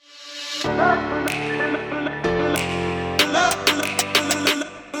Welcome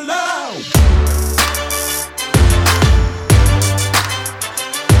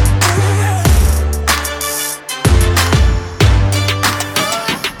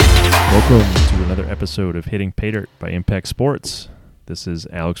to another episode of Hitting Pay Dirt by Impact Sports. This is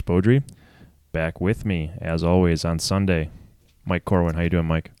Alex Beaudry, back with me, as always, on Sunday. Mike Corwin. How you doing,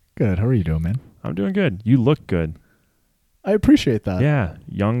 Mike? Good. How are you doing, man? I'm doing good. You look good. I appreciate that. Yeah.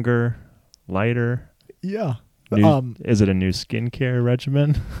 Younger, lighter. Yeah. Is it a new skincare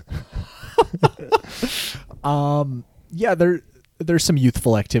regimen? Yeah, there's some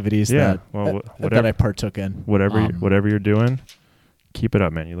youthful activities that I partook in. Whatever you're doing, keep it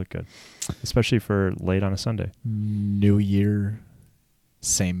up, man. You look good. Especially for late on a Sunday. New Year,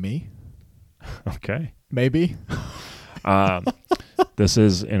 same me. Okay. Maybe. This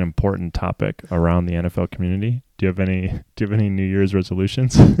is an important topic around the NFL community. Do you have any New Year's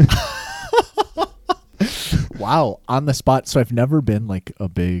resolutions? Wow, on the spot. So I've never been like a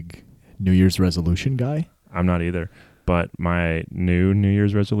big New Year's resolution guy. I'm not either. But my New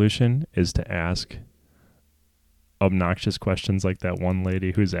Year's resolution is to ask obnoxious questions like that one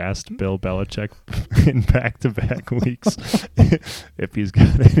lady who's asked Bill Belichick in back-to-back weeks if he's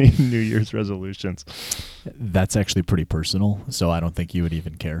got any New Year's resolutions. That's actually pretty personal, so I don't think you would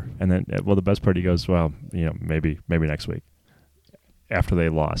even care. And then, well, the best part, he goes, well, maybe next week after they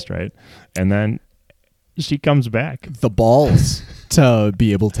lost, right? And then she comes back. The balls to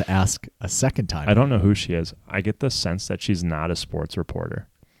be able to ask a second time. I don't know who she is. I get the sense that she's not a sports reporter.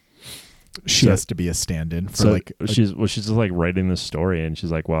 She has to be a stand-in for she's just like writing this story, and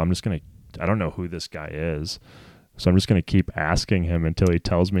she's like, well, I don't know who this guy is, so I'm just gonna keep asking him until he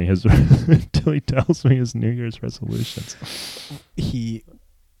tells me his New Year's resolutions.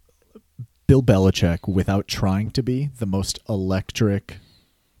 Bill Belichick, without trying to be, the most electric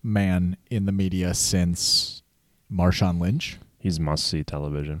man in the media since Marshawn Lynch. He's must-see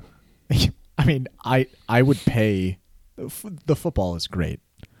television. I mean, I would pay. The football is great.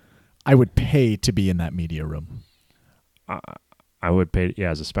 I would pay to be in that media room. I would pay,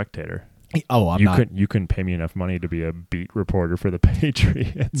 as a spectator. Oh, You couldn't pay me enough money to be a beat reporter for the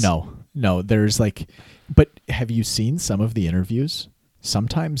Patriots. No. There's but have you seen some of the interviews?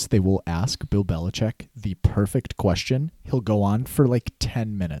 Sometimes they will ask Bill Belichick the perfect question. He'll go on for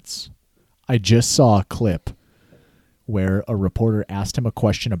 10 minutes. I just saw a clip where a reporter asked him a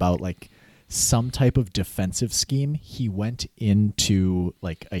question about some type of defensive scheme. He went into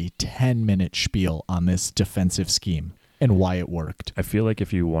a 10-minute spiel on this defensive scheme and why it worked. I feel like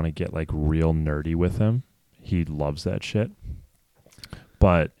if you want to get real nerdy with him, he loves that shit.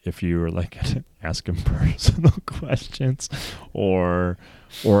 But if you were ask him personal questions or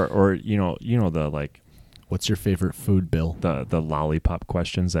the what's your favorite food, Bill? The lollipop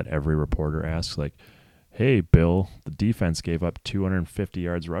questions that every reporter asks, hey, Bill, the defense gave up 250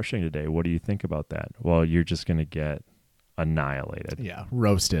 yards rushing today. What do you think about that? Well, you're just going to get annihilated. Yeah,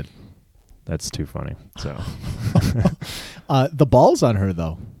 roasted. That's too funny. So, the ball's on her,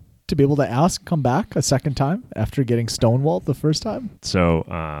 though, to be able to come back a second time after getting stonewalled the first time. So,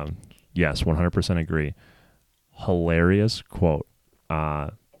 yes, 100% agree. Hilarious quote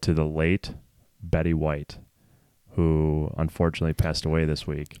to the late Betty White, who unfortunately passed away this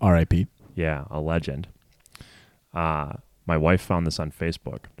week. R.I.P. Yeah, a legend. My wife found this on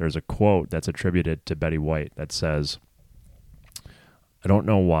Facebook. There's a quote that's attributed to Betty White that says, I don't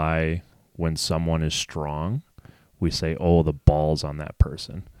know why when someone is strong, we say, oh, the balls on that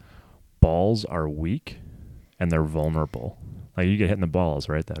person. Balls are weak and they're vulnerable. You get hit in the balls,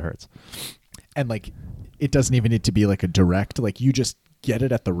 right? That hurts. And it doesn't even need to be a direct, you just get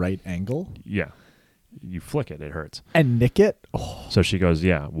it at the right angle. Yeah. You flick it, it hurts. And nick it. Oh. So she goes,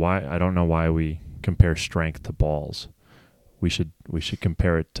 yeah, why? I don't know why we compare strength to balls. We should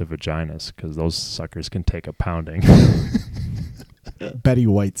compare it to vaginas because those suckers can take a pounding. Betty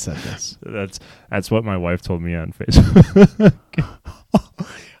White said this. That's what my wife told me on Facebook.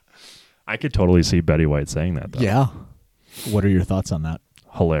 I could totally see Betty White saying that, though. Yeah. What are your thoughts on that?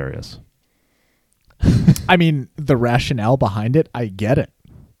 Hilarious. I mean, the rationale behind it, I get it.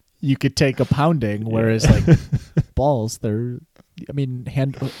 You could take a pounding, whereas balls, they're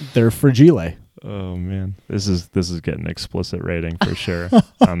fragile. Oh man, this is getting explicit rating for sure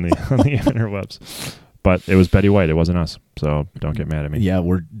on the interwebs. But it was Betty White, it wasn't us, so don't get mad at me. Yeah,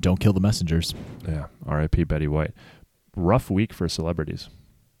 don't kill the messengers. Yeah, R.I.P. Betty White. Rough week for celebrities.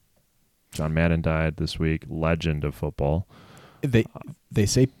 John Madden died this week, legend of football. They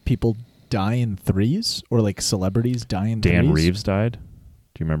say people die in threes, or celebrities die in threes. Dan Reeves died.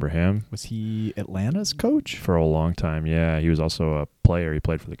 Do Do you remember him? Was he Atlanta's coach? For a long time, yeah. He was also a player. He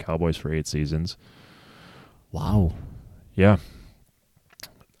played for the Cowboys for 8 seasons. Wow. Yeah.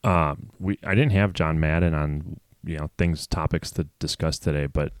 I didn't have John Madden on, topics to discuss today,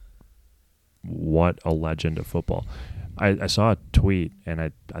 but what a legend of football. I saw a tweet, and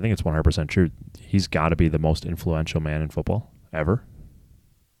I think it's 100% true. He's got to be the most influential man in football ever.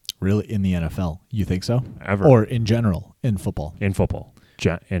 Really? In the NFL? You think so? Ever. Or in general, in football? In football.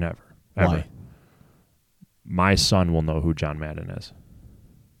 In ever. Why? My son will know who John Madden is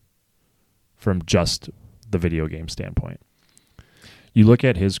from just the video game standpoint. You look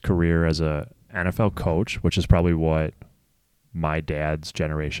at his career as a NFL coach, which is probably what my dad's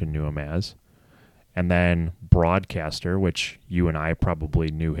generation knew him as, and then broadcaster, which you and I probably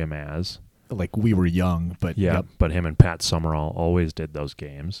knew him as. Like we were young, but yeah, yep. But him and Pat Summerall always did those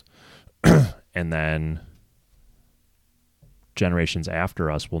games. And then generations after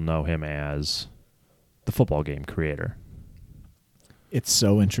us will know him as the football game creator. It's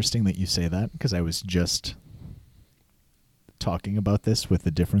so interesting that you say that, because I was just talking about this with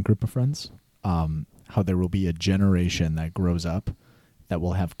a different group of friends, how there will be a generation that grows up that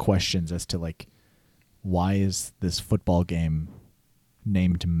will have questions as to, like, why is this football game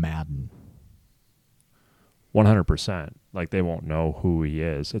named Madden? 100%. Like, they won't know who he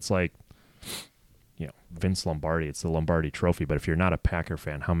is. It's like, Vince Lombardi. It's the Lombardi Trophy. But if you're not a Packer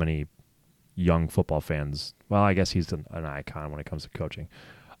fan, how many young football fans? Well, I guess he's an icon when it comes to coaching.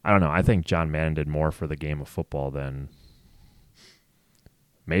 I don't know. I think John Madden did more for the game of football than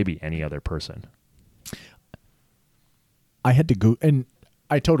maybe any other person. I had to go, and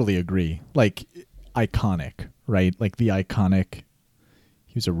I totally agree. Like, iconic, right? Like the iconic.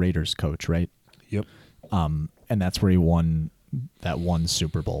 He was a Raiders coach, right? Yep. And that's where he won that one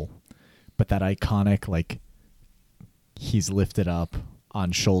Super Bowl. But that iconic, like, he's lifted up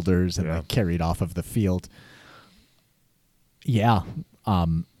on shoulders and like carried off of the field. Yeah.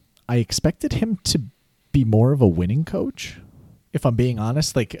 I expected him to be more of a winning coach, if I'm being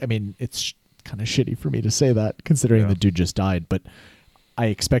honest. Like, I mean, it's kind of shitty for me to say that considering the dude just died, but I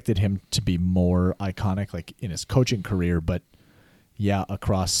expected him to be more iconic, like, in his coaching career. But yeah,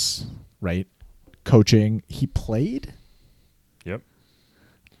 across, right, coaching, he played. Yep.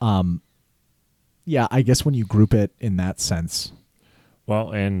 Yeah, I guess when you group it in that sense. Well,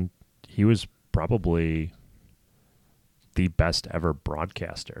 and he was probably the best ever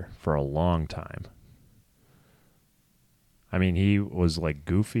broadcaster for a long time. I mean, he was like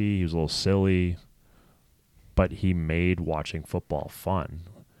goofy, he was a little silly, but he made watching football fun.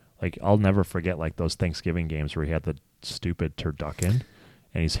 Like, I'll never forget like those Thanksgiving games where he had the stupid turducken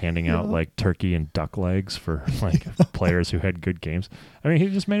and he's handing out like turkey and duck legs for like players who had good games. I mean, he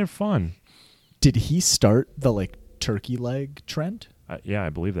just made it fun. Did he start the like turkey leg trend? Yeah,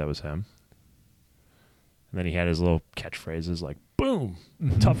 I believe that was him. And then he had his little catchphrases like, boom,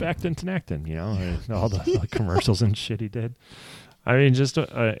 tough actin' Tinactin, and all the commercials and shit he did. I mean, just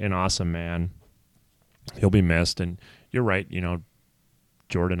an awesome man. He'll be missed. And you're right,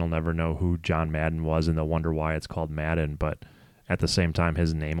 Jordan will never know who John Madden was, and they'll wonder why it's called Madden. But at the same time,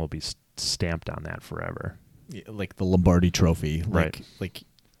 his name will be stamped on that forever. Yeah, like the Lombardi Trophy. Right. Like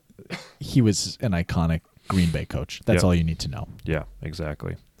he was an iconic Green Bay coach. That's all you need to know. Yeah,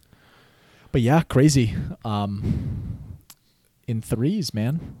 exactly. But yeah, crazy. In threes,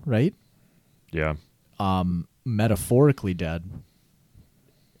 man, right? Yeah. Metaphorically dead.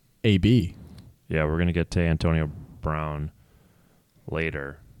 AB. Yeah, we're going to get to Antonio Brown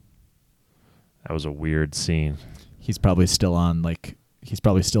later. That was a weird scene. He's probably still on, he's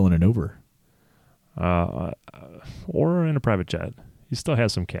probably still in an Uber. Or in a private jet. He still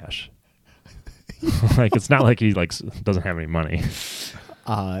has some cash. Like, it's not like he doesn't have any money.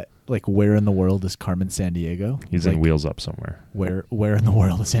 Where in the world is Carmen Sandiego? He's in Wheels Up somewhere. Where in the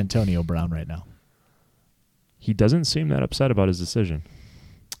world is Antonio Brown right now? He doesn't seem that upset about his decision.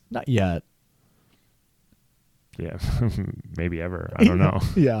 Not yet. Yeah, maybe ever. I don't know.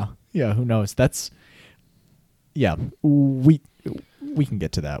 Yeah. Who knows? We can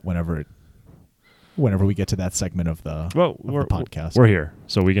get to that whenever we get to that segment of the podcast. We're here,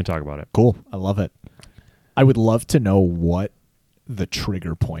 so we can talk about it. Cool. I love it. I would love to know what the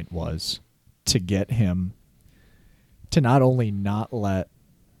trigger point was to get him to not only not let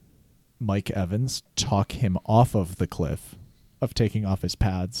Mike Evans talk him off of the cliff of taking off his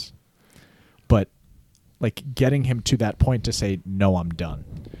pads, but getting him to that point to say, no, I'm done.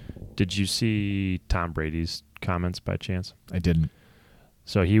 Did you see Tom Brady's comments by chance? I didn't.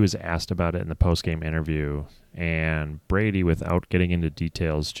 So he was asked about it in the post-game interview, and Brady, without getting into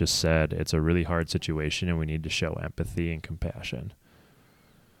details, just said it's a really hard situation and we need to show empathy and compassion.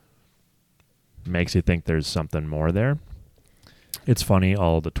 makes you think there's something more there. It's funny,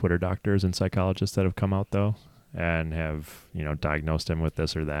 all the Twitter doctors and psychologists that have come out, though, and have, diagnosed him with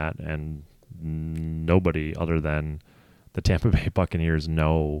this or that, and nobody other than the Tampa Bay Buccaneers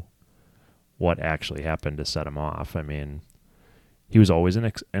know what actually happened to set him off. I mean, he was always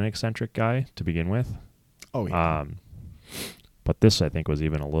an eccentric guy to begin with. Oh, yeah. But this, I think, was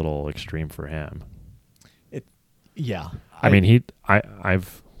even a little extreme for him. Yeah. I mean,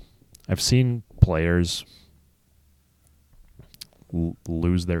 I've seen players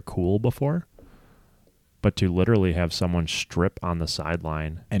lose their cool before, but to literally have someone strip on the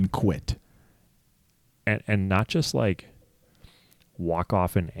sideline and quit, and not just like walk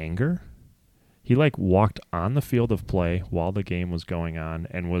off in anger. He walked on the field of play while the game was going on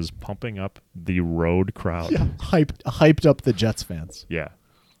and was pumping up the road crowd. Yeah, hyped up the Jets fans. Yeah.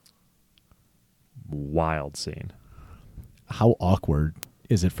 Wild scene. How awkward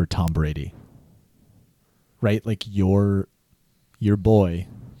is it for Tom Brady? Right? Like your boy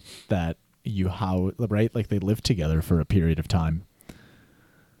that right? Like they lived together for a period of time.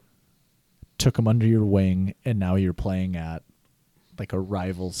 Took him under your wing, and now you're playing at like a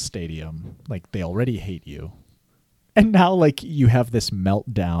rival stadium. Like they already hate you. And now like you have this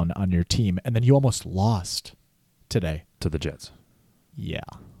meltdown on your team, and then you almost lost today. To the Jets. Yeah.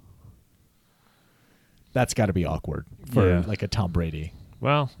 That's got to be awkward for like a Tom Brady.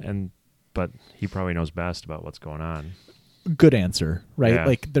 Well, but he probably knows best about what's going on. Good answer, right? Yeah.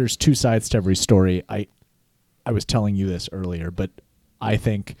 Like there's two sides to every story. I was telling you this earlier, but I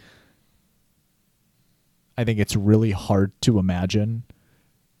think it's really hard to imagine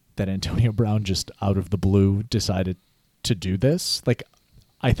that Antonio Brown just out of the blue decided to do this. Like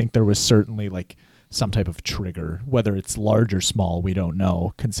I think there was certainly like some type of trigger, whether it's large or small, we don't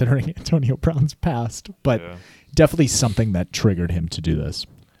know, considering Antonio Brown's past, but definitely something that triggered him to do this.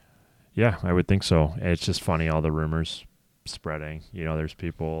 Yeah, I would think so. It's just funny, all the rumors spreading. There's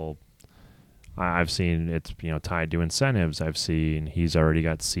people I've seen it's, tied to incentives. I've seen he's already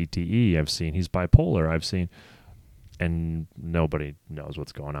got CTE. I've seen he's bipolar. And nobody knows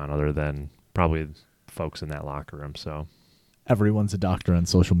what's going on other than probably folks in that locker room. So everyone's a doctor on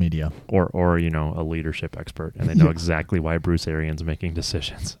social media, or a leadership expert, and they know exactly why Bruce Arians making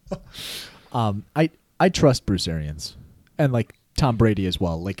decisions. I trust Bruce Arians and like Tom Brady as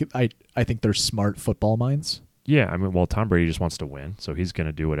well. Like I think they're smart football minds. Yeah, I mean, well, Tom Brady just wants to win, so he's going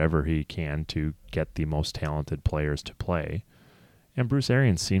to do whatever he can to get the most talented players to play. And Bruce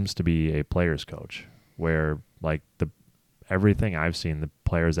Arians seems to be a player's coach, where like everything I've seen, the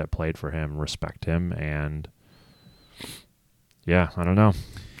players that played for him respect him, and yeah, I don't know.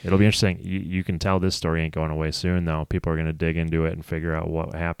 It'll be interesting. You can tell this story ain't going away soon, though. People are going to dig into it and figure out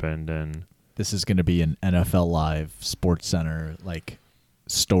what happened, and this is going to be an NFL Live Sports Center like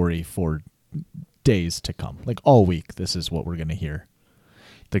story for days to come. Like all week, this is what we're going to hear.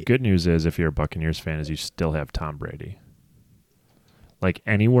 The good news is, if you're a Buccaneers fan, is you still have Tom Brady. Like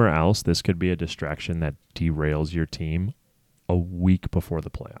anywhere else, this could be a distraction that derails your team a week before the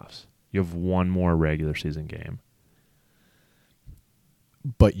playoffs. You have one more regular season game.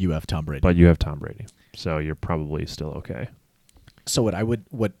 But you have Tom Brady. So you're probably still okay. So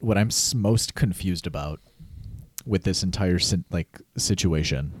what I'm most confused about with this entire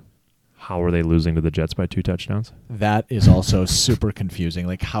situation. How are they losing to the Jets by 2 touchdowns? That is also super confusing.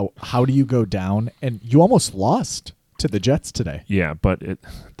 Like how do you go down, and you almost lost to the Jets today? Yeah, but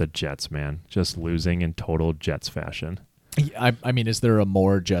the Jets, man, just losing in total Jets fashion. I mean, is there a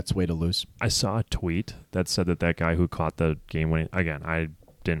more Jets way to lose? I saw a tweet that said that guy who caught the game-winning, again, I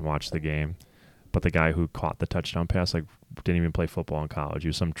didn't watch the game, but the guy who caught the touchdown pass didn't even play football in college. He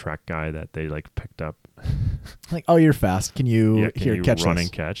was some track guy that they picked up. Like, oh, you're fast. Can you catch run this?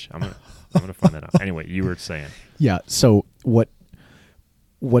 And catch? I'm gonna find that out. Anyway, you were saying. Yeah. So what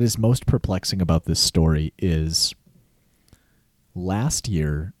is most perplexing about this story is last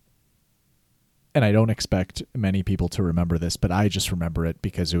year, and I don't expect many people to remember this, but I just remember it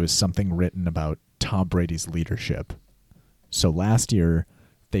because it was something written about Tom Brady's leadership. So last year,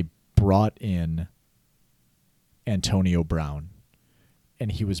 they brought in Antonio Brown,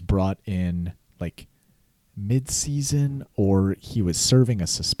 and he was brought in like mid-season, or he was serving a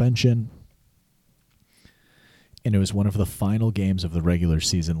suspension, and it was one of the final games of the regular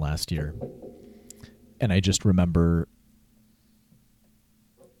season last year. And I just remember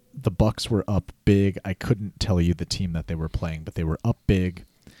the Bucs were up big. I couldn't tell you the team that they were playing, but they were up big.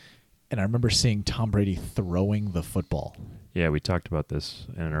 And I remember seeing Tom Brady throwing the football. Yeah, we talked about this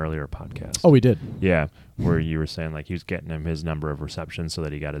in an earlier podcast. Oh, we did? Yeah, where you were saying he was getting him his number of receptions so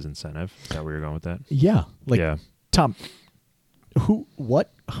that he got his incentive. Is that where you're going with that? Yeah. Yeah. Tom How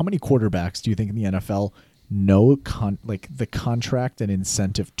many quarterbacks do you think in the NFL know the contract and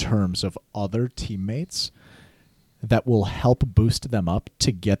incentive terms of other teammates that will help boost them up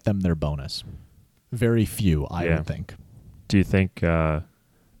to get them their bonus? Very few, I would think. Do you think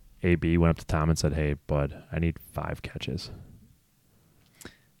AB went up to Tom and said, "Hey, bud, I need 5 catches"?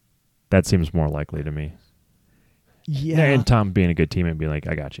 That seems more likely to me. Yeah. And Tom being a good teammate and being like,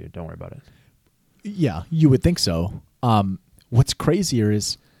 "I got you. Don't worry about it." Yeah, you would think so. What's crazier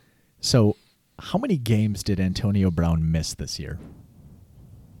is, so how many games did Antonio Brown miss this year?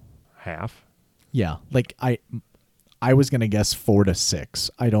 Half? Yeah, like I was going to guess 4 to 6.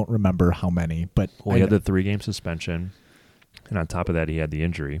 I don't remember how many, but he had the 3-game suspension, and on top of that, he had the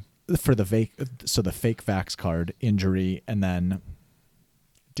injury. For the fake vax card injury, and then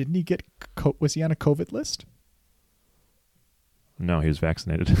didn't he get? Was he on a COVID list? No, he was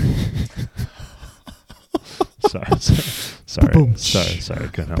vaccinated. Sorry.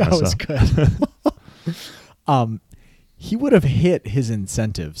 Couldn't help myself. That was good. He would have hit his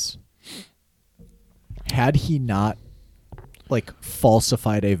incentives had he not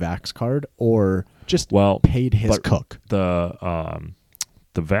falsified a vax card or just paid his cook. The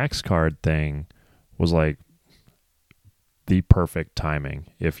vax card thing was the perfect timing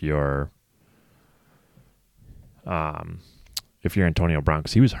if you're Antonio Brown,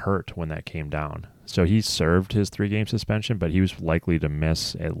 because he was hurt when that came down. So he served his 3-game suspension, but he was likely to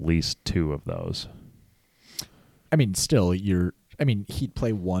miss at least 2 of those. I mean, still, he'd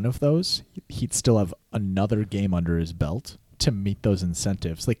play one of those. He'd still have another game under his belt to meet those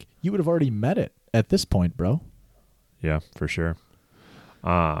incentives. You would have already met it at this point, bro. Yeah, for sure.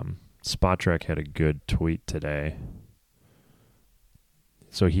 Spot Trek had a good tweet today.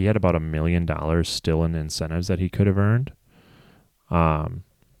 So he had about $1 million still in incentives that he could have earned.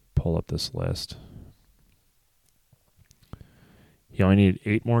 Pull up this list. He only needed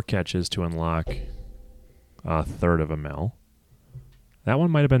 8 more catches to unlock a third of $1 million. That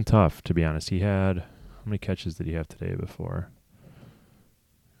one might have been tough, to be honest. How many catches did he have today before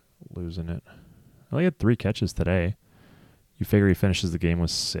losing it? Well, he had 3 catches today. You figure he finishes the game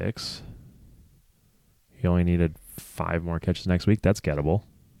with 6. He only needed 5 more catches next week. That's gettable.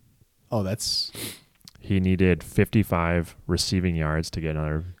 Oh, that's... He needed 55 receiving yards to get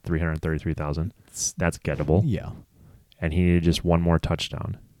another $333,000. That's gettable. Yeah. And he needed just 1 more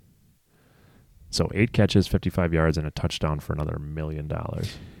touchdown. So 8 catches, 55 yards, and a touchdown for another $1 million.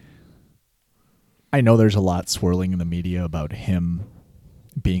 I know there's a lot swirling in the media about him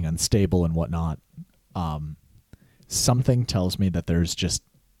being unstable and whatnot. Something tells me that there's just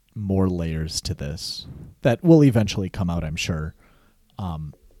more layers to this that will eventually come out, I'm sure.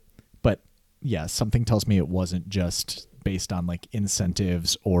 But yeah, something tells me it wasn't just based on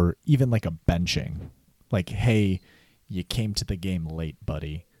incentives or even a benching. Hey, you came to the game late,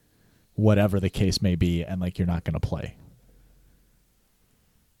 buddy. Whatever the case may be, and you're not going to play.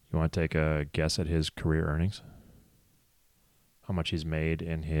 You want to take a guess at his career earnings? How much he's made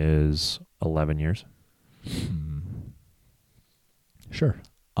in his 11 years? Sure.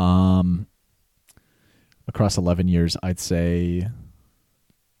 Across 11 years, I'd say...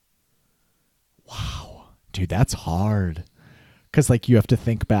 Wow. Dude, that's hard. Because, you have to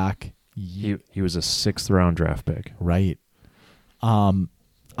think back. He was a 6th-round draft pick. Right. I'm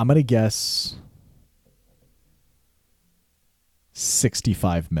going to guess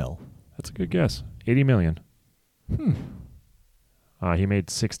 65 mil. That's a good guess. 80 million. He made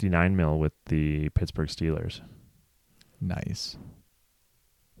 69 mil with the Pittsburgh Steelers. Nice.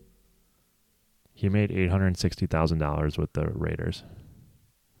 He made $860,000 with the Raiders.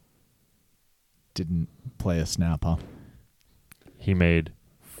 Didn't play a snap, huh? He made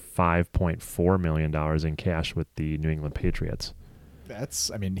 $5.4 million in cash with the New England Patriots.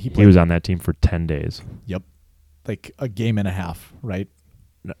 He was on that team for 10 days. Yep. A game and a half, right?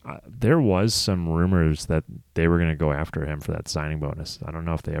 There was some rumors that they were going to go after him for that signing bonus. I don't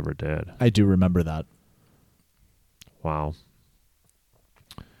know if they ever did. I do remember that. Wow.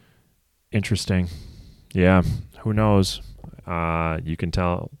 Interesting. Yeah, who knows? I can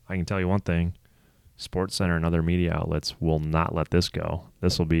tell you one thing. SportsCenter and other media outlets will not let this go.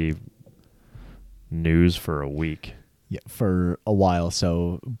 This will be news for a week. Yeah, for a while.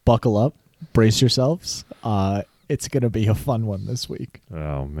 So buckle up, brace yourselves. It's going to be a fun one this week.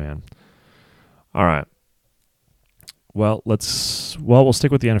 Oh, man. All right. Well, we'll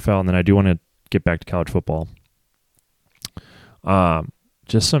stick with the NFL, and then I do want to get back to college football.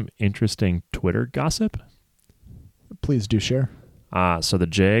 Just some interesting Twitter gossip. Please do share. So the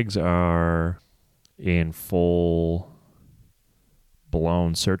Jags are in full-blown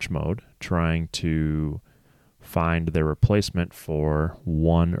search mode, trying to find their replacement for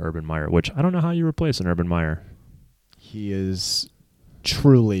one Urban Meyer, which I don't know how you replace an Urban Meyer. He is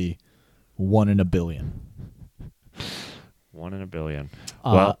truly 1 in a billion. 1 in a billion.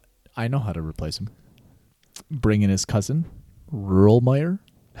 Well, I know how to replace him. Bring in his cousin, Rural Meyer.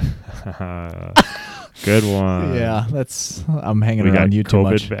 Good one. Yeah, I'm hanging around you too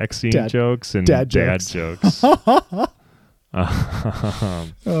much. COVID vaccine jokes and dad jokes.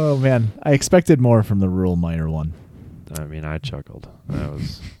 Oh man, I expected more from the Rural Meyer one. I mean, I chuckled.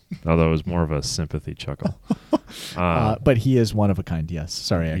 Although it was more of a sympathy chuckle. But he is one of a kind. Yes.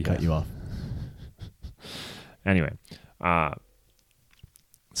 Sorry, I cut you off. Anyway,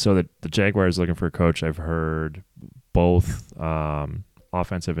 so the Jaguars looking for a coach. I've heard both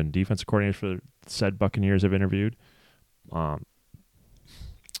offensive and defensive coordinators for said Buccaneers have interviewed. I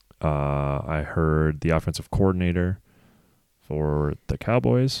heard the offensive coordinator for the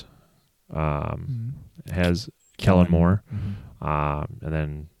Cowboys has Kellen Moore. Mm-hmm. And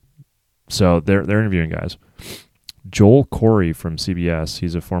then so they're interviewing guys. Joel Corey from CBS,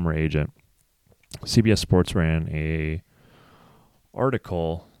 he's a former agent. CBS Sports ran a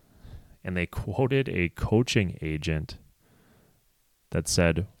article, and they quoted a coaching agent that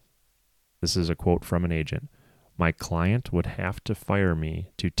said, this is a quote from an agent, "My client would have to fire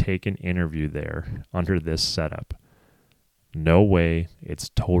me to take an interview there under this setup. No way, it's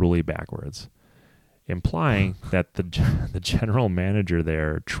totally backwards." Implying that the general manager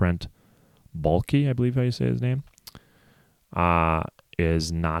there, Trent Baalke, I believe how you say his name,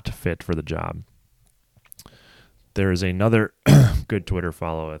 is not fit for the job. There is another good Twitter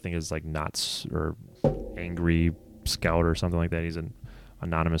follow. I think it's like Knots or Angry Scout or something like that. He's an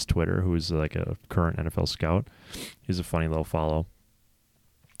anonymous Twitter who's like a current NFL scout. He's a funny little follow.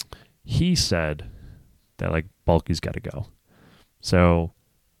 He said that like Baalke's got to go. So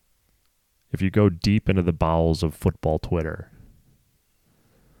if you go deep into the bowels of football Twitter,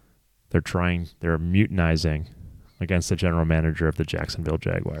 they're mutinizing against the general manager of the Jacksonville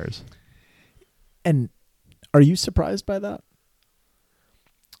Jaguars. And are you surprised by that?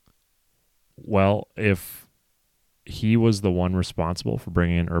 Well, if he was the one responsible for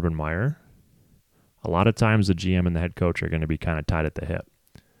bringing in Urban Meyer, a lot of times the GM and the head coach are going to be kind of tied at the hip.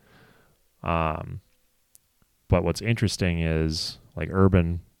 But what's interesting is like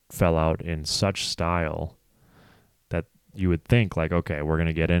Urban fell out in such style that you would think like, okay, we're going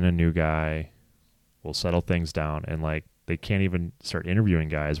to get in a new guy, we'll settle things down, and like they can't even start interviewing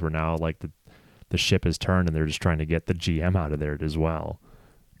guys. We're now like the ship has turned and they're just trying to get the GM out of there as well.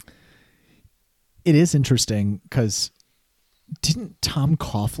 It is interesting because didn't Tom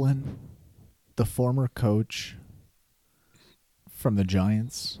Coughlin, the former coach from the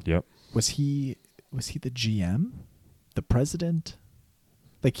Giants, yep, was he the GM, the president?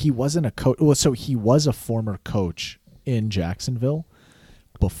 Like he wasn't a coach. Well, so he was a former coach in Jacksonville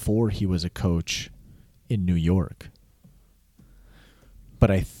before he was a coach in New York. But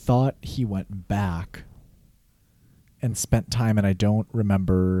I thought he went back and spent time, and I don't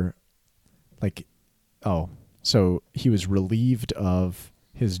remember, like, so he was relieved of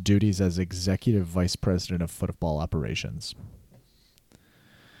his duties as executive vice president of football operations.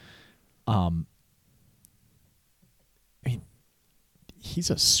 I mean, he's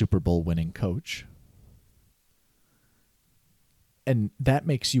a Super Bowl winning coach. And that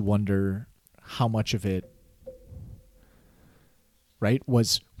makes you wonder how much of it, right,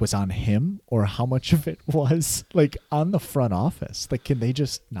 was on him, or how much of it was like on the front office. Like, can they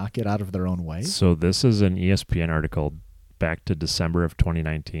just not get out of their own way? So this is an ESPN article back to December of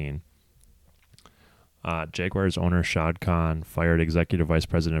 2019. Jaguars owner Shad Khan fired executive vice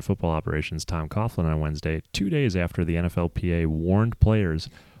president of football operations Tom Coughlin on Wednesday, 2 days after the NFLPA warned players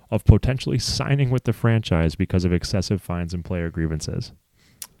of potentially signing with the franchise because of excessive fines and player grievances.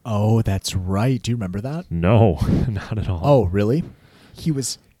 Oh, that's right. Do you remember that? No, not at all. Oh, really? He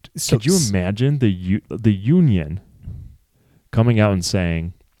was. So could you imagine the union coming out and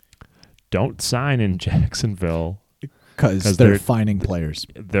saying, "Don't sign in Jacksonville because they're fining players"?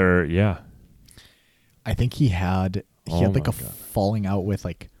 Yeah. I think he had like a falling out with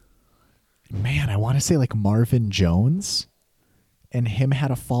like, man, I want to say like Marvin Jones, and him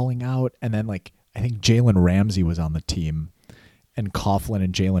had a falling out, and then like I think Jalen Ramsey was on the team, and Coughlin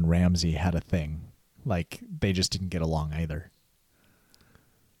and Jalen Ramsey had a thing, like they just didn't get along either.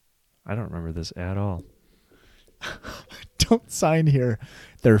 I don't remember this at all. Don't sign here.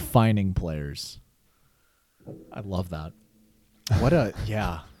 They're fining players. I love that. What a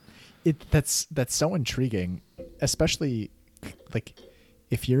yeah. That's so intriguing, especially like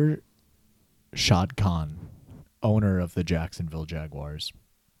if you're Shad Khan, owner of the Jacksonville Jaguars,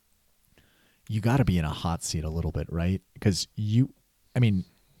 you got to be in a hot seat a little bit, right? Because I mean,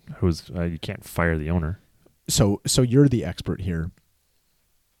 You can't fire the owner. so you're the expert here.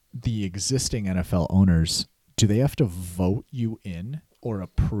 The existing NFL owners, do they have to vote you in or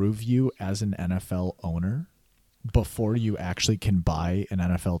approve you as an NFL owner before you actually can buy an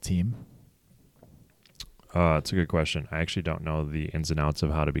NFL team? It's a good question. I actually don't know the ins and outs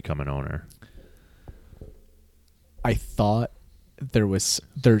of how to become an owner. I thought there's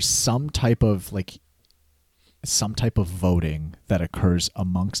some type of voting that occurs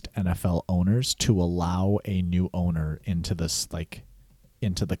amongst NFL owners to allow a new owner into this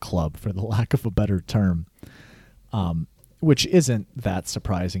into the club, for the lack of a better term, which isn't that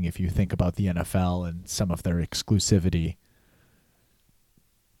surprising if you think about the NFL and some of their exclusivity.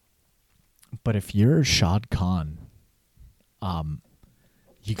 But if you're Shad Khan,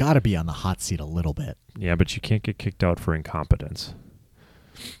 you got to be on the hot seat a little bit. Yeah, but you can't get kicked out for incompetence.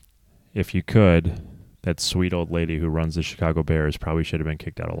 If you could, that sweet old lady who runs the Chicago Bears probably should have been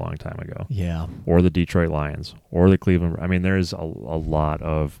kicked out a long time ago. Yeah. Or the Detroit Lions, or the Cleveland. I mean, there's a lot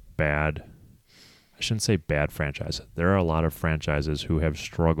of bad, I shouldn't say bad franchises. There are a lot of franchises who have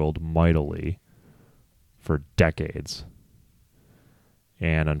struggled mightily for decades.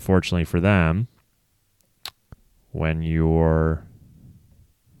 And unfortunately for them, when you're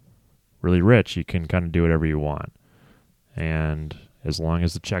really rich, you can kind of do whatever you want. And as long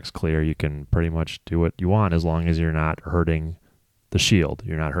as the check's clear, you can pretty much do what you want as long as you're not hurting the shield.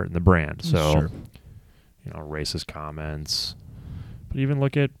 You're not hurting the brand. So, Sure. Racist comments. But even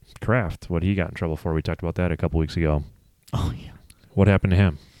look at Kraft, what he got in trouble for. We talked about that a couple weeks ago. Oh, yeah. What happened to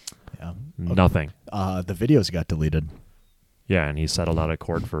him? Yeah. Nothing. The videos got deleted. Yeah, and he settled out of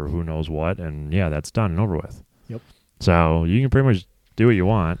court for who knows what, and yeah, that's done and over with. Yep. So you can pretty much do what you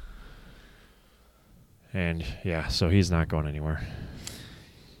want. And yeah, so he's not going anywhere.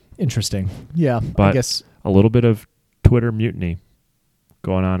 Interesting. Yeah, But I guess a little bit of Twitter mutiny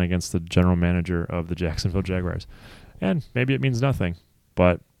going on against the general manager of the Jacksonville Jaguars. And maybe it means nothing,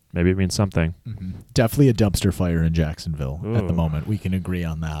 but maybe it means something. definitely a dumpster fire in Jacksonville at the Ooh. moment. We can agree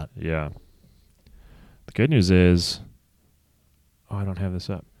on that. Yeah. The good news is, I don't have this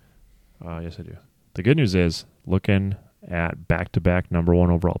up. Yes, I do. The good news is, looking at back-to-back number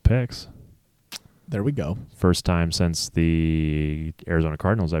one overall picks, There we go. first time since the Arizona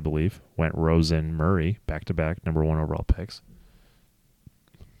Cardinals, I believe, went Rosen Murray, back-to-back number one overall picks.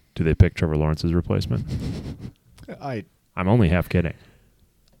 Do they pick Trevor Lawrence's replacement? I'm only half kidding.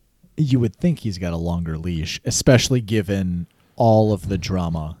 You would think he's got a longer leash, especially given all of the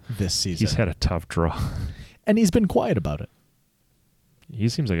drama this season. He's had a tough draw. And he's been quiet about it. He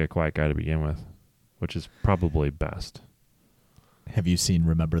seems like a quiet guy to begin with, which is probably best. Have you seen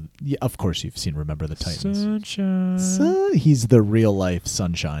Yeah, of course you've seen Remember the Titans. Sunshine. He's the real life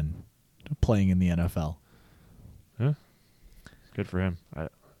Sunshine playing in the NFL. Yeah. Good for him. I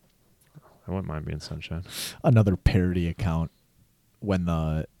wouldn't mind being Sunshine. Another parody account when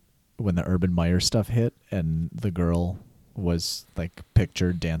the Urban Meyer stuff hit and the girl was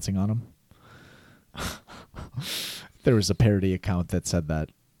pictured dancing on him. There was a parody account that said that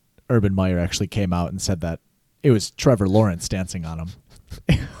Urban Meyer actually came out and said that it was Trevor Lawrence dancing on him.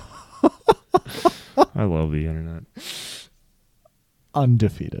 I love the internet.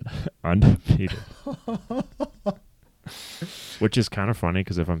 Undefeated. Undefeated. Which is kind of funny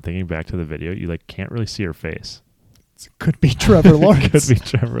because if I'm thinking back to the video, you can't really see her face. Could be Trevor Lawrence. Could be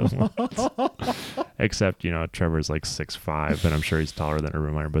Trevor Lawrence. Except, Trevor's 6'5", and I'm sure he's taller than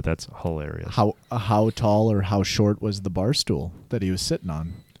Urban Meyer, but that's hilarious. How tall or how short was the bar stool that he was sitting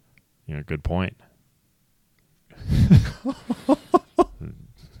on? Good point.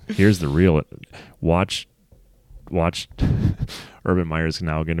 Here's the real watch Urban Meyer's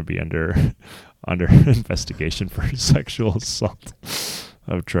now going to be under investigation for sexual assault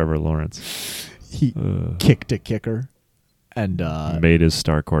of Trevor Lawrence. He kicked a kicker and made his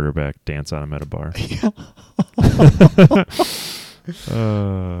star quarterback dance on him at a bar.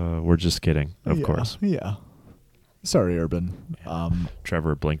 We're just kidding, of course. Yeah. Sorry, Urban.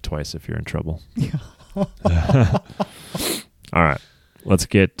 Trevor, blink twice if you're in trouble. Yeah. All right. Let's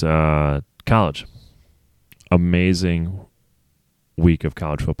get college. Amazing week of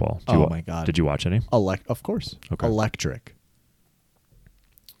college football. My God. Did you watch any? Of course. Okay. Electric.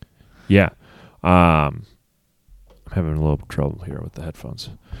 Yeah. I'm having a little trouble here with the headphones.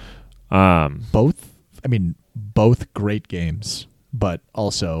 Both great games, but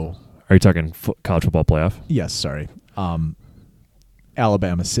also... Are you talking college football playoff? Yes, sorry.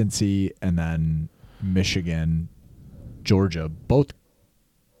 Alabama, Cincy, and then Michigan, Georgia. Both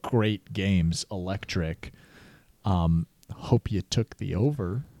great games, electric. Hope you took the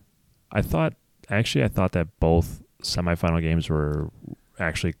over I thought that both semifinal games were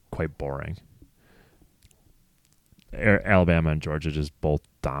actually quite boring. Alabama and Georgia just both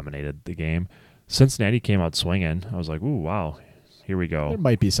dominated the game. Cincinnati came out swinging. I was like, ooh, wow, here we go. There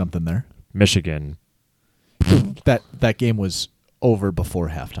might be something there. Michigan. That game was over before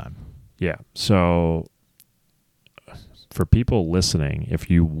halftime. Yeah. So for people listening, if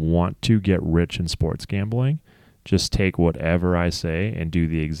you want to get rich in sports gambling, just take whatever I say and do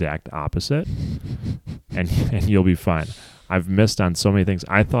the exact opposite, and you'll be fine. I've missed on so many things.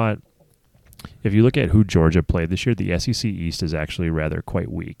 I thought if you look at who Georgia played this year, the SEC East is actually rather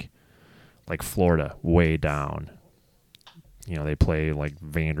quite weak. Like Florida, way down. You know, they play like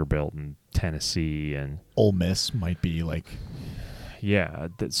Vanderbilt and Tennessee and Ole Miss might be like. Yeah,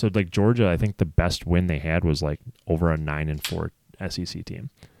 so like Georgia, I think the best win they had was like over a 9-4 SEC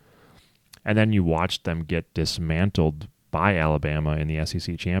team. And then you watched them get dismantled by Alabama in the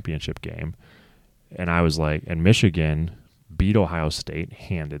SEC championship game. And I was like, and Michigan beat Ohio State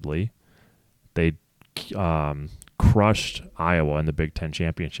handedly. They crushed Iowa in the Big Ten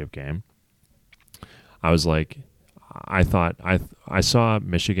championship game. I was like, I thought I saw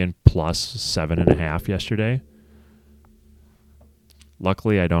Michigan plus 7.5 yesterday.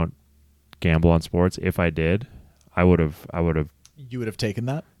 Luckily, I don't gamble on sports. If I did, I would have. You would have taken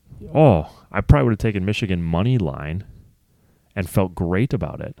that? Oh, I probably would have taken Michigan money line and felt great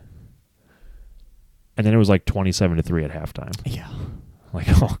about it. And then it was like 27-3 at halftime. Yeah. Like,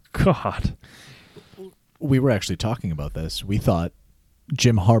 oh, God. We were actually talking about this. We thought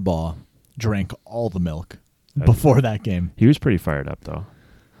Jim Harbaugh drank all the milk before that game. He was pretty fired up, though.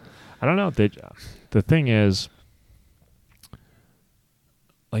 I don't know. The thing is,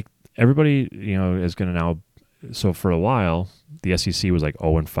 like, everybody, you know, is going to now. So for a while, the SEC was like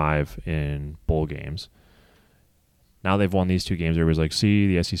 0-5 in bowl games. Now they've won these two games. Everybody's like, see,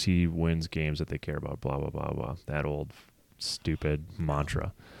 the SEC wins games that they care about, blah, blah, blah, blah. That old stupid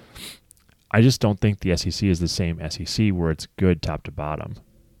mantra. I just don't think the SEC is the same SEC where it's good top to bottom.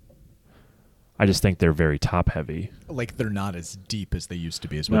 I just think they're very top-heavy. Like they're not as deep as they used to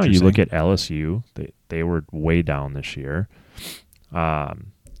be, is what No, you're you saying? look at LSU. They were way down this year.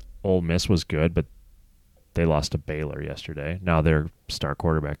 Ole Miss was good, but they lost to Baylor yesterday. Now their star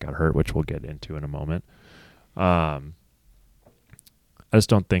quarterback got hurt, which we'll get into in a moment. I just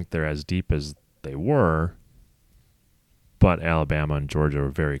don't think they're as deep as they were, but Alabama and Georgia are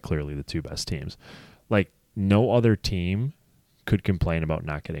very clearly the two best teams. Like, no other team could complain about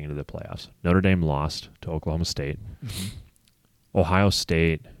not getting into the playoffs. Notre Dame lost to Oklahoma State. Mm-hmm. Ohio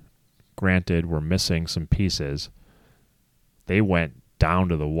State, granted, were missing some pieces. They went down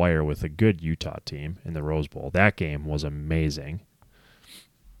to the wire with a good Utah team in the Rose Bowl. That game was amazing.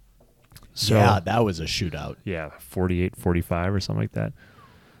 So, yeah, that was a shootout. Yeah, 48-45 or something like that.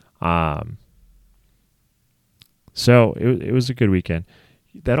 So it was a good weekend.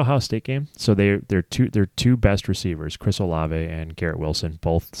 That Ohio State game, so their two best receivers, Chris Olave and Garrett Wilson,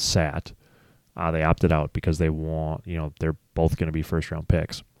 both sat. They opted out because they want, you know, they're both going to be first round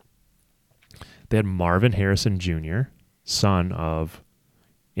picks. They had Marvin Harrison Jr., son of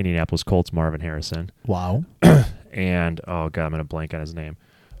Indianapolis Colts Marvin Harrison. Wow. And oh god, I'm gonna blank on his name.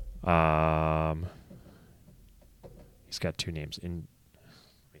 He's got two names.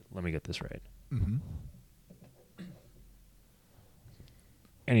 Let me get this right. Mm-hmm.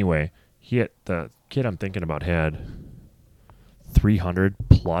 Anyway, the kid I'm thinking about had 300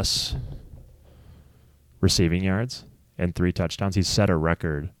 plus receiving yards and 3 touchdowns. He set a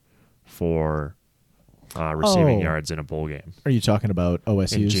record for receiving yards in a bowl game. Are you talking about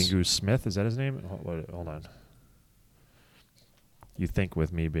OSU's? Jingu Smith, is that his name? Hold on. You think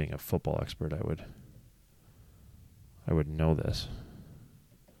with me being a football expert, I would know this.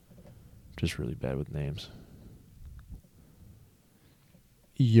 Just really bad with names.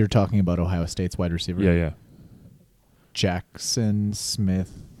 You're talking about Ohio State's wide receiver? Yeah. Jackson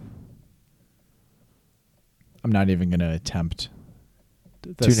Smith. I'm not even going to attempt.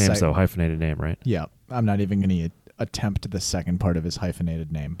 Two names, though. Hyphenated name, right? Yeah. I'm not even going to attempt the second part of his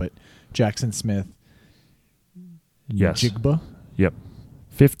hyphenated name. But Jackson Smith. Yes. Jigba? Yep.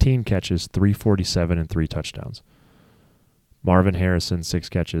 15 catches, 347, and 3 touchdowns. Marvin Harrison, 6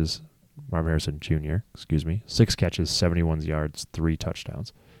 catches. Marvin Harrison Jr., 6 catches, 71 yards, 3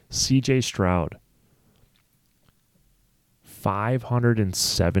 touchdowns. C.J. Stroud,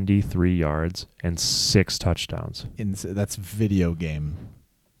 573 yards and 6 touchdowns. That's video game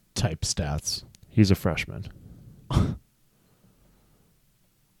type stats. He's a freshman.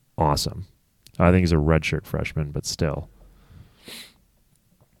 Awesome. I think he's a redshirt freshman, but still.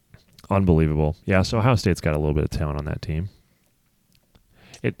 Unbelievable. Yeah, so Ohio State's got a little bit of talent on that team.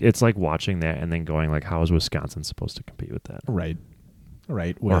 It's like watching that and then going like, how is Wisconsin supposed to compete with that? Right.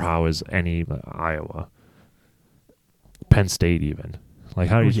 Or how is any Iowa, Penn State even? Like,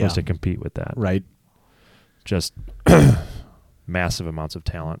 how are you supposed to compete with that? Right. Just massive amounts of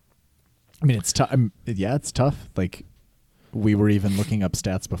talent. I mean, it's tough. Yeah, it's tough. Like, we were even looking up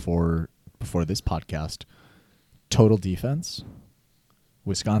stats before this podcast. Total defense.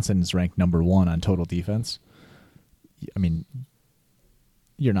 Wisconsin's ranked number 1 on total defense. I mean,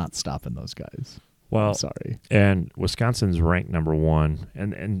 you're not stopping those guys. Well, I'm sorry. And Wisconsin's ranked number 1,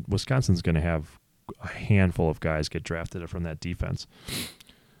 and Wisconsin's going to have a handful of guys get drafted from that defense.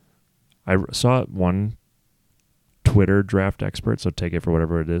 I saw one Twitter draft expert, so take it for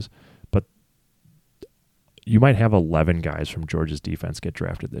whatever it is, but you might have 11 guys from Georgia's defense get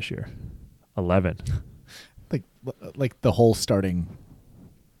drafted this year. 11. Like the whole starting,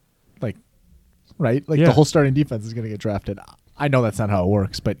 right? The whole starting defense is going to get drafted. I know that's not how it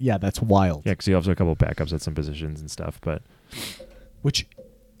works, but yeah, that's wild. Yeah, because you have a couple of backups at some positions and stuff, but which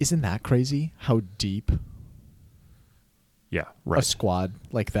isn't that crazy? How deep? Yeah, right. A squad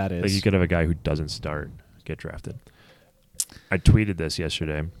like that is. Like you could have a guy who doesn't start get drafted. I tweeted this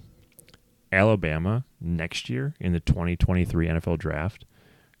yesterday. Alabama next year in the 2023 NFL draft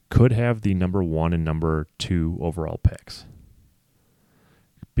could have the number 1 and number 2 overall picks.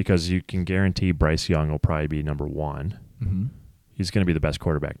 Because you can guarantee Bryce Young will probably be number 1. Mm-hmm. He's going to be the best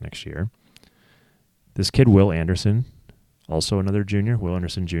quarterback next year. This kid, Will Anderson, also another junior, Will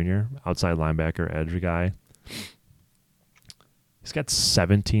Anderson Jr., outside linebacker, edge guy. He's got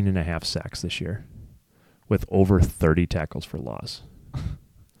 17.5 sacks this year with over 30 tackles for loss.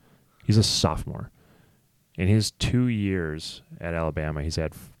 He's a sophomore. In his 2 years at Alabama, he's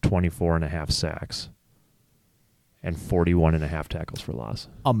had 24.5 sacks and 41.5 tackles for loss.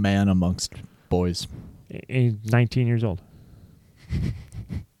 A man amongst boys. He's 19 years old.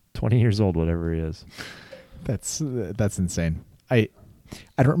 20 years old, whatever he is. That's insane. I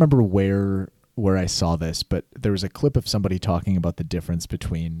don't remember where I saw this, but there was a clip of somebody talking about the difference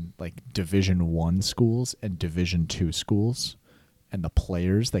between like Division I schools and Division II schools and the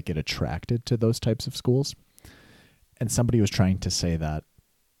players that get attracted to those types of schools. And somebody was trying to say that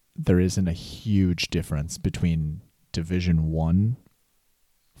there isn't a huge difference between Division I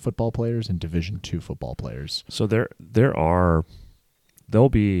football players and Division II football players. So there'll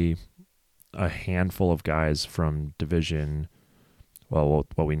be a handful of guys from Division, well,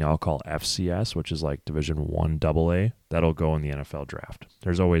 what we now call FCS, which is like Division I AA, that'll go in the NFL draft.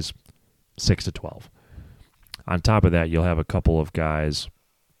 There's always 6 to 12. On top of that, you'll have a couple of guys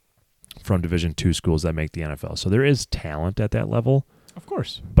from Division II schools that make the NFL. So there is talent at that level. Of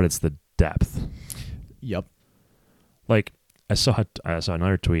course. But it's the depth. Yep. Like, I saw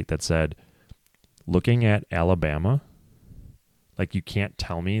another tweet that said, looking at Alabama, like you can't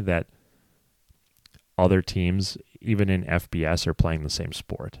tell me that other teams, even in FBS, are playing the same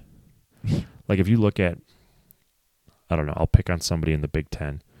sport. Like if you look at, I don't know, I'll pick on somebody in the Big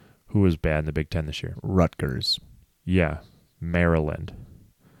Ten. Who was bad in the Big Ten this year? Rutgers. Yeah, Maryland.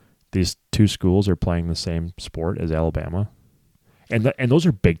 These two schools are playing the same sport as Alabama. And those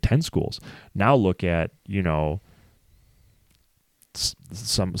are Big Ten schools. Now look at,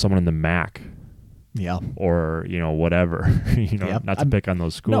 someone in the MAC. Yeah. Or, whatever. Yeah. Not to pick on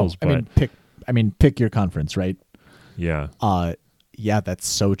those schools. No, but pick your conference, right? Yeah. Yeah, that's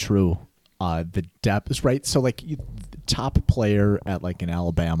so true. The depth is right. So like the top player at like an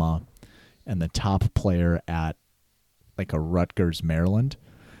Alabama and the top player at like a Rutgers, Maryland,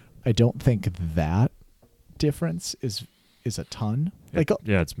 I don't think that difference is a ton.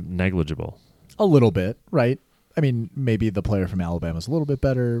 It's negligible. A little bit, right? I mean, maybe the player from Alabama is a little bit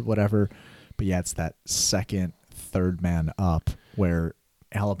better, whatever. But yeah, it's that second, third man up where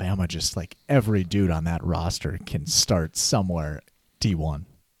Alabama just like every dude on that roster can start somewhere D1.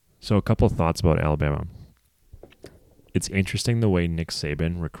 So a couple of thoughts about Alabama. It's interesting the way Nick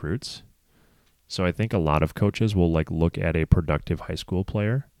Saban recruits. So I think a lot of coaches will like look at a productive high school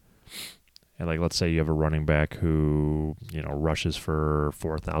player. And like let's say you have a running back who, rushes for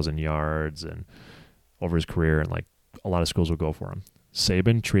 4,000 yards and over his career, and like a lot of schools will go for him.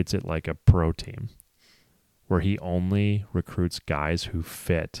 Saban treats it like a pro team where he only recruits guys who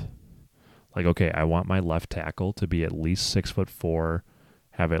fit. Like, okay, I want my left tackle to be at least 6'4",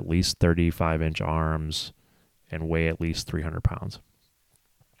 have at least 35-inch arms, and weigh at least 300 pounds.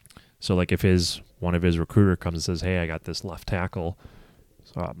 So like if one of his recruiter comes and says, hey, I got this left tackle,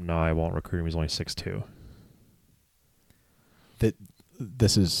 so no, I won't recruit him. He's only 6'2".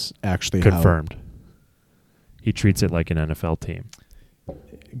 This is actually confirmed. He treats it like an NFL team.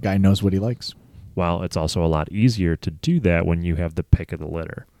 Guy knows what he likes. Well, it's also a lot easier to do that when you have the pick of the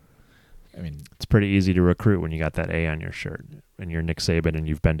litter. I mean, It's pretty easy to recruit when you got that A on your shirt and you're Nick Saban and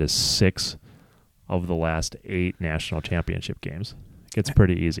you've been to 6 of the last 8 national championship games. It's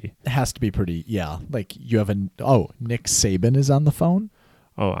pretty easy. it has to be pretty, yeah. Like you have Nick Saban is on the phone?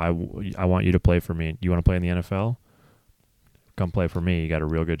 Oh, I want you to play for me. You want to play in the NFL? Come play for me. You got a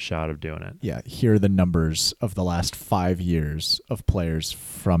real good shot of doing it. Yeah, here are the numbers of the last 5 years of players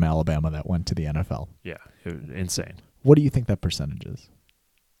from Alabama that went to the NFL. Yeah, insane. What do you think that percentage is?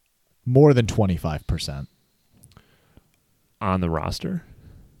 More than 25%. On the roster?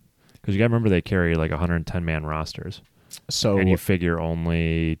 Because you got to remember they carry like 110-man rosters. So, And you figure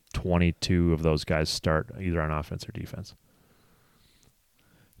only 22 of those guys start either on offense or defense.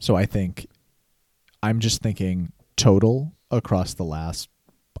 So I'm just thinking total across the last,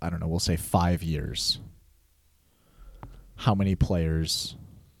 I don't know, we'll say 5 years. How many players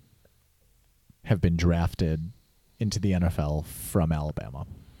have been drafted into the NFL from Alabama?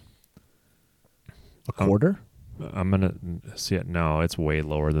 A quarter? I'm going to see it. No, it's way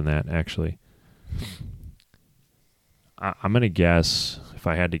lower than that, actually. I'm going to guess, if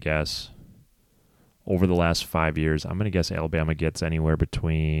I had to guess, over the last 5 years, I'm going to guess Alabama gets anywhere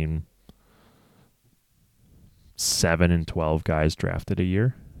between 7 and 12 guys drafted a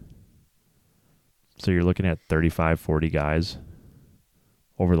year. So you're looking at 35, 40 guys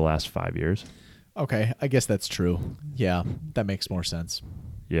over the last 5 years. Okay, I guess that's true. Yeah, that makes more sense.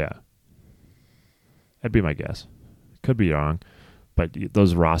 Yeah. That'd be my guess. Could be wrong, but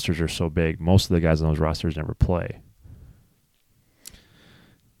those rosters are so big. Most of the guys on those rosters never play.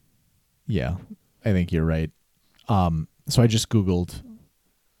 Yeah, I think you're right. So I just Googled,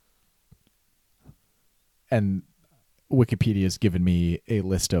 and Wikipedia has given me a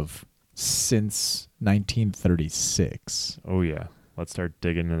list of since 1936. Oh, yeah. Let's start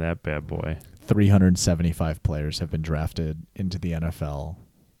digging into that bad boy. 375 players have been drafted into the NFL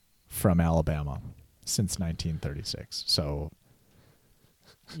from Alabama since 1936. So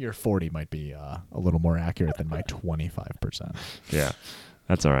your 40 might be a little more accurate than my 25%. Yeah,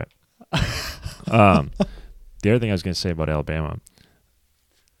 that's all right. The other thing I was going to say about Alabama,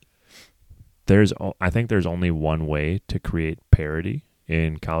 I think there's only one way to create parity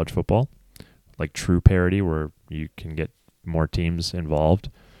in college football, like true parity where you can get more teams involved.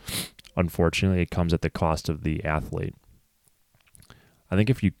 Unfortunately, it comes at the cost of the athlete. I think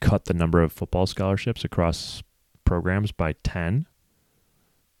if you cut the number of football scholarships across programs by 10,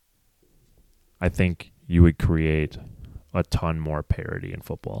 I think you would create a ton more parity in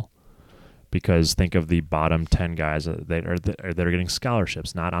football. Because think of the bottom 10 guys that are getting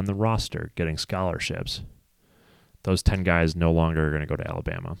scholarships, not on the roster, getting scholarships. Those 10 guys no longer are going to go to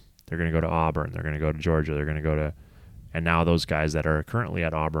Alabama. They're going to go to Auburn. They're going to go to Georgia. They're going to go to, and now those guys that are currently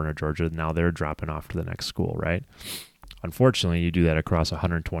at Auburn or Georgia, now they're dropping off to the next school, right? Unfortunately, you do that across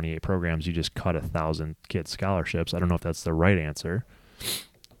 128 programs. You just cut 1,000 kids scholarships. I don't know if that's the right answer,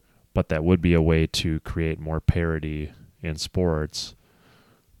 but that would be a way to create more parity in sports,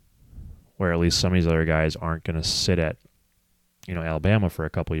 where at least some of these other guys aren't going to sit at, Alabama for a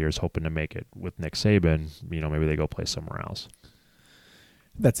couple of years hoping to make it with Nick Saban. Maybe they go play somewhere else.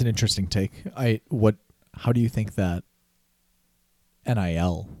 That's an interesting take. How do you think that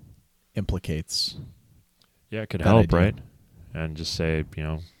NIL implicates? Yeah, it could help, right? And just say,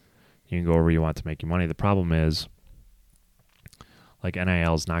 you can go wherever you want to make your money. The problem is, like,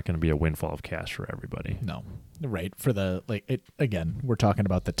 NIL is not going to be a windfall of cash for everybody. No, right? For again, we're talking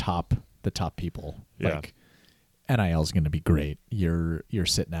about the top people. Yeah. Like, NIL is going to be great. You're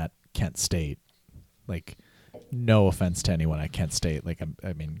sitting at Kent State. Like, no offense to anyone at Kent State. Like,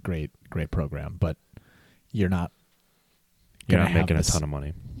 I mean, great program, but you're not making a ton of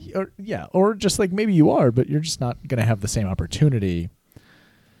money. Or just like maybe you are, but you're just not going to have the same opportunity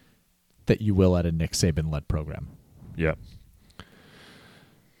that you will at a Nick Saban-led program. Yep.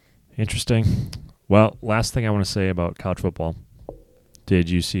 Interesting. Well, last thing I want to say about college football. Did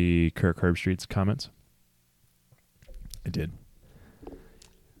you see Kirk Herbstreit's comments? I did.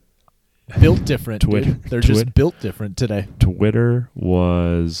 Built different, dude. They're just built different today. Twitter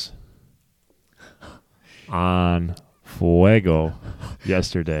was on fuego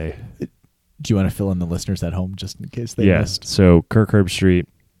yesterday. Do you want to fill in the listeners at home just in case they missed? So Kirk Herbstreit,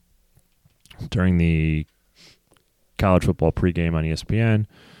 during the college football pregame on ESPN,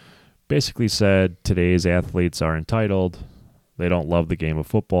 basically said today's athletes are entitled. They don't love the game of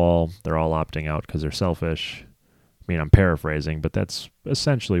football. They're all opting out because they're selfish. I mean, I'm paraphrasing, but that's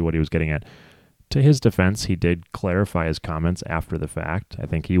essentially what he was getting at. To his defense, he did clarify his comments after the fact. I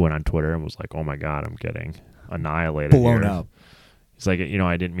think he went on Twitter and was like, oh my God, I'm getting annihilated. Blown up. He's like,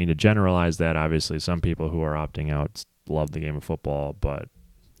 I didn't mean to generalize that. Obviously, some people who are opting out love the game of football, but,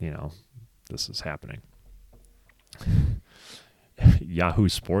 this is happening. Yahoo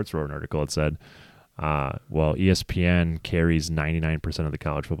Sports wrote an article that said, ESPN carries 99% of the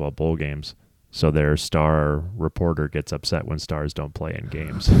college football bowl games, so their star reporter gets upset when stars don't play in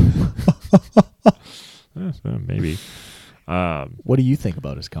games. Maybe. What do you think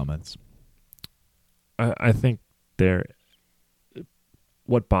about his comments? I think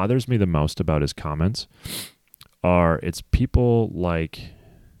what bothers me the most about his comments it's people like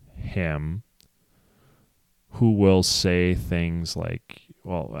him who will say things like,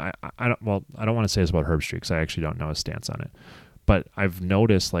 I don't want to say this about Herbstreit because I actually don't know his stance on it. But I've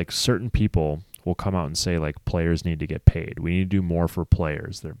noticed like certain people will come out and say like players need to get paid. We need to do more for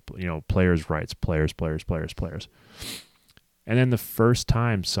players. They're, players' rights, players. And then the first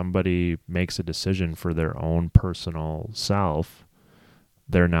time somebody makes a decision for their own personal self,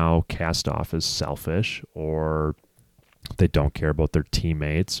 they're now cast off as selfish, or they don't care about their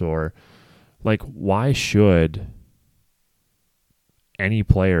teammates, or like, why should any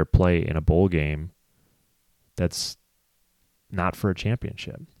player play in a bowl game that's not for a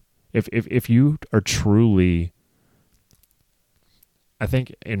championship? If you are truly, I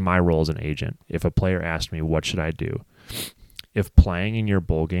think in my role as an agent, if a player asked me, what should I do? If playing in your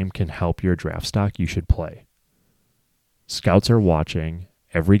bowl game can help your draft stock, you should play. Scouts are watching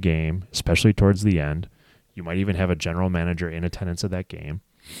every game, especially towards the end. You might even have a general manager in attendance at that game.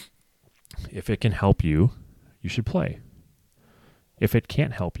 If it can help you, you should play. If it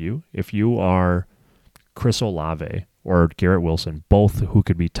can't help you, if you are Chris Olave or Garrett Wilson, both who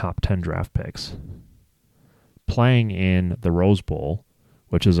could be top 10 draft picks, playing in the Rose Bowl,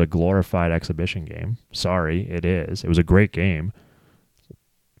 which is a glorified exhibition game. Sorry, it is. It was a great game,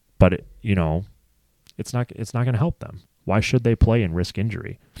 but it's not going to help them. Why should they play and risk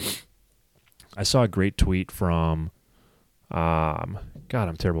injury? I saw a great tweet from, I'm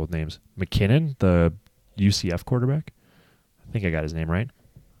terrible with names. McKinnon, the UCF quarterback. I think I got his name right.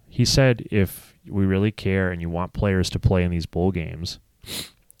 He said, if we really care and you want players to play in these bowl games,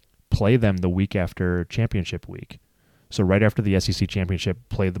 play them the week after championship week. So right after the SEC championship,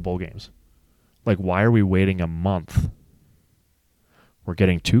 play the bowl games. Like, why are we waiting a month? We're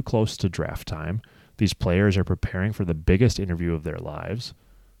getting too close to draft time. These players are preparing for the biggest interview of their lives,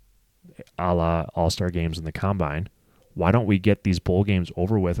 a la All-Star games and the Combine. Why don't we get these bowl games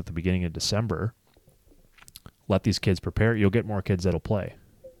over with at the beginning of December? Let these kids prepare. You'll get more kids that'll play.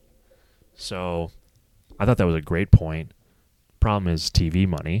 So I thought that was a great point. Problem is TV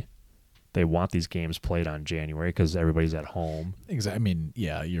money. They want these games played on January because everybody's at home. Exactly. I mean,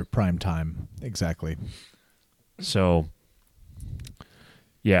 yeah, your prime time. Exactly. So,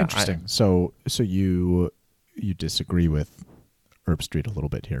 yeah. Interesting. So you disagree with Herbstreit a little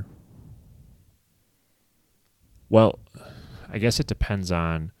bit here. Well, I guess it depends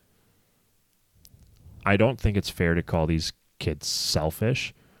on. I don't think it's fair to call these kids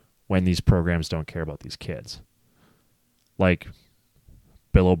selfish when these programs don't care about these kids. Like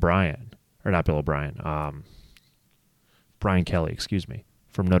Brian Kelly,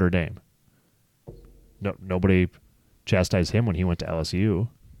 from Notre Dame. Nobody chastised him when he went to LSU.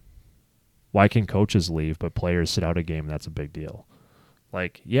 Why can coaches leave but players sit out a game? That's a big deal.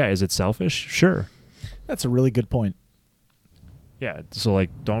 Like, yeah, is it selfish? Sure. That's a really good point. Yeah, so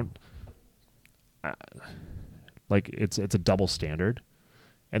like don't it's a double standard,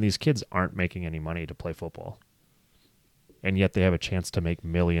 and these kids aren't making any money to play football, and yet they have a chance to make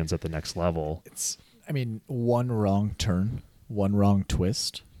millions at the next level. One wrong turn, one wrong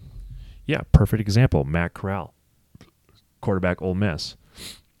twist. Yeah, perfect example. Matt Corral, quarterback, Ole Miss.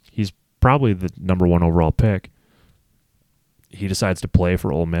 He's probably the number 1 overall pick. He decides to play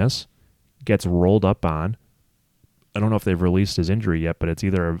for Ole Miss, gets rolled up on. I don't know if they've released his injury yet, but it's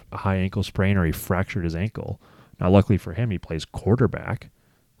either a high ankle sprain or he fractured his ankle. Now, luckily for him, he plays quarterback,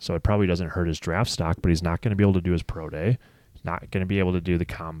 so it probably doesn't hurt his draft stock, but he's not going to be able to do his pro day. He's not going to be able to do the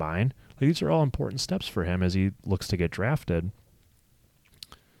combine. These are all important steps for him as he looks to get drafted.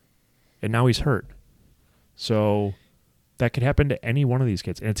 And now he's hurt. So that could happen to any one of these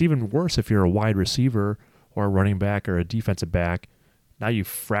kids. And it's even worse if you're a wide receiver or a running back or a defensive back. Now you've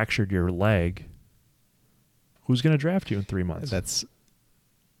fractured your leg. Who's going to draft you in 3 months? That's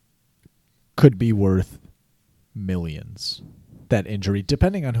could be worth millions, that injury,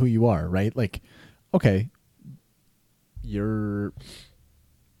 depending on who you are, right? Like, okay, you're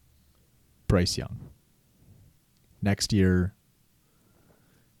Bryce Young. Next year,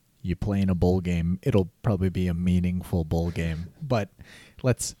 you play in a bowl game. It'll probably be a meaningful bowl game, but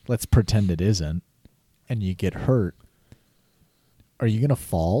let's pretend it isn't, and you get hurt. are you going to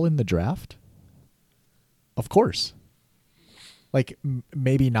fall in the draft? Of course. Like,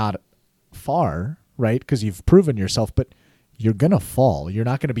 maybe not far, right? Because you've proven yourself, but you're going to fall. You're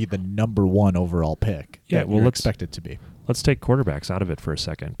not going to be the number 1 overall pick that you're expected to be. Let's take quarterbacks out of it for a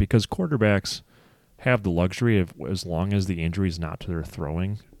second, because quarterbacks have the luxury of, as long as the injury is not to their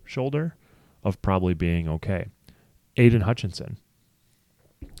throwing shoulder, of probably being okay. Aiden Hutchinson.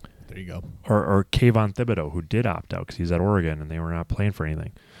 There you go. Or Kayvon Thibodeau, who did opt out because he's at Oregon and they were not playing for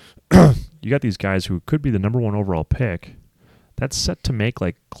anything. You got these guys who could be the number 1 overall pick. That's set to make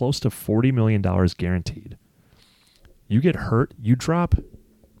like close to $40 million guaranteed. You get hurt, you drop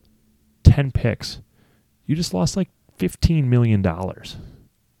 10 picks. You just lost like $15 million.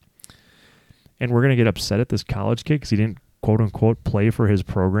 And we're going to get upset at this college kid because he didn't, quote unquote, play for his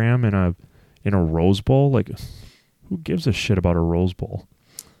program in a Rose Bowl. Like, who gives a shit about a Rose Bowl?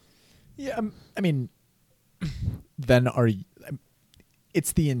 Yeah, I mean, then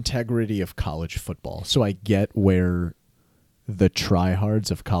it's the integrity of college football. So I get where the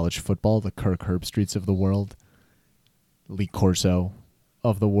tryhards of college football, the Kirk Herbstreits of the world, Lee Corso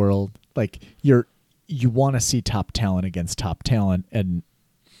of the world, like you want to see top talent against top talent, and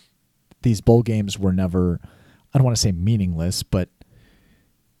these bowl games were never, I don't want to say meaningless, but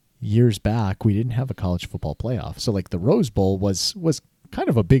years back we didn't have a college football playoff. So like the Rose Bowl was kind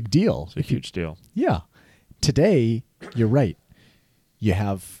of a big deal. It's a huge deal. Yeah. Today, you're right. You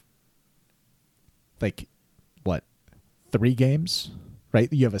have like what? 3 games,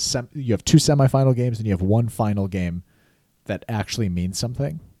 right? You have you have 2 semifinal games and you have 1 final game that actually means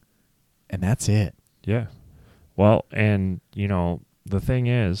something. And that's it. Yeah. Well, and the thing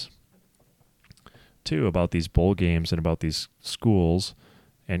is too about these bowl games and about these schools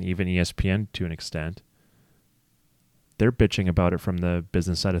and even ESPN to an extent, they're bitching about it from the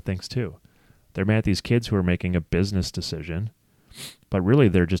business side of things too. They're mad at these kids who are making a business decision, but really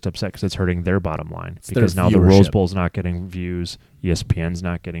they're just upset because it's hurting their bottom line. It's because now the Rose Bowl's not getting views, ESPN's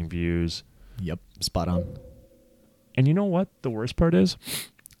not getting views. Yep, spot on. And you know what the worst part is?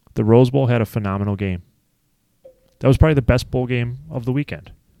 The Rose Bowl had a phenomenal game. That was probably the best bowl game of the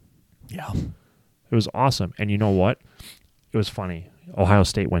weekend. Yeah. It was awesome. And you know what? It was funny. Ohio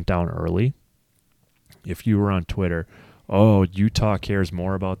State went down early. If you were on Twitter, oh, Utah cares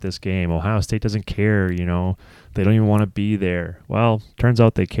more about this game. Ohio State doesn't care, they don't even want to be there. Well, turns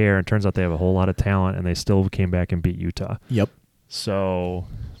out they care, and turns out they have a whole lot of talent, and they still came back and beat Utah. Yep. So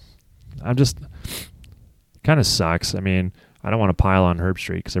I'm just, kind of sucks. I mean, I don't want to pile on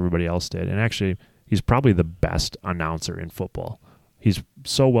Herbstreit because everybody else did. And actually, he's probably the best announcer in football. He's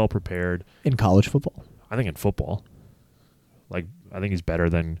so well prepared. In college football? I think in football. Like, I think he's better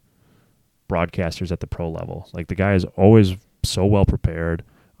than broadcasters at the pro level. Like, the guy is always so well prepared.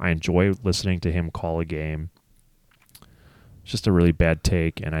 I enjoy listening to him call a game. It's just a really bad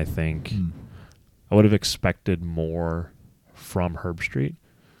take, and I think I would have expected more from Herbstreit,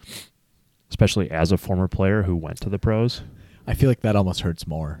 especially as a former player who went to the pros. I feel like that almost hurts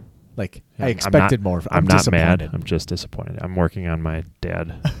more. Like, Yeah, I expected more. I'm not mad. I'm just disappointed. I'm working on my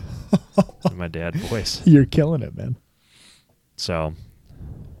dad, my dad voice. You're killing it, man. So,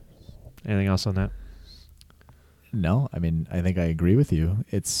 anything else on that? No, I mean, I think I agree with you.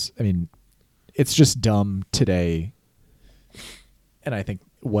 It's just dumb today. And I think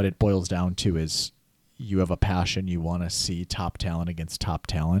what it boils down to is you have a passion. You want to see top talent against top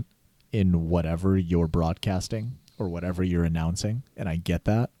talent in whatever you're broadcasting or whatever you're announcing. And I get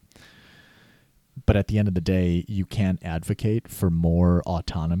that. But at the end of the day, you can't advocate for more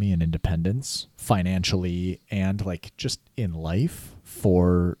autonomy and independence financially and like just in life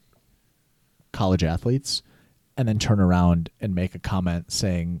for college athletes, and then turn around and make a comment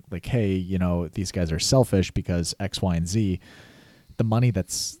saying like, hey, these guys are selfish because X, Y, and Z. The money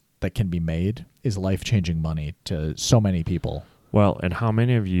that can be made is life-changing money to so many people. Well, and how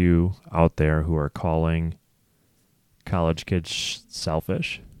many of you out there who are calling college kids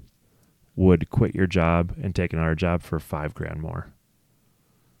selfish would quit your job and take another job for $5,000 more?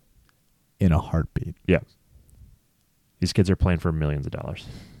 In a heartbeat. Yeah. These kids are playing for millions of dollars.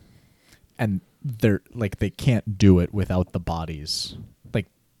 And they're like, they can't do it without the bodies like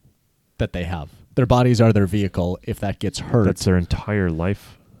that they have. Their bodies are their vehicle. If that gets hurt, that's their entire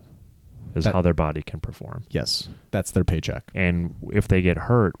life is how their body can perform. Yes. That's their paycheck. And if they get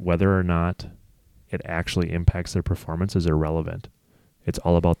hurt, whether or not it actually impacts their performance is irrelevant. It's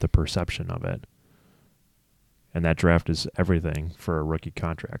all about the perception of it. And that draft is everything for a rookie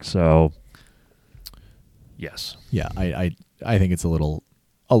contract. So, yes. Yeah, I think it's a little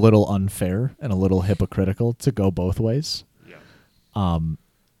unfair and a little hypocritical to go both ways. Yeah.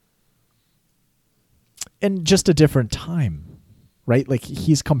 And just a different time. right? Like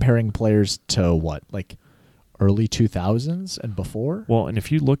he's comparing players to what, like early 2000s and before? Well, and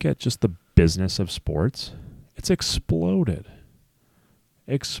if you look at just the business of sports, it's exploded.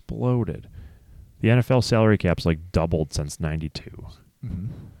 Exploded. The NFL salary cap's like doubled since 92. Mm-hmm.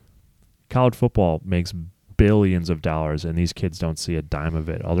 College Football makes billions of dollars, and these kids don't see a dime of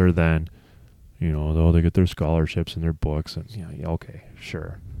it other than, they get their scholarships and their books. And, okay,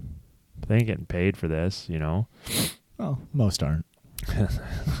 sure. But they ain't getting paid for this, Well, most aren't.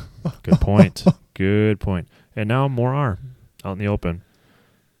 Good point. Good point. And now more are out in the open,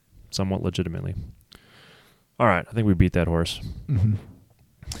 somewhat legitimately. All right, I think we beat that horse. Mm-hmm.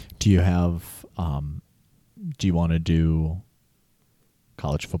 Do you have, do you want to do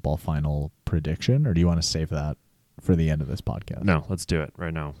college football final prediction, or do you want to save that for the end of this podcast? No, let's do it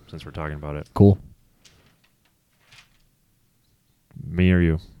right now since we're talking about it. Cool. Me or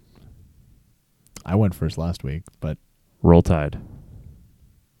you? I went first last week, but Roll Tide.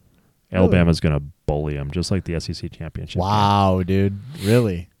 Alabama's going to bully them, just like the SEC championship. Wow, dude.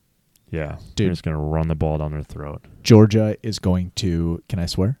 Really? Yeah. Dude. They're just going to run the ball down their throat. Georgia is going to, can I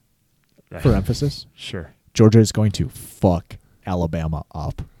swear? For emphasis? Sure. Georgia is going to fuck Alabama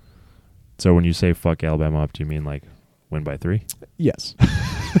up. So when you say fuck Alabama up, do you mean like win by 3? Yes.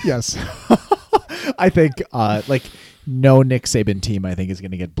 Yes. I think no Nick Saban team I think is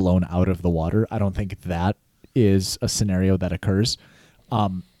going to get blown out of the water. I don't think that is a scenario that occurs.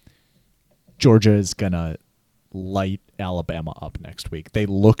 Georgia is going to light Alabama up next week. They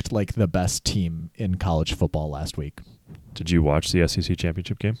looked like the best team in college football last week. Did you watch the SEC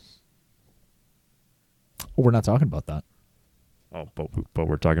championship game? We're not talking about that. Oh, but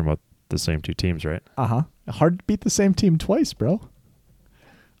we're talking about the same two teams, right? Uh-huh. Hard to beat the same team twice, bro.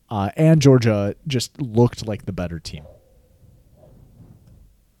 And Georgia just looked like the better team.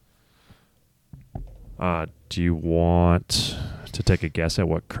 Do you want to take a guess at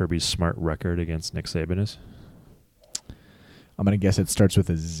what Kirby Smart record against Nick Saban is? I'm going to guess it starts with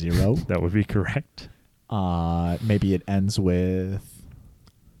a 0. That would be correct. Maybe it ends with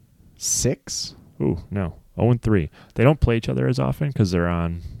 6. Ooh, no. 0-3. They don't play each other as often because they're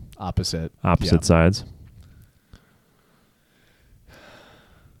on opposite sides.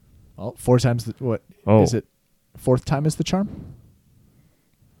 Well, 4 times what? Oh. Is it 4th time is the charm?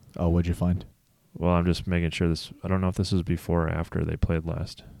 Oh, what'd you find? Well, I'm just making sure this. I don't know if this is before or after they played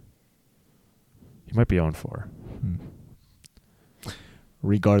last. He might be 0-4.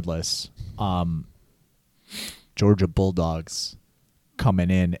 Regardless, Georgia Bulldogs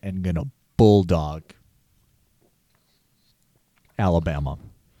coming in and gonna bulldog Alabama.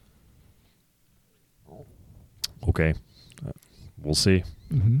 Okay, we'll see.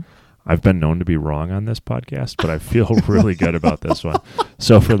 Mm-hmm. I've been known to be wrong on this podcast, but I feel really good about this one.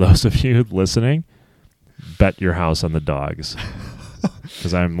 So for those of you listening, bet your house on the dogs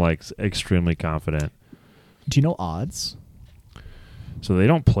because I'm like extremely confident. Do you know odds? So they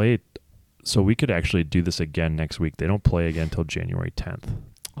don't play. So we could actually do this again next week. They don't play again until January 10th.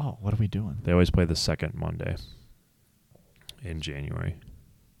 Oh, what are we doing? They always play the second Monday in January.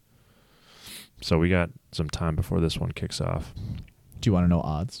 So we got some time before this one kicks off. Do you want to know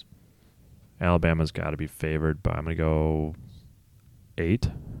odds? Alabama's got to be favored, but I'm going to go 8.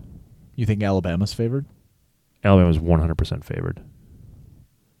 You think Alabama's favored? Alabama's 100% favored.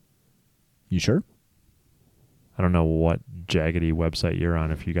 You sure? I don't know what jaggedy website you're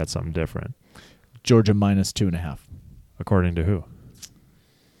on if you got something different. Georgia minus 2.5. According to who?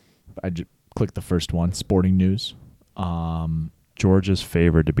 I just clicked the first one. Sporting News. Georgia's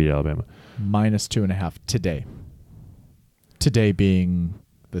favored to beat Alabama. Minus 2.5 today. Today being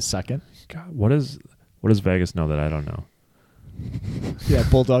the 2nd. God, what does Vegas know that I don't know? Yeah,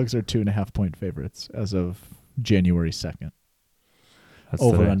 Bulldogs are 2.5-point favorites as of January 2nd. That's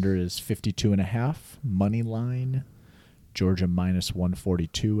Over today. under is 52.5. Money line. Georgia minus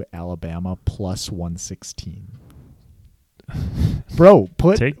 142. Alabama plus 116. Bro,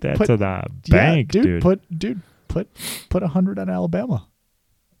 take that to the bank, dude. Put 100 on Alabama.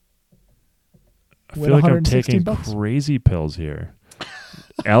 I feel like I'm taking $116. crazy pills here.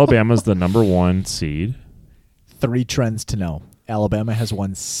 Alabama's the number 1 seed. 3 trends to know. Alabama has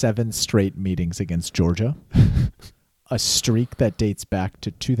won 7 straight meetings against Georgia. A streak that dates back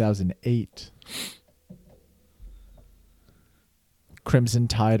to 2008. Crimson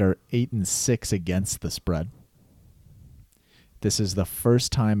Tide are 8-6 against the spread. This is the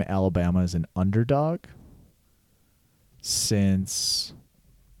first time Alabama is an underdog since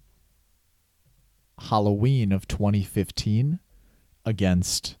Halloween of 2015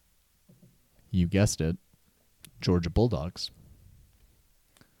 against, you guessed it, Georgia Bulldogs.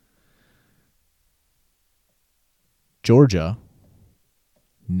 Georgia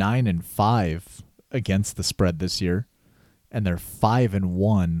 9-5 against the spread this year, and they're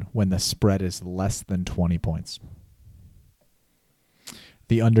 5-1 when the spread is less than 20 points.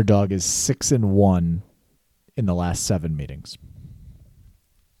 The underdog is 6-1 in the last 7 meetings.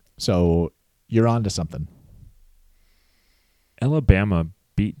 So you're on to something. Alabama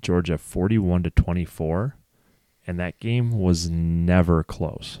beat Georgia 41-24, and that game was never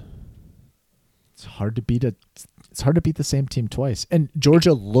close. It's hard to beat the same team twice. And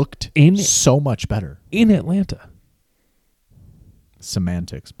Georgia looked so much better in Atlanta.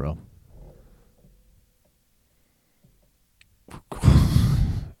 Semantics, bro.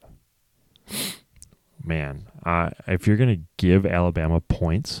 Man, if you're going to give Alabama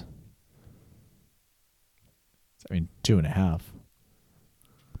points, 2.5.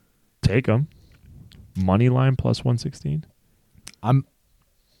 Take them. Money line plus 116. I'm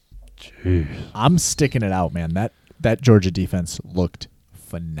sticking it out, man. That Georgia defense looked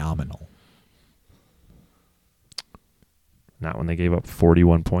phenomenal. Not when they gave up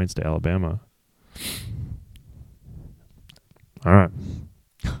 41 points to Alabama. All right.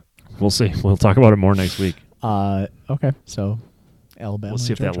 We'll see. We'll talk about it more next week. Okay. So, Alabama. We'll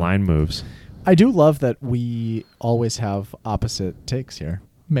see if Georgia. that line moves. I do love that we always have opposite takes here.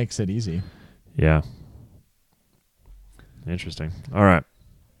 Makes it easy. Yeah. Interesting. All right.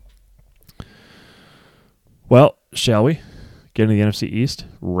 Well, shall we get into the NFC East?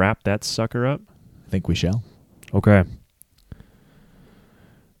 Wrap that sucker up? I think we shall. Okay.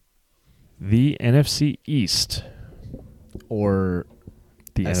 The NFC East. Or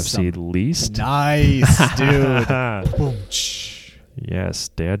the NFC least? Nice, dude. Boom. Yes,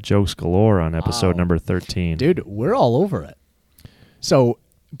 dad jokes galore on episode number 13. Dude, we're all over it. So,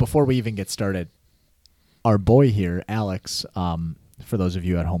 before we even get started, our boy here, Alex, for those of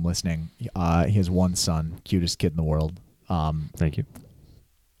you at home listening, he has one son, cutest kid in the world. Thank you.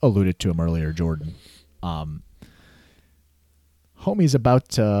 Alluded to him earlier, Jordan. Homie's about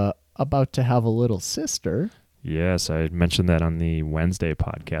to have a little sister. Yes, I mentioned that on the Wednesday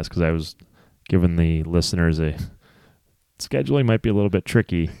podcast because I was giving the listeners scheduling might be a little bit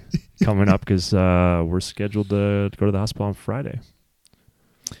tricky coming up because we're scheduled to go to the hospital on Friday.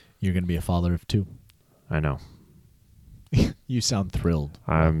 You're going to be a father of 2. I know. You sound thrilled.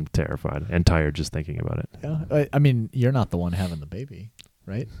 I'm terrified and tired just thinking about it. Yeah, I mean, you're not the one having the baby,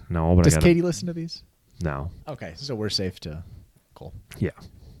 right? No, but does Katie listen to these? No. Okay, so we're safe to. Cool. Yeah,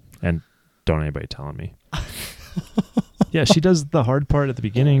 and don't anybody telling me. Yeah, she does the hard part at the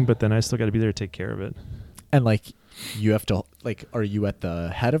beginning, but then I still got to be there to take care of it. And you have to are you at the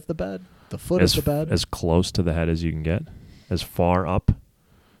head of the bed, the foot of the bed, as close to the head as you can get, as far up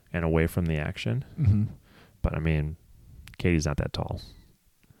and away from the action? Mm-hmm. But I mean, Katie's not that tall.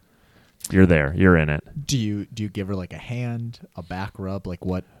 You're there. You're in it. Do you give her a hand, a back rub,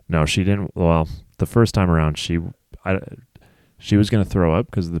 what? No, she didn't. Well, the first time around, she was going to throw up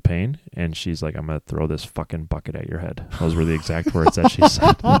because of the pain, and she's like, I'm going to throw this fucking bucket at your head. Those were the exact words that she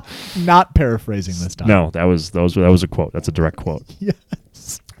said. Not paraphrasing this time. No, that was a quote. That's a direct quote.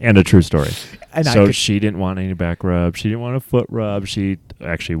 Yes. And a true story. And so she didn't want any back rub. She didn't want a foot rub. She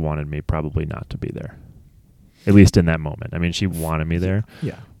actually wanted me probably not to be there. At least in that moment. I mean, she wanted me there.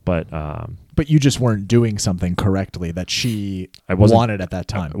 Yeah. But you just weren't doing something correctly that she wanted at that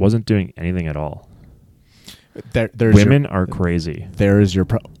time. I wasn't doing anything at all. Women are crazy. There is your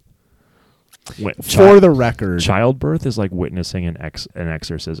for the record, childbirth is like witnessing an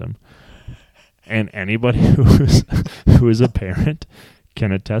exorcism, and anybody who is a parent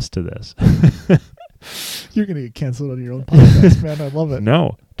can attest to this. You're gonna get canceled on your own podcast, man. I love it.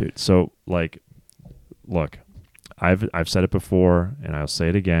 No, dude. So look, I've said it before, and I'll say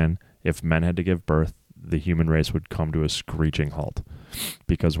it again. If men had to give birth, the human race would come to a screeching halt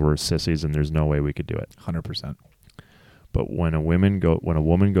because we're sissies and there's no way we could do it. 100%. But when a woman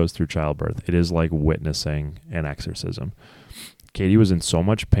goes through childbirth, it is like witnessing an exorcism. Katie was in so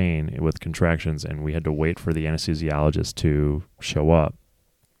much pain with contractions, and we had to wait for the anesthesiologist to show up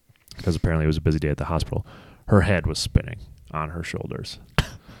because apparently it was a busy day at the hospital. Her head was spinning on her shoulders.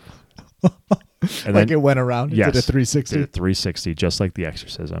 And then, it went around and yes, did a 360? Did a 360, just like the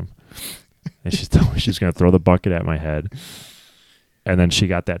exorcism. And she told me she's going to throw the bucket at my head. And then she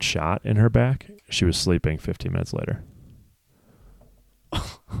got that shot in her back. She was sleeping 15 minutes later.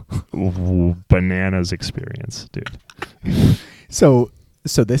 Bananas experience, dude. So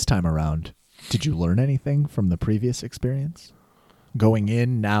this time around, did you learn anything from the previous experience? Going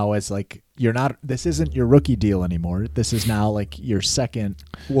in now as this isn't your rookie deal anymore. This is now your second,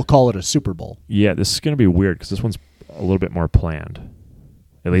 we'll call it a Super Bowl. Yeah, this is going to be weird because this one's a little bit more planned.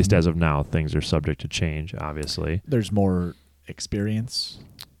 At least as of now, things are subject to change, obviously. There's more experience.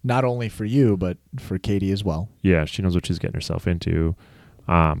 Not only for you, but for Katie as well. Yeah, she knows what she's getting herself into.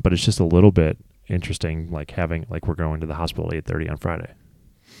 But it's just a little bit interesting, like we're going to the hospital at 8:30 on Friday.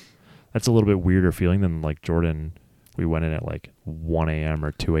 That's a little bit weirder feeling than like Jordan. We went in at like 1 a.m.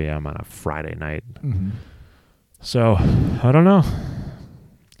 or 2 a.m. on a Friday night. Mm-hmm. So I don't know.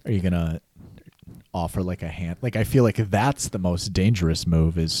 Are you gonna offer like a hand? Like I feel like that's the most dangerous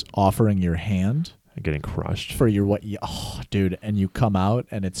move is offering your hand. Getting crushed for your dude, and you come out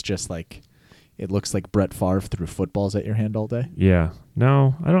and it's just like it looks like Brett Favre threw footballs at your hand all day. Yeah.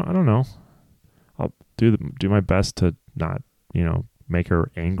 No, I don't know. I'll do my best to not, make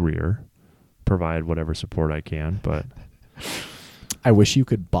her angrier, provide whatever support I can, but I wish you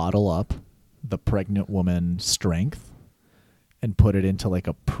could bottle up the pregnant woman strength and put it into like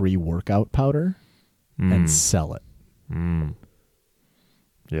a pre-workout powder and sell it.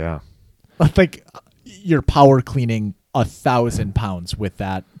 Yeah. Like you're power cleaning 1,000 pounds with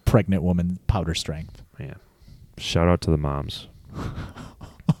that pregnant woman powder strength. Man, shout out to the moms.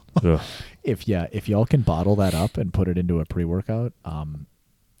 If y'all can bottle that up and put it into a pre-workout,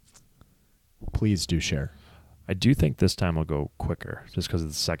 please do share. I do think this time will go quicker just because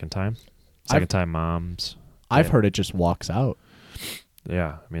it's the second time. Time moms. I've heard it just walks out.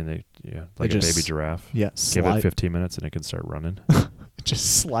 Yeah, I mean like They a baby giraffe. Yeah, give it 15 minutes and it can start running. It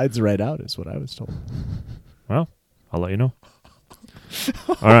just slides right out, is what I was told. Well, I'll let you know.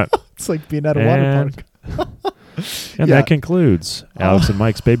 All right. It's like being at a water park. And that concludes Alex and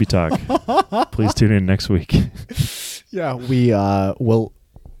Mike's Baby Talk. Please tune in next week. Yeah, we'll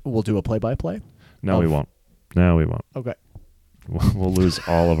do a play-by-play. No, we won't. Okay. We'll lose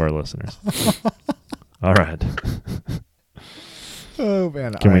all of our listeners. All right. Oh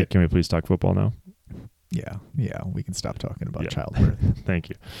man. Can we please talk football now? Yeah, we can stop talking about childbirth. Thank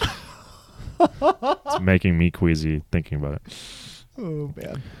you. It's making me queasy thinking about it. Oh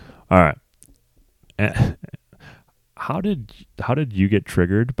man. All right. How did you get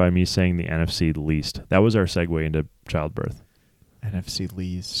triggered by me saying the NFC least? That was our segue into childbirth. NFC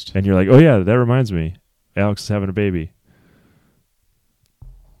least. And you're like, "Oh yeah, that reminds me. Alex is having a baby."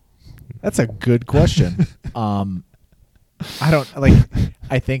 That's a good question. I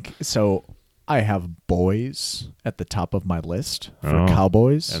think so. I have boys at the top of my list for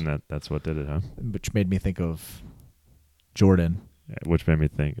Cowboys. And that's what did it, huh? Which made me think of Jordan. Which made me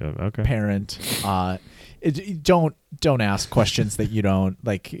think of, okay. Parent. Don't ask questions that you don't,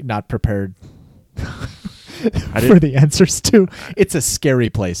 not prepared for the answers to. It's a scary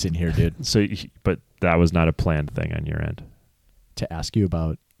place in here, dude. So, but that was not a planned thing on your end? To ask you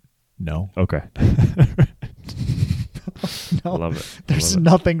about, no. Okay. No, love it. There's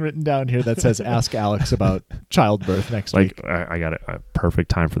nothing written down here that says ask Alex about childbirth next week. I got a perfect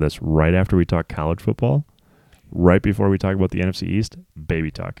time for this. Right after we talk college football, right before we talk about the NFC East,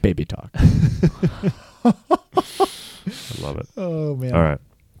 baby talk. Baby talk. I love it. Oh, man. All right.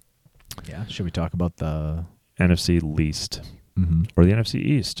 Yeah. Should we talk about the NFC least or the NFC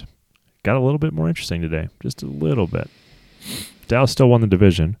East? Got a little bit more interesting today. Just a little bit. Dallas still won the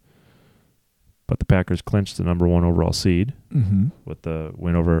division. But the Packers clinched the number 1 overall seed with the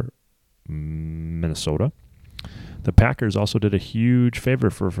win over Minnesota. The Packers also did a huge favor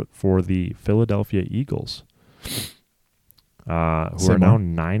for the Philadelphia Eagles, who are now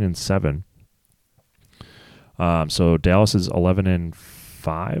 9-7. So Dallas is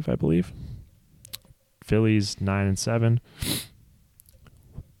 11-5, I believe. Philly's 9-7.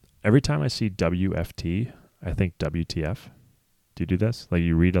 Every time I see WFT, I think WTF. Do you do this? Like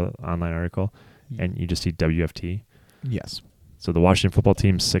you read an online article and you just see WFT? Yes. So the Washington football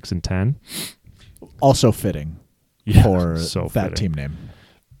team's 6-10. Also fitting for that team name.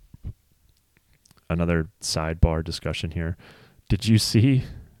 Another sidebar discussion here. Did you see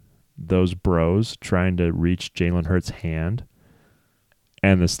those bros trying to reach Jalen Hurts' hand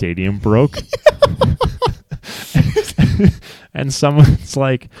and the stadium broke? And someone's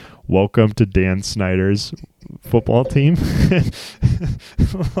like, "Welcome to Dan Snyder's football team."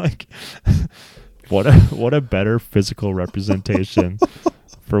 Like, what a better physical representation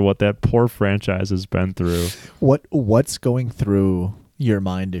for what that poor franchise has been through. What's going through your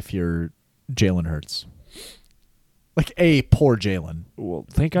mind if you're Jalen Hurts? Like poor Jalen. Well,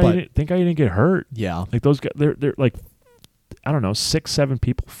 thank God you didn't get hurt. Yeah, like those guys, they're like, I don't know, 6-7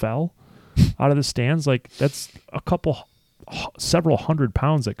 people fell out of the stands. Like that's several hundred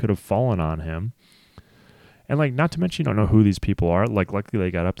pounds that could have fallen on him. And, like, not to mention you don't know who these people are. Like, luckily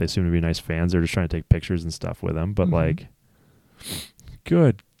they got up. They seem to be nice fans. They're just trying to take pictures and stuff with them. But, like,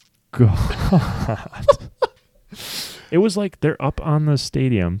 good God. It was like they're up on the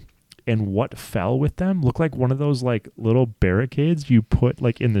stadium And what fell with them looked like one of those like little barricades you put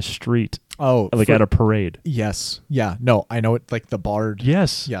like in the street. Oh, like at a parade. Yes. Yeah. No, I know it, like the barred.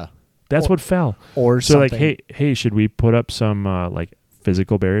 Yes. Yeah. That's what fell. Or so something. like, hey, should we put up some like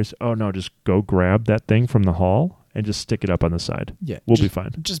physical barriers? Oh no, just go grab that thing from the hall and just stick it up on the side. Yeah. We'll be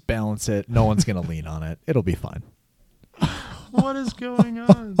fine. Just balance it. No one's going to lean on it. It'll be fine. What is going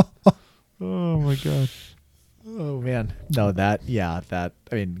on? Oh my God. Oh man. No, that,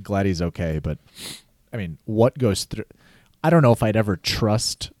 I mean, glad he's okay, but I mean, what goes through, I don't know if I'd ever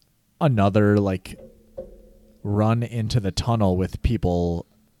trust another like run into the tunnel with people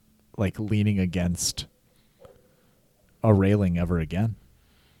like leaning against a railing ever again.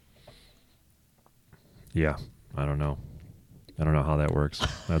 Yeah. I don't know how that works.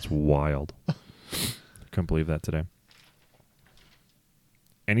 That's wild. Couldn't believe that today.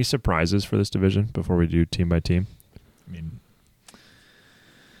 Any surprises for this division before we do team by team? I mean,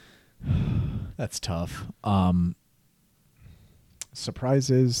 that's tough.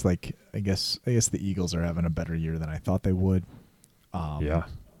 Surprises, like I guess the Eagles are having a better year than I thought they would. Yeah.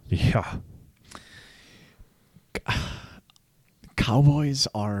 Cowboys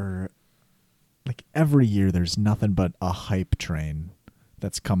are like every year there's nothing but a hype train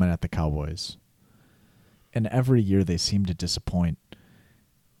that's coming at the Cowboys. And every year they seem to disappoint.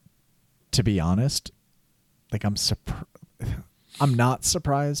 To be honest, like I'm not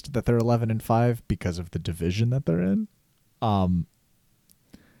surprised that they're 11-5 because of the division that they're in.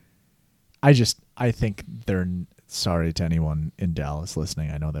 I think they're, sorry to anyone in Dallas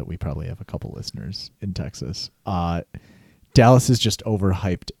listening. I know that we probably have a couple listeners in Texas. Dallas is just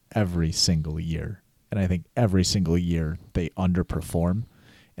overhyped every single year. And I think every single year they underperform.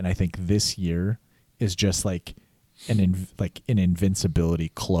 And I think this year is just like an invincibility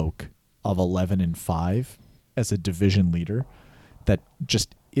cloak of 11-5 as a division leader that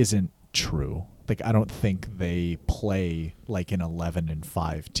just isn't true. Like, I don't think they play like an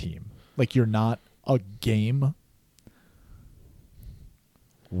 11-5 team. Like, you're not a game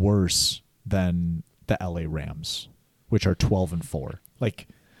worse than the LA Rams, which are 12-4. Like,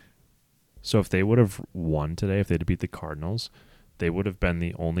 so if they would have won today, if they'd beat the Cardinals, they would have been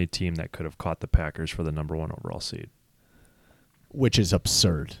the only team that could have caught the Packers for the number 1 overall seed. Which is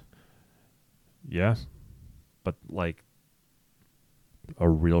absurd. Yeah. But like a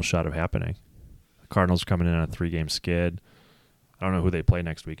real shot of happening. The Cardinals are coming in on a 3-game skid. I don't know who they play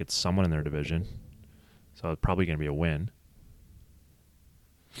next week. It's someone in their division. So it's probably going to be a win.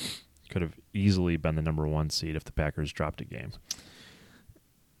 Could have easily been the number 1 seed if the Packers dropped a game.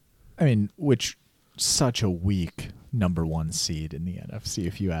 I mean, which such a weak number 1 seed in the NFC,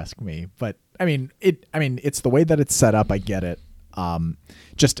 if you ask me. But I mean, it's the way that it's set up. I get it.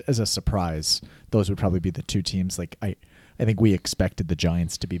 Just as a surprise, those would probably be the 2 teams. Like I think we expected the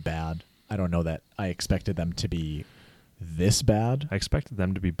Giants to be bad. I don't know that I expected them to be this bad. I expected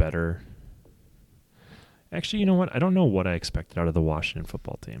them to be better. Actually, you know what? I don't know what I expected out of the Washington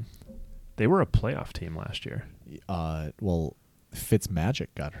football team. They were a playoff team last year. Well, Fitzmagic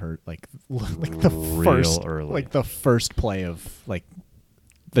got hurt like the first play of like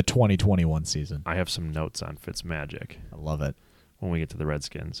the 2021 season. I have some notes on Fitzmagic. I love it. When we get to the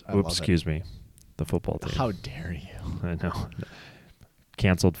Redskins. Oops, excuse me. The football team. How dare you? I know.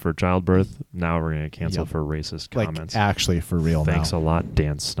 Canceled for childbirth. Now we're going to cancel for racist comments. Like, actually, for real now. Thanks a lot,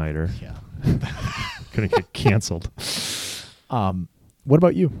 Dan Snyder. Yeah. Going to get canceled. What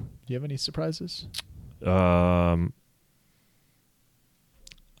about you? Do you have any surprises? I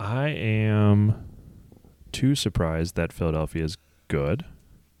am too surprised that Philadelphia is good.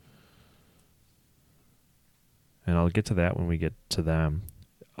 And I'll get to that when we get to them.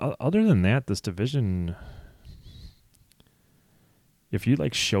 Other than that, this division, if you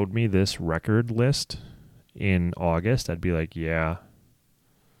like showed me this record list in August, I'd be like, yeah,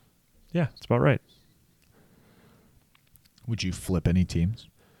 it's about right. Would you flip any teams?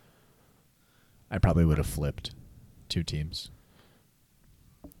 I probably would have flipped 2 teams.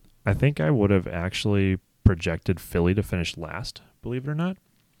 I think I would have actually projected Philly to finish last, believe it or not.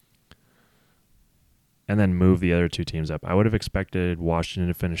 And then move the other 2 teams up. I would have expected Washington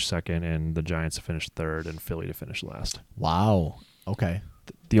to finish second and the Giants to finish third and Philly to finish last. Wow. Okay.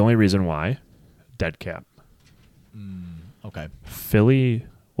 The only reason why, dead cap. Okay. Philly,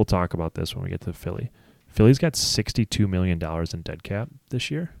 we'll talk about this when we get to Philly. Philly's got $62 million in dead cap this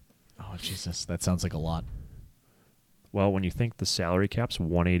year. Oh, Jesus. That sounds like a lot. Well, when you think the salary cap's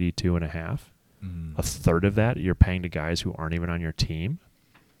 $182.5, a third of that you're paying to guys who aren't even on your team.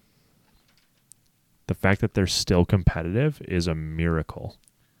 The fact that they're still competitive is a miracle.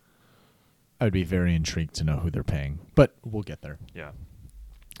 I would be very intrigued to know who they're paying, but we'll get there. Yeah.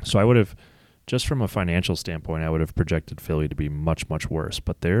 So I would have, just from a financial standpoint, I would have projected Philly to be much, much worse.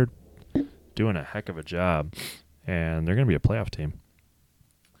 But they're doing a heck of a job, and they're going to be a playoff team.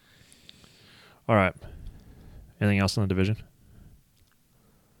 All right. Anything else in the division?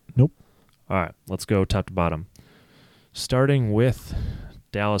 Nope. All right. Let's go top to bottom. Starting with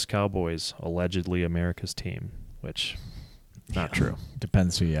Dallas Cowboys, allegedly America's team, which not true.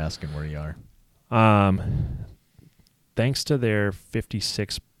 Depends who you ask and where you are. Thanks to their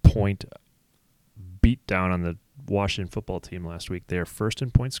 56-point beatdown on the Washington football team last week, they are first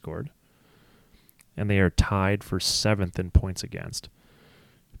in points scored, and they are tied for 7th in points against.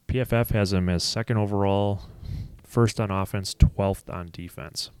 PFF has them as second overall, first on offense, 12th on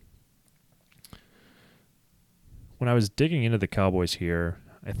defense. When I was digging into the Cowboys here,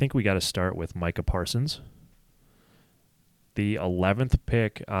 I think we got to start with Micah Parsons. The 11th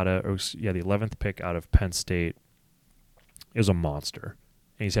pick out of Penn State is a monster.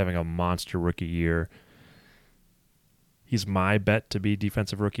 And he's having a monster rookie year. He's my bet to be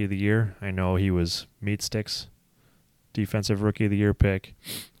Defensive Rookie of the Year. I know he was Meat Sticks' Defensive Rookie of the Year pick.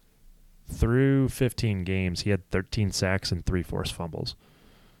 Through 15 games, he had 13 sacks and 3 forced fumbles.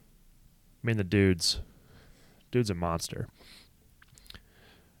 I mean, the dude's a monster.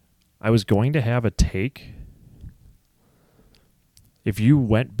 I was going to have a take. If you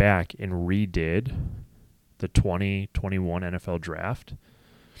went back and redid the 2021 NFL draft,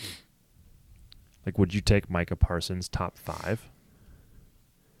 like, would you take Micah Parsons top 5?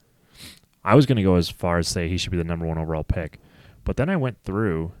 I was going to go as far as say he should be the number 1 overall pick. But then I went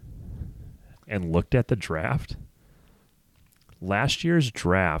through and looked at the draft. Last year's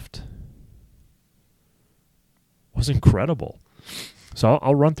draft was incredible. So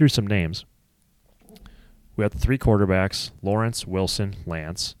I'll run through some names. We have the 3 quarterbacks, Lawrence, Wilson,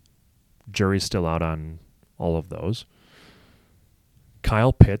 Lance. Jury's still out on all of those.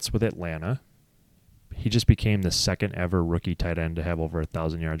 Kyle Pitts with Atlanta. He just became the second ever rookie tight end to have over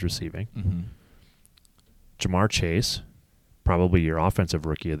 1,000 yards receiving. Mm-hmm. Jamar Chase, probably your offensive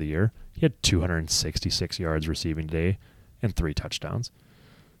rookie of the year. He had 266 yards receiving today and 3 touchdowns.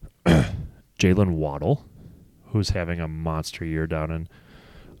 Jalen Waddle, who's having a monster year down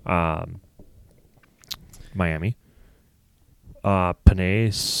in Miami.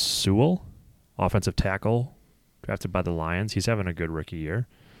 Penei Sewell, offensive tackle, drafted by the Lions. He's having a good rookie year.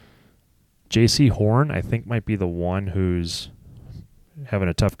 J.C. Horn, I think, might be the one who's having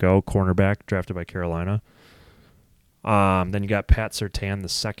a tough go. Cornerback, drafted by Carolina. Then you got Pat Surtain the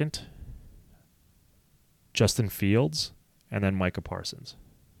second, Justin Fields, and then Micah Parsons.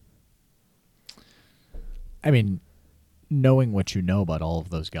 I mean, knowing what you know about all of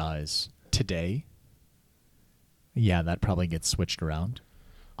those guys today, yeah, that probably gets switched around.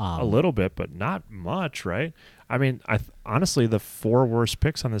 A little bit, but not much, right? I mean, honestly, the 4 worst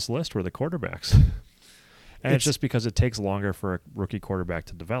picks on this list were the quarterbacks. And it's just because it takes longer for a rookie quarterback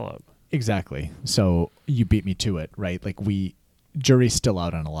to develop. Exactly. So you beat me to it, right? Like, jury's still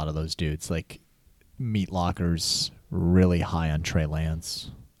out on a lot of those dudes. Like, Meat Locker's really high on Trey Lance.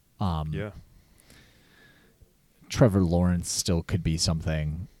 Yeah. Trevor Lawrence still could be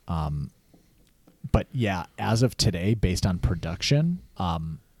something. But yeah, as of today, based on production,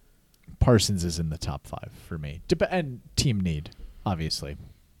 Parsons is in the top 5 for me. And team need, obviously.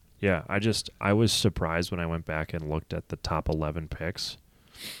 Yeah, I was surprised when I went back and looked at the top 11 picks.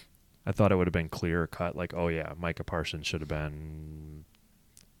 I thought it would have been clear cut, like, oh yeah, Micah Parsons should have been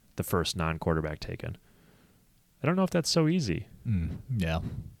the first non-quarterback taken. I don't know if that's so easy. Yeah.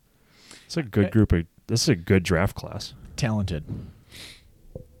 It's a good group of. This is a good draft class. Talented.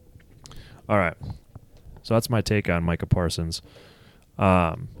 All right. So that's my take on Micah Parsons.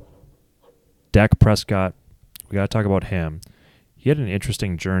 Dak Prescott, we got to talk about him. He had an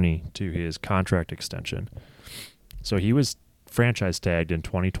interesting journey to his contract extension. So he was franchise tagged in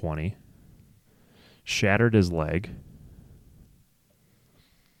 2020, shattered his leg.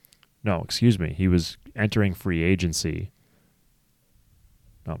 No, excuse me. He was entering free agency.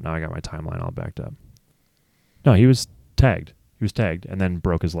 Oh, now I got my timeline all backed up. No, he was tagged. He was tagged and then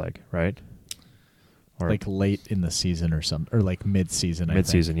broke his leg, right? Or like late in the season or something, or like mid-season, I think.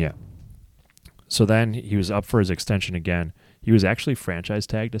 Mid-season, yeah. So then he was up for his extension again. He was actually franchise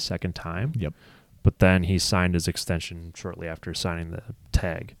tagged a second time. Yep. But then he signed his extension shortly after signing the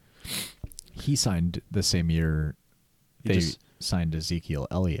tag. He signed the same year they signed Ezekiel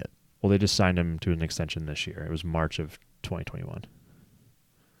Elliott. Well, they just signed him to an extension this year. It was March of 2021.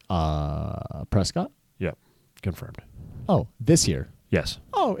 Prescott? Yep. Confirmed. Oh, this year? Yes.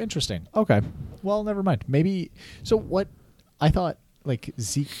 Oh, interesting. Okay. Well, never mind. Maybe. So what I thought, like,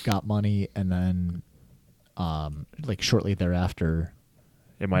 Zeke got money and then, like, shortly thereafter,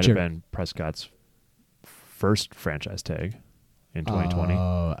 It might have been Prescott's first franchise tag in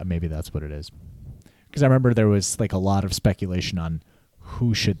 2020. Maybe that's what it is. Because I remember there was like a lot of speculation on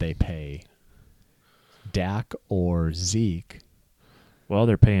who should they pay, Dak or Zeke. Well,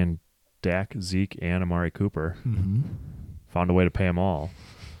 they're paying Dak, Zeke, and Amari Cooper. Mm-hmm. Found a way to pay them all.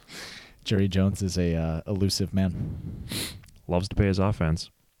 Jerry Jones is a elusive man. Loves to pay his offense.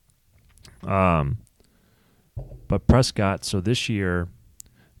 But Prescott, so this year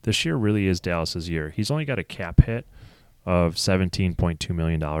really is Dallas's year. He's only got a cap hit of $17.2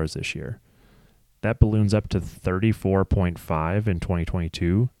 million this year. That balloons up to $34.5 in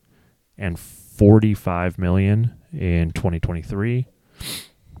 2022 and $45 million in 2023.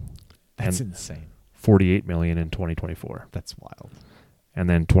 That's and insane. $48 million in 2024. That's wild. And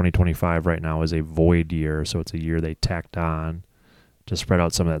then 2025 right now is a void year, so it's a year they tacked on to spread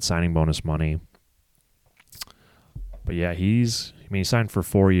out some of that signing bonus money. But yeah, he signed for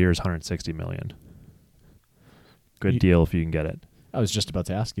 4 years, $160 million. Good deal if you can get it. I was just about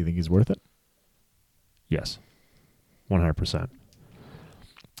to ask, you think he's worth it? Yes, 100%.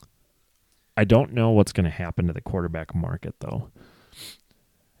 I don't know what's going to happen to the quarterback market, though.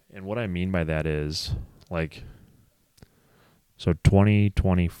 And what I mean by that is, so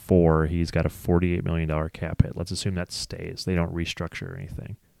 2024, he's got a $48 million cap hit. Let's assume that stays. They don't restructure or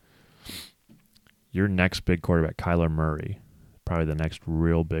anything. Your next big quarterback, Kyler Murray, probably the next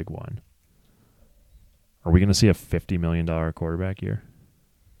real big one. Are we going to see a $50 million quarterback year?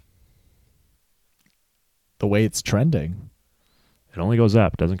 The way it's trending. It only goes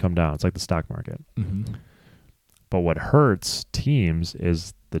up. It doesn't come down. It's like the stock market. Mm-hmm. But what hurts teams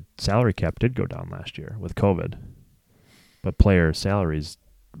is the salary cap did go down last year with COVID. But player salaries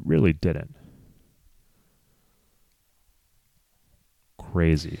really didn't.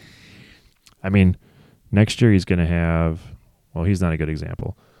 Crazy. I mean, next year he's going to have, well, he's not a good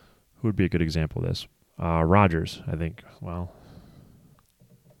example. Who would be a good example of this? Rodgers, I think. Well,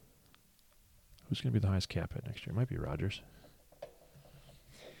 who's going to be the highest cap hit next year? It might be Rodgers.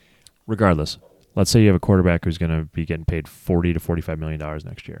 Regardless, let's say you have a quarterback who's going to be getting paid $40 to $45 million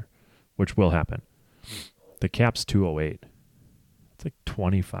next year, which will happen. The cap's 208. It's like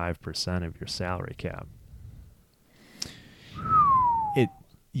 25% of your salary cap.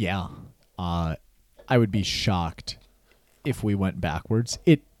 Yeah. I would be shocked if we went backwards.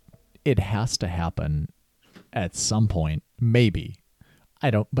 It has to happen at some point, maybe.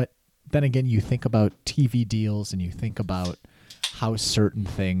 But then again, you think about TV deals and you think about how certain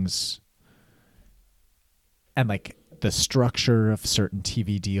things and like the structure of certain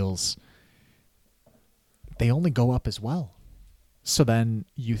TV deals, they only go up as well. So then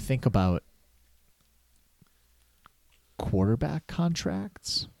you think about quarterback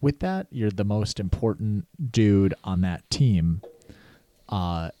contracts with that. You're the most important dude on that team.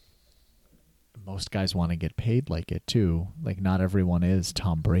 Most guys want to get paid like it too. Like not everyone is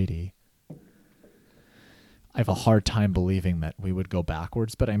Tom Brady. I have a hard time believing that we would go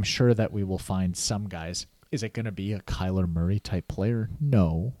backwards, but I'm sure that we will find some guys. Is it going to be a Kyler Murray type player?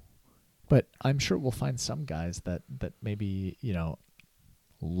 No. But I'm sure we'll find some guys that maybe,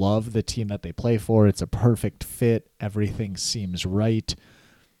 love the team that they play for. It's a perfect fit. Everything seems right.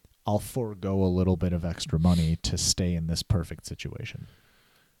 I'll forego a little bit of extra money to stay in this perfect situation.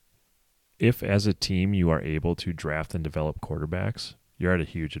 If as a team you are able to draft and develop quarterbacks, you're at a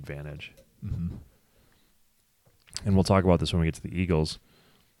huge advantage. Mm-hmm. And we'll talk about this when we get to the Eagles.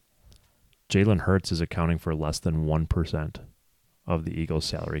 Jalen Hurts is accounting for less than 1% of the Eagles'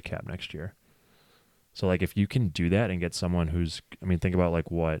 salary cap next year. So, if you can do that and get someone who's, think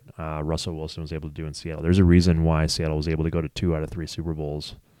about, what Russell Wilson was able to do in Seattle. There's a reason why Seattle was able to go to 2 out of 3 Super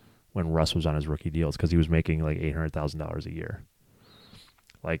Bowls when Russ was on his rookie deals, because he was making, $800,000 a year.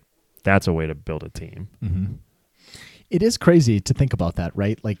 That's a way to build a team. Mm-hmm. It is crazy to think about that,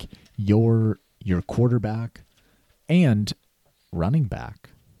 right? Your quarterback and running back,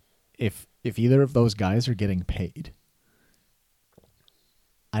 if either of those guys are getting paid,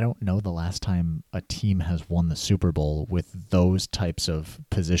 I don't know the last time a team has won the Super Bowl with those types of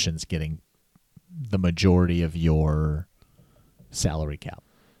positions getting the majority of your salary cap.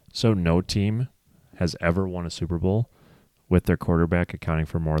 So no team has ever won a Super Bowl with their quarterback accounting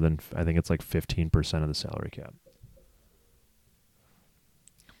for more than, I think it's 15% of the salary cap.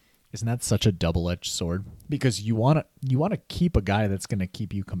 Isn't that such a double-edged sword? Because you want to keep a guy that's going to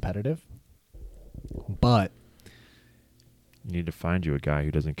keep you competitive, but you need to find you a guy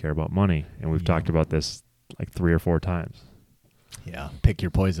who doesn't care about money, and we've talked about this 3 or 4 times. Yeah, pick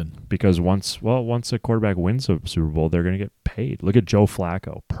your poison. Because once a quarterback wins a Super Bowl, they're going to get paid. Look at Joe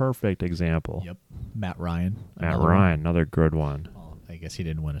Flacco, perfect example. Yep, Matt Ryan, another good one. Oh, I guess he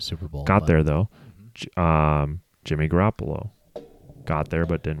didn't win a Super Bowl. Got there, though. Jimmy Garoppolo got there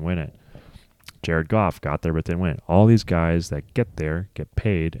but didn't win it. Jared Goff got there but didn't win it. All these guys that get there, get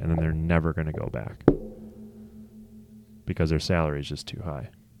paid, and then they're never going to go back because their salary is just too high.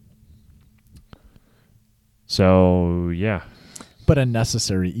 So, yeah. But a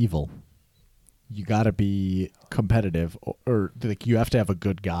necessary evil. You got to be competitive, or like you have to have a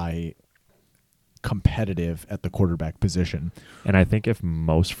good guy competitive at the quarterback position. And I think if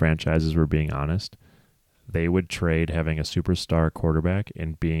most franchises were being honest, they would trade having a superstar quarterback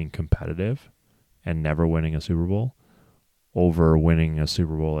and being competitive and never winning a Super Bowl over winning a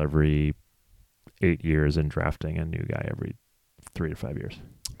Super Bowl every 8 years and drafting a new guy every 3 to 5 years.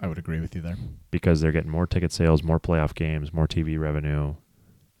 I would agree with you there. Because they're getting more ticket sales, more playoff games, more TV revenue,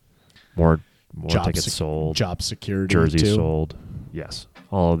 more tickets sold, job security, jerseys too. sold. Yes,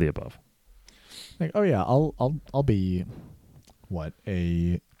 all of the above. Like, oh yeah, I'll be what,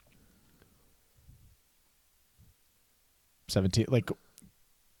 a 17, like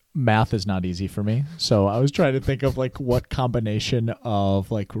math is not easy for me. So I was trying to think of like what combination of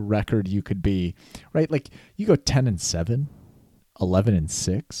like record you could be, right? Like you go 10-7,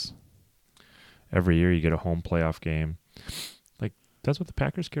 11-6. Every year you get a home playoff game. Like that's what the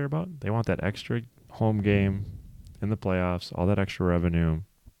Packers care about. They want that extra home game in the playoffs, all that extra revenue.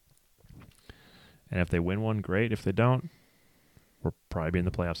 And if they win one, great. If they don't, we'll probably be in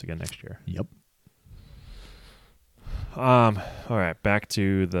the playoffs again next year. Yep. All right, back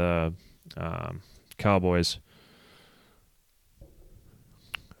to the Cowboys.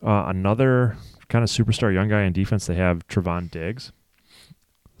 Another kind of superstar young guy in defense, they have Trevon Diggs.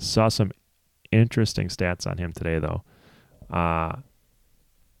 Saw some interesting stats on him today, though.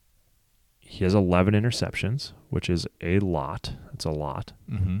 He has 11 interceptions, which is a lot. It's a lot.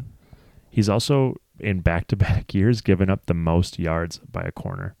 Mm-hmm. He's also, in back-to-back years, given up the most yards by a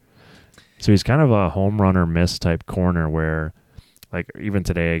corner. So he's kind of a home run or miss type corner where, like even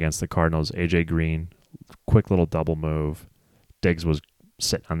today against the Cardinals, A.J. Green, quick little double move. Diggs was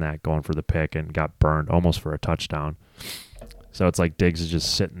sitting on that going for the pick and got burned almost for a touchdown. So it's like Diggs is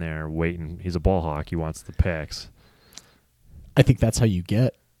just sitting there waiting. He's a ball hawk. He wants the picks. I think that's how you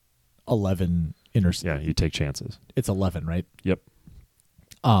get 11 interceptions. Yeah, you take chances. It's 11, right? Yep.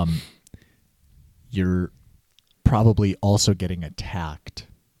 You're probably also getting attacked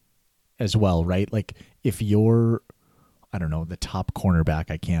as well, right? Like if you're, I don't know, the top cornerback,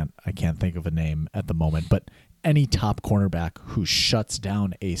 I can't think of a name at the moment, but any top cornerback who shuts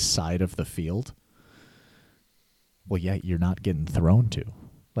down a side of the field, well, yeah, you're not getting thrown to.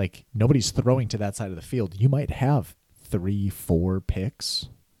 Like nobody's throwing to that side of the field. You might have 3-4 picks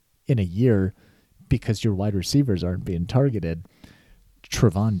in a year because your wide receivers aren't being targeted.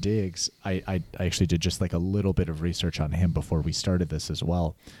 Trevon Diggs, I actually did just like a little bit of research on him before we started this as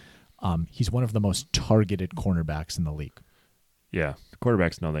well. He's one of the most targeted cornerbacks in the league. Yeah, the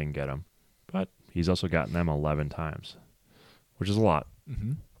quarterbacks know they can get him, but he's also gotten them 11 times, which is a lot.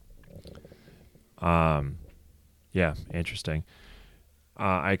 Mm-hmm. Yeah, interesting.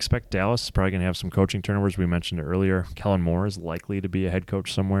 I expect Dallas is probably going to have some coaching turnovers. We mentioned it earlier. Kellen Moore is likely to be a head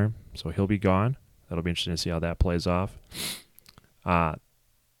coach somewhere, so he'll be gone. That'll be interesting to see how that plays off.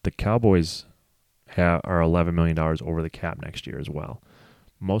 The Cowboys are $11 million over the cap next year as well.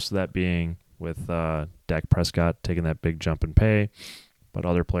 Most of that being with Dak Prescott taking that big jump in pay, but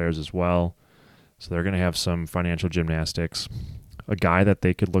other players as well. So they're going to have some financial gymnastics. A guy that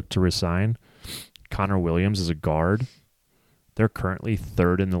they could look to resign, Connor Williams, is a guard. They're currently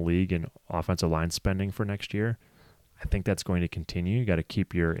third in the league in offensive line spending for next year. I think that's going to continue. You got to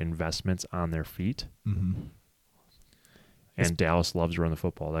keep your investments on their feet. Mm-hmm. And Dallas loves to run the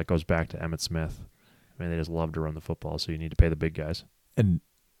football. That goes back to Emmitt Smith. I mean, they just love to run the football, so you need to pay the big guys. And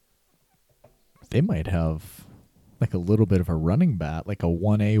they might have like a little bit of a running back, like a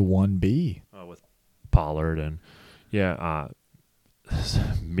 1A, 1B. With Pollard and,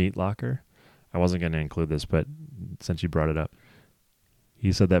 Meat Locker. I wasn't going to include this, but since you brought it up,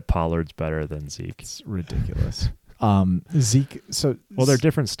 he said that Pollard's better than Zeke. It's ridiculous. Zeke, well, they're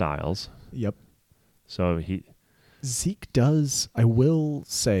different styles. Yep. So Zeke does, I will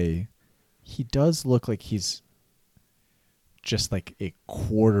say, he does look like he's just like a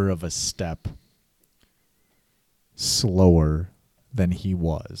quarter of a step slower than he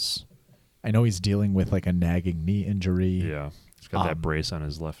was. I know he's dealing with like a nagging knee injury. Yeah. He's got that brace on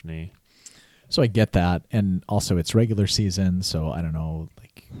his left knee. So I get that. And also it's regular season, so I don't know,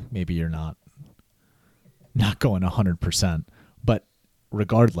 like maybe you're not going 100%. But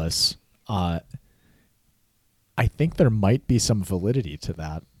regardless, I think there might be some validity to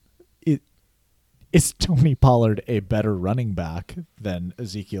that. Is Tony Pollard a better running back than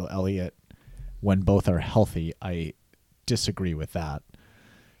Ezekiel Elliott when both are healthy? I disagree with that.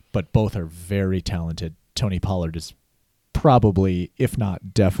 But both are very talented. Tony Pollard is probably, if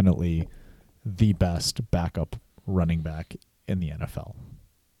not definitely, the best backup running back in the NFL.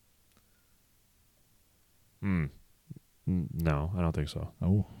 No, I don't think so.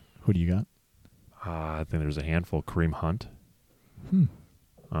 Oh, who do you got? I think there's a handful. Kareem Hunt.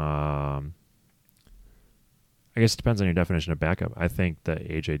 I guess it depends on your definition of backup. I think that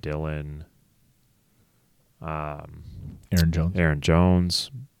A.J. Dillon, Aaron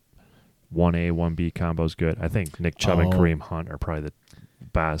Jones, 1A, 1B combo is good. I think Nick Chubb and Kareem Hunt are probably the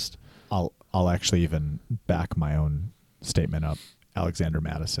best. I'll actually even back my own statement up. Alexander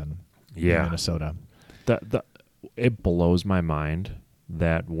Mattison, Minnesota. It blows my mind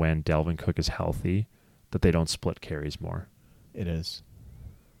that when Dalvin Cook is healthy, that they don't split carries more. It is.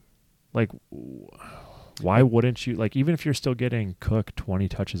 Like, why wouldn't you? Like, even if you're still getting Cook 20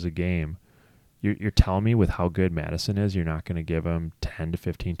 touches a game, you're telling me with how good Madison is, you're not going to give him 10 to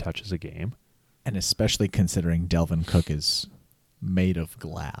 15 touches a game? And especially considering Dalvin Cook is made of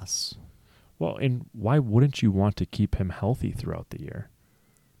glass. Well, and why wouldn't you want to keep him healthy throughout the year?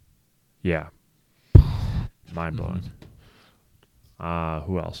 Yeah. Mind-blowing.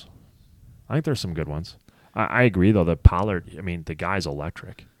 Who else? I think there's some good ones. I agree, though, that Pollard, I mean, the guy's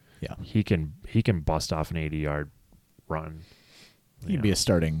electric. Yeah. He can bust off an 80-yard run. He'd be a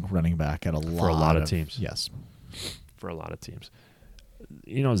starting running back at for a lot of teams. Yes. For a lot of teams.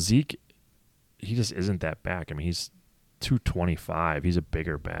 Zeke, he just isn't that back. I mean, he's 225. He's a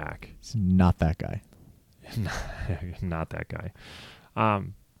bigger back. He's not that guy. Not that guy. I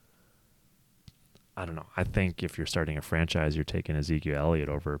don't know. I think if you're starting a franchise, you're taking Ezekiel Elliott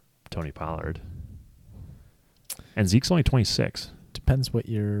over Tony Pollard. And Zeke's only 26. Depends what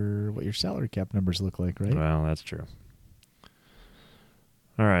your salary cap numbers look like, right? Well, that's true.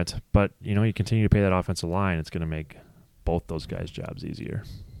 All right. But, you continue to pay that offensive line, it's going to make both those guys' jobs easier.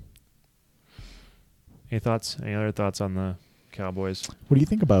 Any thoughts? Any other thoughts on the Cowboys? What do you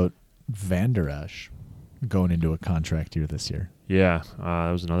think about Van Der Esch going into a contract year this year? Yeah,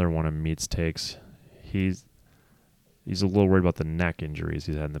 that was another one of Meat's takes. He's a little worried about the neck injuries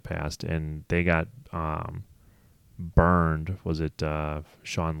he's had in the past, and they got burned. Was it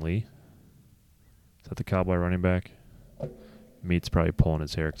Sean Lee? Is that the Cowboy running back? Meat's probably pulling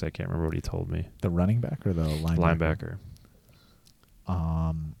his hair because I can't remember what he told me. The running back or the linebacker?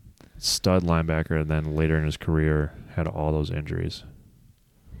 Stud linebacker, and then later in his career had all those injuries.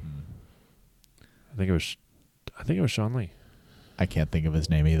 I think it was Sean Lee. I can't think of his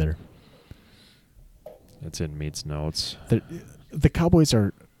name either. It's in Meat's notes. The Cowboys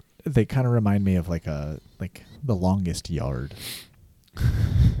they kind of remind me of like The Longest Yard.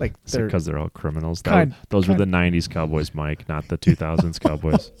 Like because they're all criminals. Those were the 90s Cowboys, Mike, not the 2000s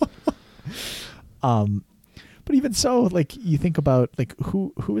Cowboys. But even so, like you think about like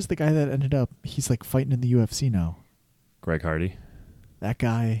who is the guy that ended up he's like fighting in the UFC now? Greg Hardy. That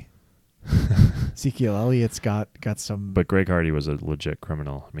guy. Ezekiel Elliott's got some. But Greg Hardy was a legit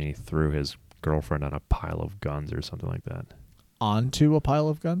criminal. I mean, he threw his girlfriend on a pile of guns or something like that. Onto a pile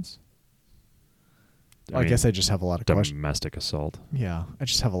of guns? I guess I just have a lot of questions. Domestic assault. Yeah, I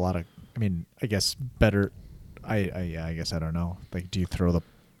just have a lot of. I mean, I guess better. I guess I don't know. Like, do you throw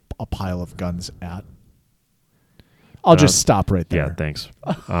a pile of guns at? I'll just stop right there. Yeah, thanks.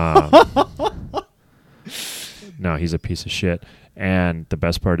 No, he's a piece of shit. And the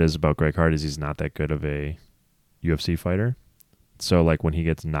best part is about Greg Hardy is he's not that good of a UFC fighter. So, like, when he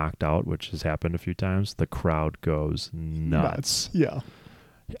gets knocked out, which has happened a few times, the crowd goes nuts. Yeah.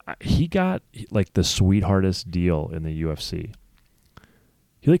 He got, like, the sweetheartest deal in the UFC.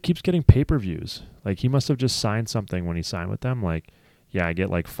 He, like, keeps getting pay-per-views. Like, he must have just signed something when he signed with them. Like, yeah, I get,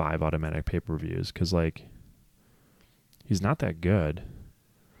 like, 5 automatic pay-per-views because, like, he's not that good.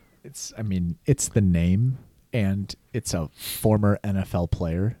 It's the name, and it's a former NFL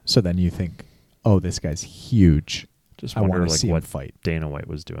player. So then you think, oh, this guy's huge. Just I wonder, want to like, see what him fight. Dana White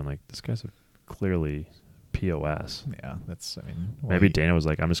was doing. Like, this guy's clearly POS. Yeah, that's. Maybe Dana was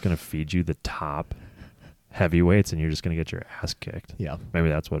like, I'm just going to feed you the top heavyweights, and you're just going to get your ass kicked. Yeah, maybe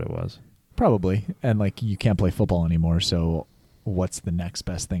that's what it was. Probably, and like you can't play football anymore. So, what's the next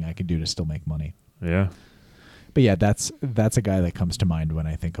best thing I can do to still make money? Yeah. But yeah, that's a guy that comes to mind when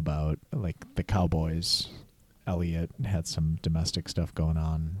I think about like the Cowboys. Elliott had some domestic stuff going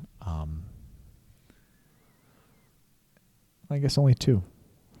on. I guess only 2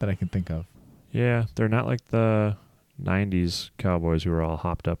 that I can think of. Yeah, they're not like the 90s Cowboys who were all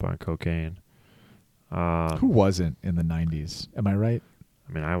hopped up on cocaine. Who wasn't in the 90s? Am I right?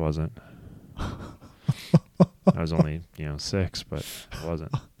 I mean, I wasn't. I was only 6, but I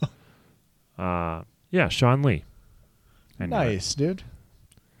wasn't. Yeah, Sean Lee. I knew it. Nice, dude.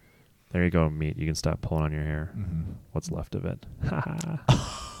 There you go, Meat. You can stop pulling on your hair. Mm-hmm. What's left of it.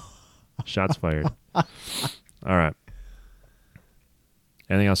 Shots fired. All right.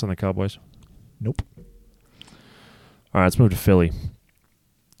 Anything else on the Cowboys? Nope. All right, let's move to Philly.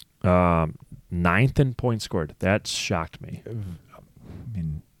 9th in points scored. That shocked me. I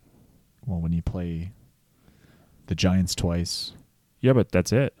mean, well, when you play the Giants twice. Yeah, but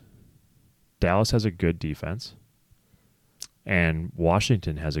that's it. Dallas has a good defense. And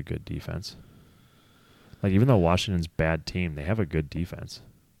Washington has a good defense. Like, even though Washington's a bad team, they have a good defense.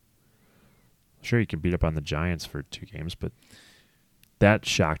 Sure, you can beat up on the Giants for 2 games, but that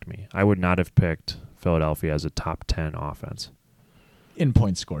shocked me. I would not have picked Philadelphia as a top 10 offense. In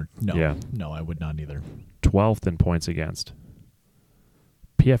points scored. No. Yeah. No, I would not either. 12th in points against.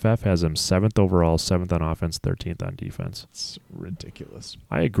 PFF has them 7th overall, 7th on offense, 13th on defense. It's ridiculous.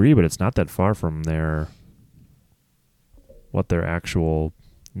 I agree, but it's not that far from what their actual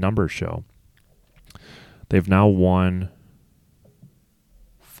numbers show. They've now won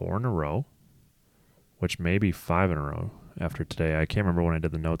 4 in a row, which may be 5 in a row after today. I can't remember when I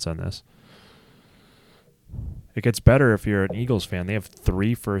did the notes on this. It gets better if you're an Eagles fan. They have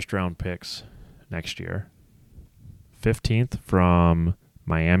 3 first-round picks next year. 15th from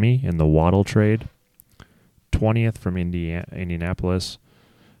Miami in the Waddle trade. 20th from Indianapolis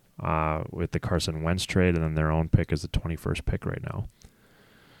with the Carson Wentz trade, and then their own pick is the 21st pick right now.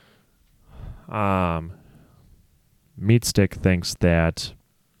 Meatstick thinks that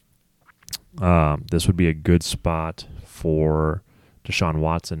this would be a good spot for Deshaun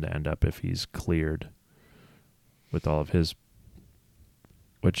Watson to end up if he's cleared with all of his,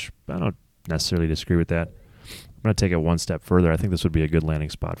 which I don't necessarily disagree with that. I'm going to take it one step further. I think this would be a good landing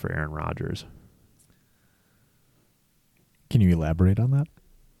spot for Aaron Rodgers. Can you elaborate on that?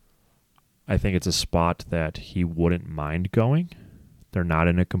 I think it's a spot that he wouldn't mind going. They're not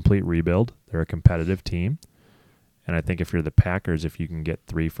in a complete rebuild. They're a competitive team. And I think if you're the Packers, if you can get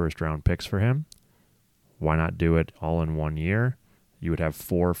 3 first-round picks for him, why not do it all in 1 year? You would have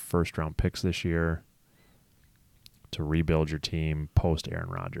 4 first-round picks this year to rebuild your team post-Aaron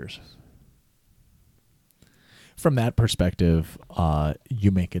Rodgers. From that perspective,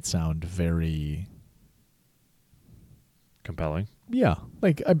 you make it sound very Compelling. Yeah,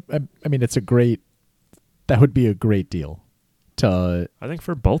 like I mean, it's a great. That would be a great deal. I think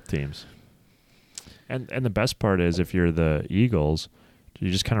for both teams. And the best part is if you're the Eagles, you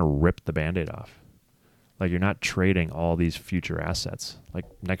just kind of rip the Band-Aid off. Like, you're not trading all these future assets. Like,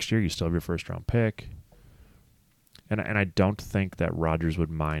 next year you still have your first round pick. And I don't think that Rodgers would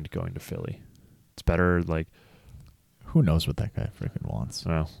mind going to Philly. It's better, like, who knows what that guy freaking wants.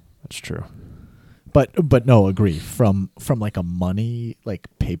 Well, that's true. But no, agree. From like a money, like,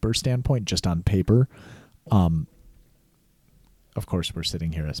 paper standpoint, just on paper, of course we're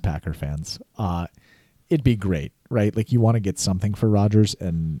sitting here as Packer fans. It'd be great, right? Like, you want to get something for Rodgers,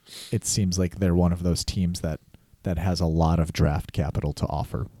 and it seems like they're one of those teams that has a lot of draft capital to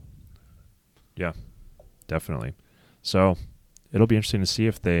offer. Yeah, definitely. So it'll be interesting to see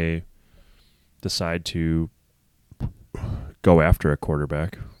if they decide to go after a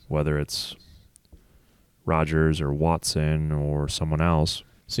quarterback, whether it's Rodgers or Watson or someone else.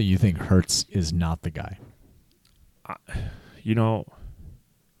 So you think Hurts is not the guy?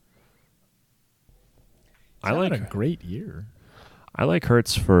 I like a great year. I like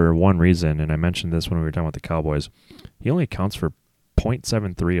Hurts for one reason, and I mentioned this when we were talking about the Cowboys. He only accounts for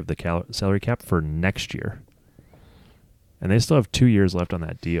 0.73 of the salary cap for next year. And they still have 2 years left on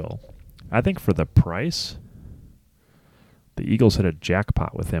that deal. I think for the price, the Eagles hit a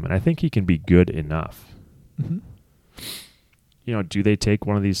jackpot with him, and I think he can be good enough. Mm-hmm. Do they take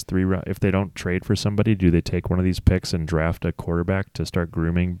one of these 3 if they don't trade for somebody, do they take one of these picks and draft a quarterback to start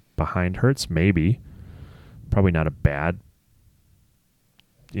grooming behind Hurts? Maybe. Probably not a bad,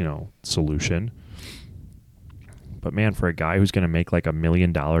 solution. But man, for a guy who's going to make like $1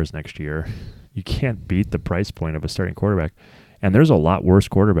 million next year, you can't beat the price point of a starting quarterback. And there's a lot worse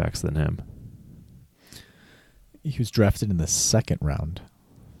quarterbacks than him. He was drafted in the 2nd round.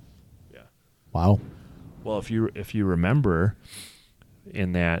 Yeah. Wow. Well, if you remember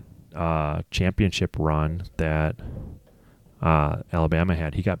in that championship run that Alabama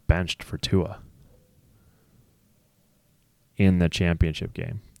had, he got benched for Tua in the championship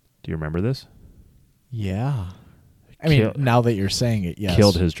game. Do you remember this? Yeah. I mean, now that you're saying it, yes.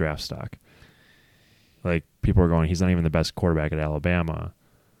 Killed his draft stock. Like, people are going, he's not even the best quarterback at Alabama.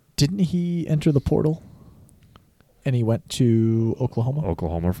 Didn't he enter the portal? And he went to Oklahoma?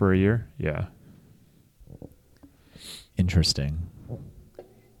 Oklahoma for a year? Yeah. Interesting.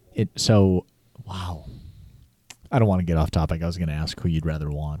 Wow. I don't want to get off topic. I was going to ask who you'd rather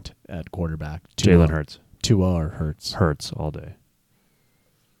want at quarterback. Jalen Hurts. Tua or Hurts? Hurts all day.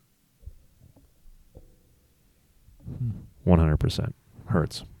 100%.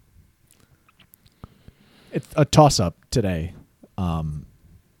 Hurts. It's a toss-up today.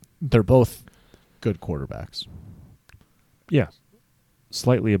 They're both good quarterbacks. Yeah.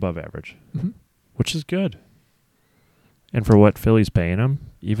 Slightly above average, Mm-hmm. which is good. And for what Philly's paying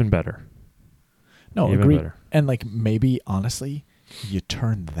him, even better. No, even agreed. better. And maybe, honestly, you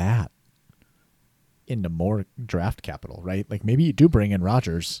turn that into more draft capital, right? Maybe you do bring in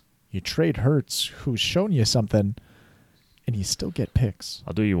Rodgers, you trade Hurts, who's shown you something, and you still get picks.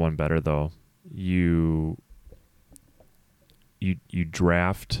 I'll do you one better, though. You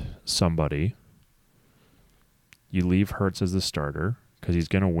draft somebody. You leave Hurts as the starter because he's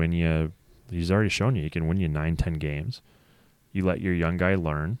going to win you. He's already shown you he can win you 9-10 games. You let your young guy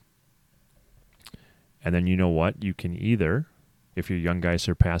learn. And then you know what? You can either, if your young guy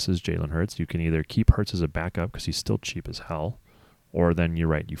surpasses Jalen Hurts, you can either keep Hurts as a backup because he's still cheap as hell, or then you're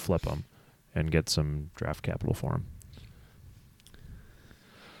right, you flip him and get some draft capital for him.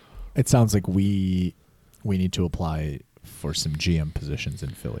 It sounds like we need to apply for some GM positions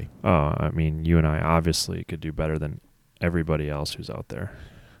in Philly. Oh, I mean, you and I obviously could do better than everybody else who's out there.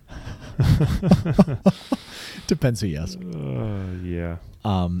 Depends who you ask. Yeah.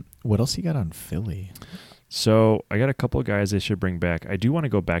 What else you got on Philly? So I got a couple of guys they should bring back. I do want to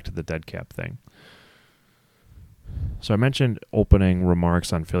go back to the dead cap thing. So I mentioned opening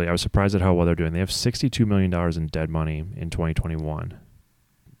remarks on Philly. I was surprised at how well they're doing. They have $62 million in dead money in 2021.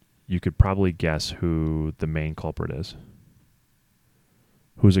 You could probably guess who the main culprit is.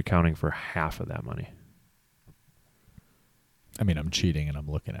 Who's accounting for half of that money? I mean, I'm cheating and I'm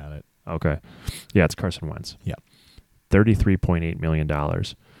looking at it. Okay. Yeah, it's Carson Wentz. Yeah. $33.8 million.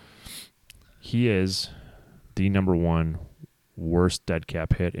 He is the number one worst dead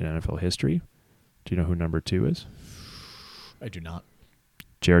cap hit in NFL history. Do you know who number 2 is? I do not.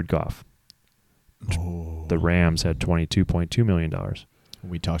 Jared Goff. Oh. The Rams had $22.2 million.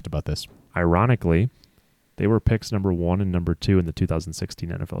 We talked about this. Ironically, they were picks number 1 and number 2 in the 2016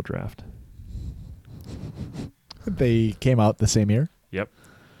 NFL draft. They came out the same year? Yep.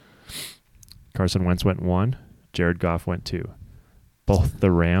 Carson Wentz went 1. Jared Goff went 2. Both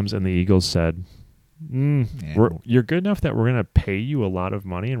the Rams and the Eagles said, you're good enough that we're going to pay you a lot of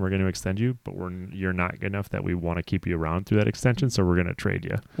money and we're going to extend you, but you're not good enough that we want to keep you around through that extension, so we're going to trade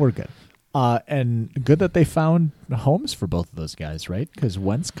you. We're good. And good that they found homes for both of those guys, right? Because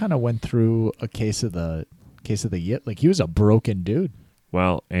Wentz kind of went through a case of the yip. He was a broken dude.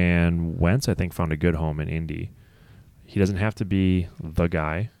 Well, and Wentz, I think, found a good home in Indy. He doesn't have to be the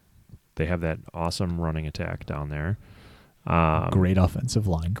guy. They have that awesome running attack down there. Great offensive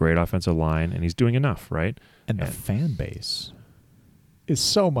line. Great offensive line, and he's doing enough, right? And the fan base is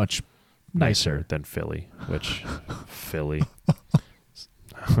so much nicer than Philly, which Philly.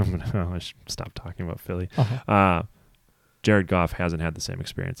 I should stop talking about Philly. Uh-huh. Jared Goff hasn't had the same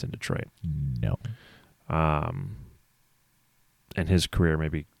experience in Detroit. No. And his career may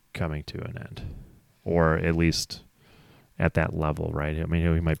be coming to an end, or at least at that level, right? I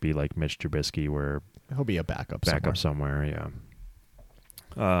mean, he might be like Mitch Trubisky, where he'll be a backup somewhere.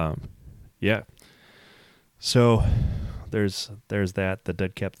 Yeah. Yeah. So there's that. The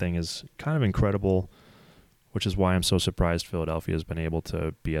dead cap thing is kind of incredible, which is why I'm so surprised Philadelphia has been able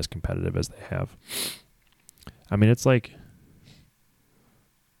to be as competitive as they have. I mean, it's like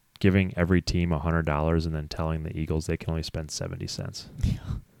giving every team $100 and then telling the Eagles they can only spend 70 cents. Yeah.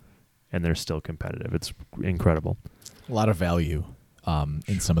 And they're still competitive. It's incredible. A lot of value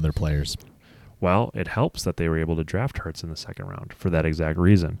in some of their players. Well, it helps that they were able to draft Hurts in the second round for that exact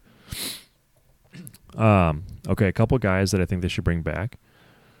reason. Okay, a couple guys that I think they should bring back.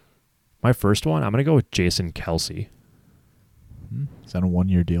 My first one, I'm going to go with Jason Kelce. Is that a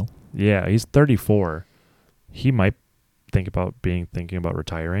 1-year deal? Yeah, he's 34. He might thinking about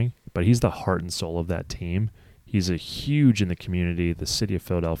retiring, but he's the heart and soul of that team. He's a huge in the community. The city of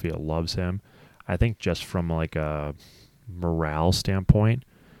Philadelphia loves him. I think just from like a morale standpoint,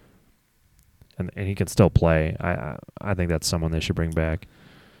 and he can still play. I think that's someone they should bring back.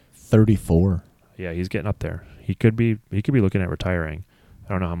 34. Yeah, he's getting up there. He could be looking at retiring. I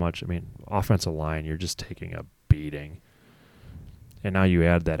don't know how much. I mean, offensive line, you're just taking a beating. And now you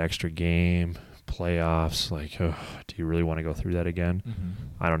add that extra game, playoffs. Do you really want to go through that again? Mm-hmm.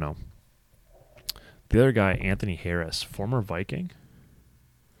 I don't know. The other guy, Anthony Harris, former Viking.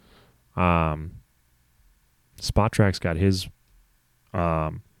 SpotTrack's got his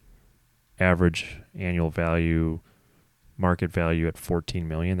average annual value market value at $14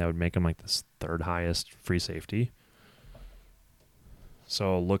 million. That would make him like the third highest free safety.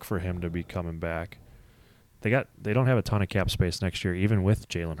 So look for him to be coming back. They don't have a ton of cap space next year, even with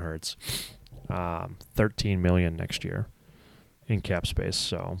Jalen Hurts. $13 million next year in cap space.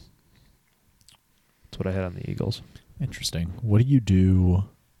 So that's what I had on the Eagles. Interesting. What do you do?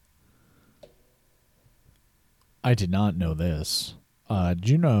 I did not know this. Did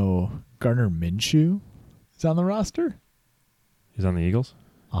you know Gardner Minshew is on the roster? He's on the Eagles?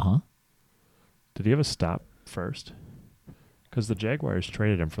 Uh-huh. Did he have a stop first? Because the Jaguars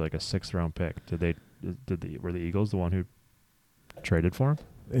traded him for like a 6th-round pick. Were the Eagles the one who traded for him?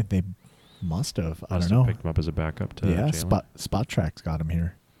 They must have. I Must don't have know. picked him up as a backup to Yeah, Jalen. Spot Track's got him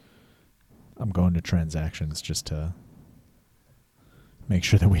here. I'm going to transactions just to make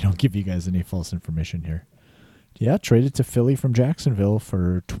sure that we don't give you guys any false information here. Yeah, traded to Philly from Jacksonville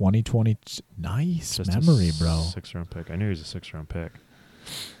for 2020. Nice Just memory, bro. 6th-round pick. I knew he was a 6th-round pick.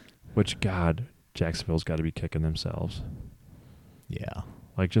 Which, God, Jacksonville's got to be kicking themselves. Yeah.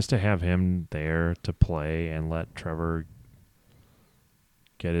 Like, just to have him there to play and let Trevor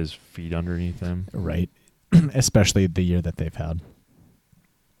get his feet underneath him. Right. Especially the year that they've had.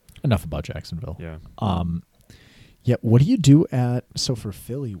 Enough about Jacksonville. Yeah. Yeah, what do you do so for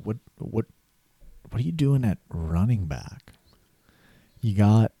Philly, what are you doing at running back? You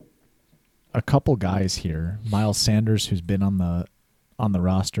got a couple guys here. Miles Sanders, who's been on the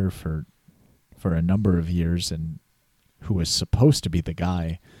roster for a number of years and who was supposed to be the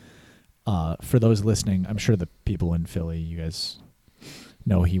guy. For those listening, I'm sure the people in Philly, you guys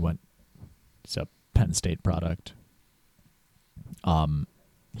know he's a Penn State product.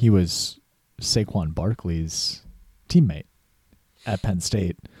 He was Saquon Barkley's teammate at Penn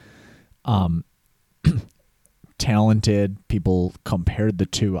State. Talented. People compared the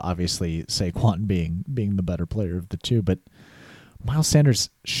two, obviously Saquon being the better player of the two, but Miles Sanders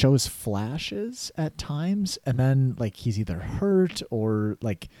shows flashes at times, and then like he's either hurt or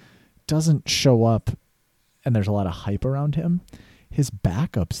like doesn't show up, and there's a lot of hype around him. His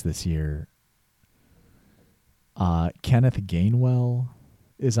backups this year, Kenneth Gainwell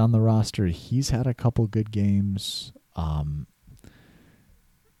is on the roster. He's had a couple good games.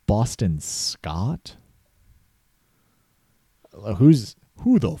 Boston Scott.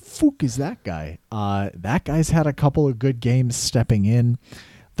 Who the fuck is that guy? That guy's had a couple of good games stepping in.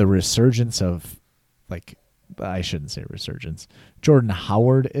 The resurgence of, I shouldn't say resurgence. Jordan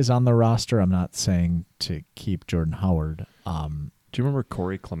Howard is on the roster. I'm not saying to keep Jordan Howard. Do you remember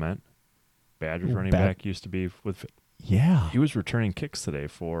Corey Clement? Badgers running back used to be with. Yeah. He was returning kicks today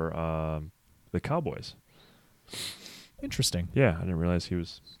for the Cowboys. Interesting. Yeah, I didn't realize he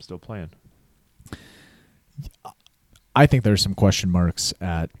was still playing. I think there's some question marks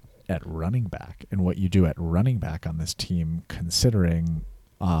at running back and what you do at running back on this team, considering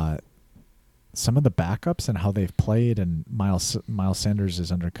some of the backups and how they've played. And Miles Sanders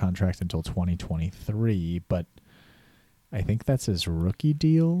is under contract until 2023, but I think that's his rookie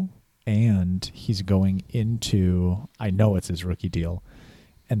deal, and he's going into. I know it's his rookie deal,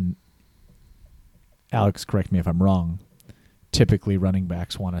 and Alex, correct me if I'm wrong. Typically, running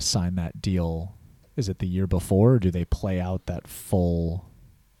backs want to sign that deal. Is it the year before, or do they play out that full?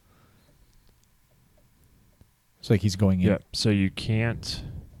 It's like he's going in. Yeah, so you can't,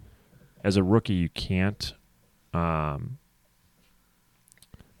 as a rookie, you can't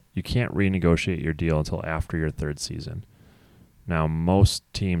renegotiate your deal until after your third season. Now, most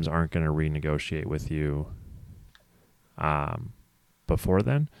teams aren't going to renegotiate with you before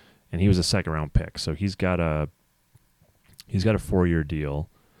then, and he was a second-round pick, so he's got a 4-year deal.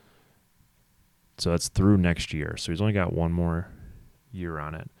 So that's through next year. So he's only got one more year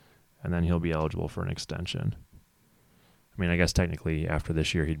on it, and then he'll be eligible for an extension. I mean, I guess technically after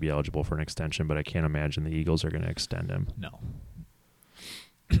this year he'd be eligible for an extension, but I can't imagine the Eagles are going to extend him. No.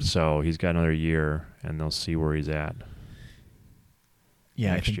 So he's got another year, and they'll see where he's at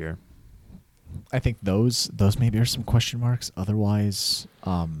next year. I think those maybe are some question marks. Otherwise,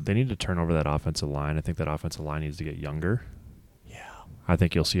 they need to turn over that offensive line. I think that offensive line needs to get younger. Yeah. I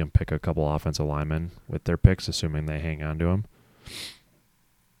think you'll see them pick a couple offensive linemen with their picks, assuming they hang on to them.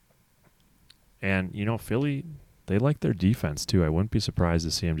 And, Philly, they like their defense, too. I wouldn't be surprised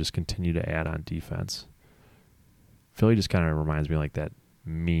to see them just continue to add on defense. Philly just kind of reminds me like that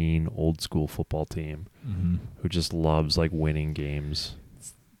mean, old-school football team who just loves, winning games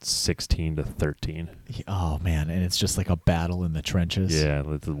 16-13. Oh, man, and it's just like a battle in the trenches. Yeah,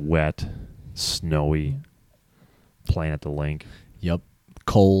 it's wet, snowy, playing at the link. Yep.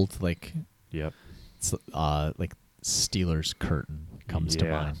 Cold, Yep. It's, like Steelers curtain comes to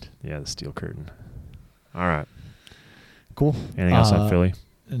mind. Yeah, the steel curtain. All right. Cool. Anything else on Philly?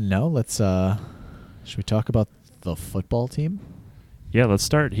 No, let's should we talk about the football team? Yeah, let's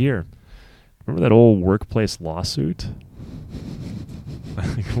start here. Remember that old workplace lawsuit?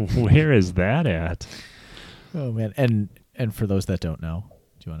 Where is that at? Oh man. And for those that don't know,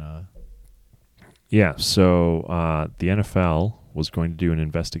 do you want to Yeah, so the NFL was going to do an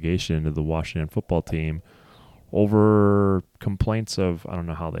investigation into the Washington football team over complaints of, I don't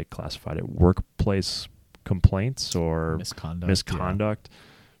know how they classified it, workplace complaints or misconduct. Yeah.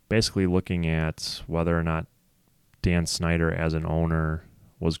 Basically looking at whether or not Dan Snyder as an owner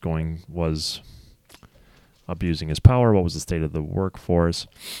was abusing his power, what was the state of the workforce.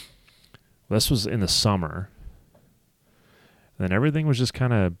 This was in the summer. Then everything was just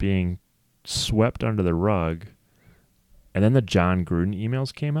kind of being swept under the rug. And then the John Gruden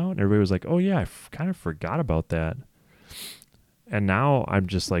emails came out, and everybody was like, oh, yeah, I kind of forgot about that. And now I'm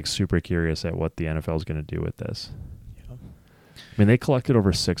just like super curious at what the NFL is going to do with this. Yeah. I mean, they collected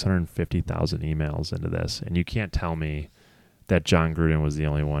over 650,000 emails into this, and you can't tell me that John Gruden was the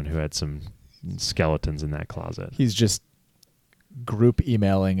only one who had some skeletons in that closet. He's just group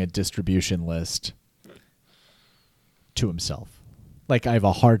emailing a distribution list to himself. Like, I have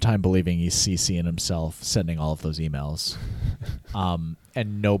a hard time believing he's CCing himself, sending all of those emails,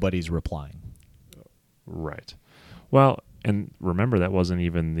 and nobody's replying. Right. Well, and remember, that wasn't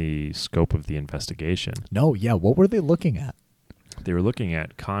even the scope of the investigation. No, yeah. What were they looking at? They were looking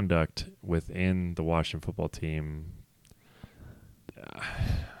at conduct within the Washington football team.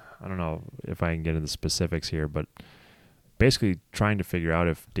 I don't know if I can get into the specifics here, but basically trying to figure out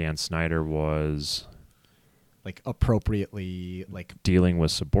if Dan Snyder was like appropriately like dealing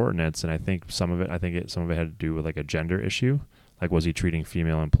with subordinates, and I think some of it had to do with like a gender issue. Like, was he treating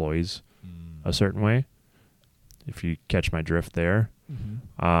female employees a certain way? If you catch my drift there.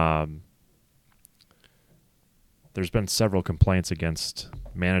 Mm-hmm. There's been several complaints against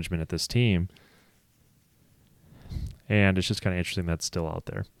management at this team, and it's just kind of interesting that's still out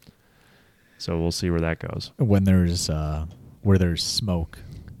there. So we'll see where that goes. When there's where there's smoke,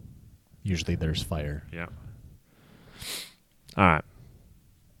 usually there's fire. Yeah. All right.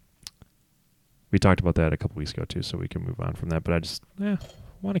 We talked about that a couple weeks ago too, so we can move on from that. But I just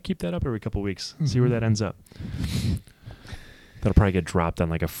want to keep that up every couple weeks, see where that ends up. That'll probably get dropped on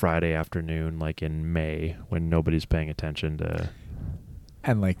like a Friday afternoon, like in May, when nobody's paying attention to.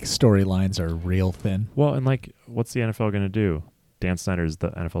 And like storylines are real thin. Well, and like, what's the NFL going to do? Dan Snyder is the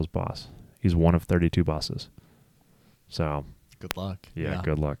NFL's boss. He's one of 32 bosses. So. Good luck. Yeah,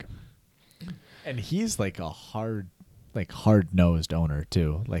 good luck. And he's like a hard-nosed owner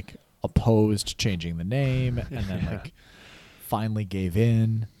too. Like, opposed changing the name, and then like finally gave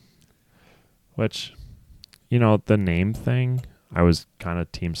in. Which, the name thing, I was kind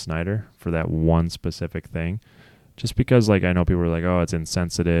of Team Snyder for that one specific thing. Just because, like, I know people are like, oh, it's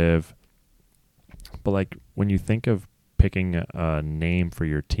insensitive. But, like, when you think of picking a name for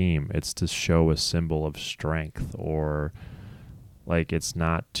your team, it's to show a symbol of strength, or, like, it's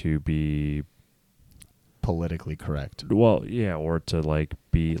not to be politically correct. Well, yeah, or to, like,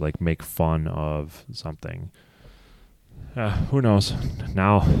 be, like, make fun of something. Who knows?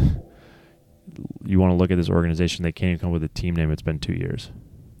 Now, you want to look at this organization, they can't even come up with a team name. It's been 2 years.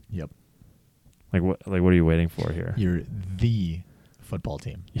 Yep. Like, what are you waiting for here? You're the football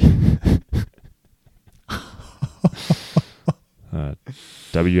team.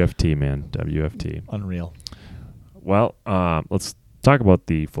 WFT, man. WFT. Unreal. Well, let's talk about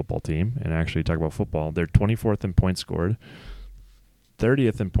the football team and actually talk about football. They're 24th in points scored,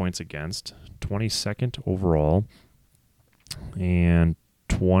 30th in points against, 22nd overall, and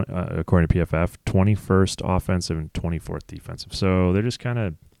according to PFF, 21st offensive and 24th defensive. So they're just kind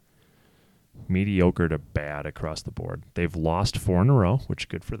of mediocre to bad across the board. They've lost 4 in a row, which is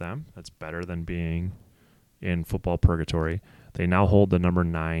good for them. That's better than being in football purgatory. They now hold the number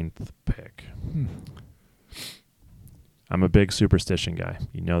 9th pick. I'm a big superstition guy.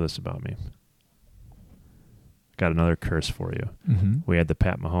 You know this about me. Got another curse for you. Mm-hmm. We had the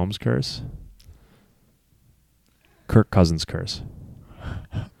Pat Mahomes curse. Kirk Cousins curse.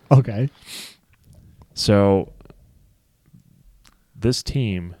 Okay. So this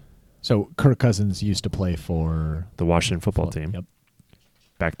team. So Kirk Cousins used to play for the Washington football team. Yep.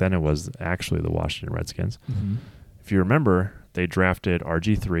 Back then it was actually the Washington Redskins. Mm-hmm. If you remember, they drafted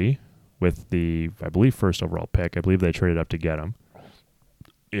RG3 with the, I believe, first overall pick. I believe they traded up to get him,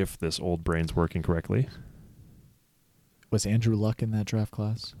 if this old brain's working correctly. Was Andrew Luck in that draft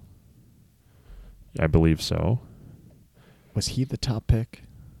class? I believe so. Was he the top pick?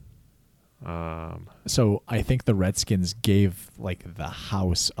 So I think the Redskins gave like the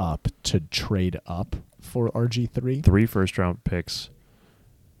house up to trade up for RG3. 3 first-round picks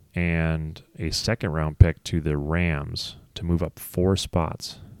and a second-round pick to the Rams to move up 4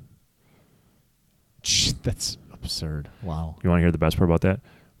 spots. That's absurd. Wow. You want to hear the best part about that?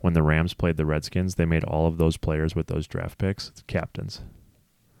 When the Rams played the Redskins, they made all of those players with those draft picks captains.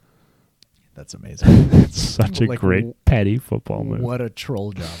 That's amazing. It's such a great petty football move. What a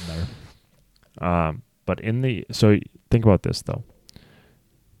troll job there. But so think about this though.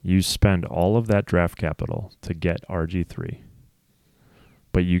 You spend all of that draft capital to get RG3,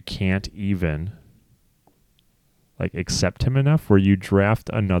 but you can't even accept him enough where you draft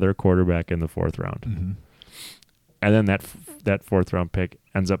another quarterback in the 4th round. Mm-hmm. And then that 4th round pick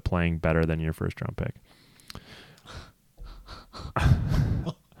ends up playing better than your 1st round pick.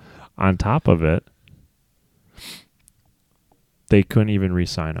 On top of it, they couldn't even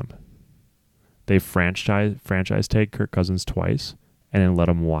re-sign him. They franchise tag Kirk Cousins twice and then let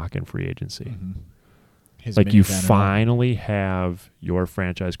him walk in free agency. Mm-hmm. You finally have your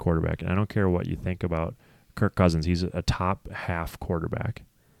franchise quarterback. And I don't care what you think about Kirk Cousins. He's a top half quarterback.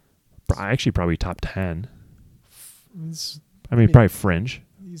 Actually, probably top 10. Probably fringe.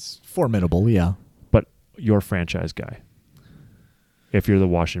 He's formidable, yeah. But your franchise guy. If you're the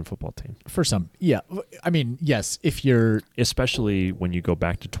Washington football team. For some, yeah. I mean, yes, if you're... Especially when you go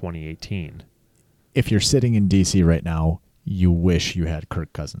back to 2018. If you're sitting in D.C. right now, you wish you had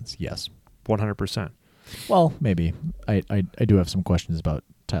Kirk Cousins, yes. 100%. Well, maybe. I do have some questions about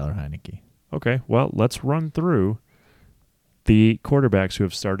Tyler Heineke. Okay, well, let's run through the quarterbacks who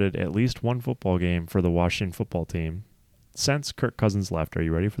have started at least one football game for the Washington football team since Kirk Cousins left. Are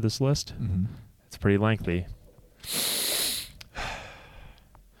you ready for this list? Mm-hmm. It's pretty lengthy.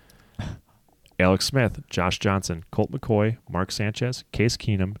 Alex Smith, Josh Johnson, Colt McCoy, Mark Sanchez, Case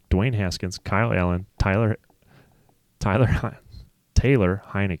Keenum, Dwayne Haskins, Kyle Allen, Taylor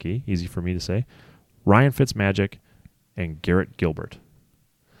Heineke, easy for me to say, Ryan Fitzmagic, and Garrett Gilbert.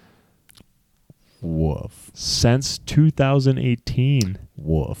 Woof. Since 2018.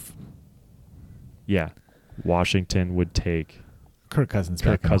 Woof. Yeah. Washington would take Kirk Cousins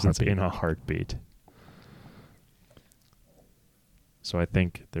in a heartbeat. So I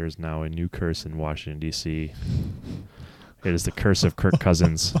think there's now a new curse in Washington, D.C. It is the curse of Kirk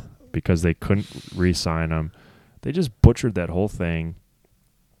Cousins because they couldn't re-sign him. They just butchered that whole thing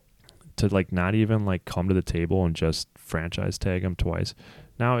to not even come to the table and just franchise tag him twice.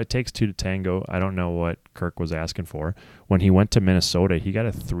 Now, it takes 2 to tango. I don't know what Kirk was asking for. When he went to Minnesota, he got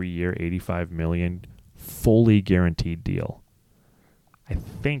a 3-year, $85 million fully guaranteed deal. I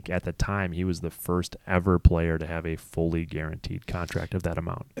think at the time he was the first ever player to have a fully guaranteed contract of that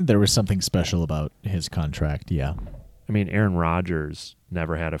amount. There was something special about his contract, yeah. I mean, Aaron Rodgers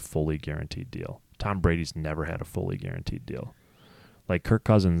never had a fully guaranteed deal. Tom Brady's never had a fully guaranteed deal. Kirk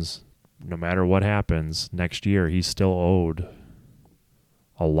Cousins, no matter what happens next year, he's still owed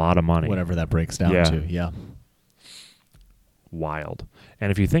a lot of money. Whatever that breaks down to, yeah. Wild.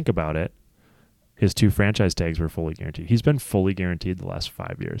 And if you think about it, his 2 franchise tags were fully guaranteed. He's been fully guaranteed the last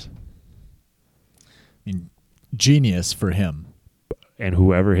 5 years. I mean, genius for him. And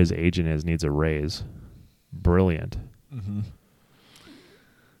whoever his agent is needs a raise. Brilliant. Mm-hmm.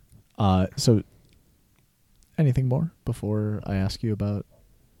 So, anything more before I ask you about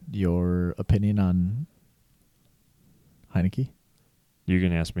your opinion on Heineke? You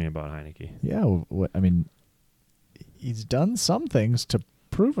can ask me about Heineke. Yeah, he's done some things to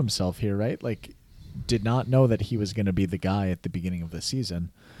prove himself here, right? Did not know that he was going to be the guy at the beginning of the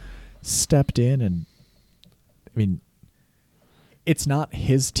season. Stepped in and, it's not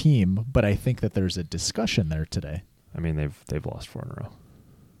his team, but I think that there's a discussion there today. I mean, they've lost 4 in a row.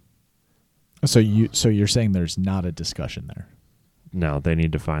 So you're saying there's not a discussion there? No, they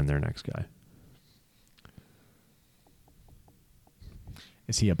need to find their next guy.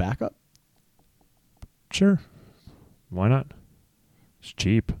 Is he a backup? Sure. Why not? It's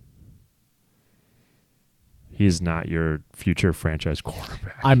cheap. He's not your future franchise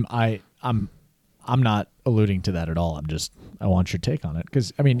quarterback. I'm not alluding to that at all. I want your take on it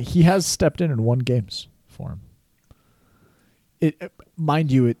because he has stepped in won games for him.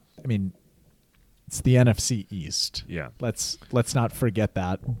 Mind you, it's the NFC East. Yeah. Let's not forget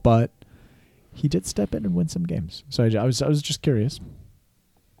that. But he did step in and win some games. So I was just curious.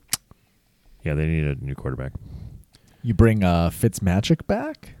 Yeah, they need a new quarterback. You bring Fitzmagic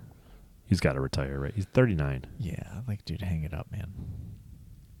back? He's got to retire, right? He's 39. Yeah, dude, hang it up, man.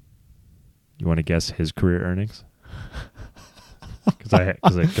 You want to guess his career earnings? Because I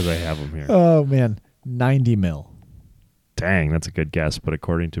have him here. Oh man, $90 million. Dang, that's a good guess. But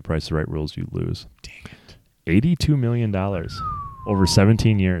according to Price is Right rules, you lose. Dang it. $82 million over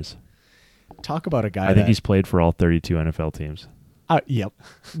 17 years. Talk about a guy I think he's played for all 32 NFL teams. Yep.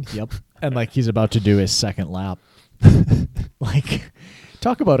 And like he's about to do his second lap. Like,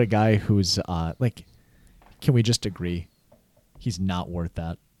 talk about a guy who's like, can we just agree he's not worth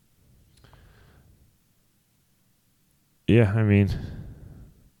that? Yeah, I mean,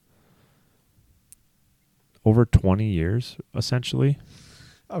 over 20 years, essentially.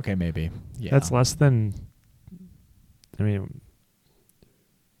 Okay, maybe. Yeah. That's less than, I mean,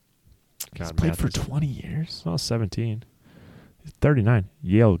 he's played for 20 years? Well, 17. He's 39.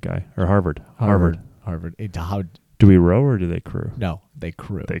 Yale guy, or Harvard. Harvard. How? Do we row or do they crew? No, they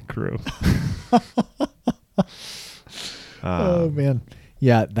crew. They crew. Oh, man.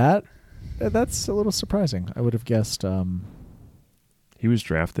 Yeah, that's a little surprising. I would have guessed. He was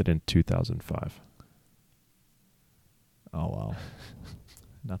drafted in 2005. Oh, wow.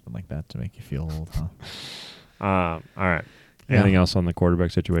 Nothing like that to make you feel old, huh? All right. Anything else on the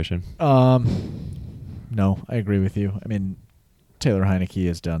quarterback situation? No, I agree with you. I mean, Taylor Heineke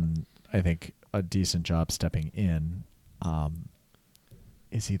has done, I think, a decent job stepping in.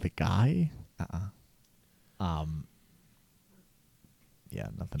 Is he the guy? Yeah,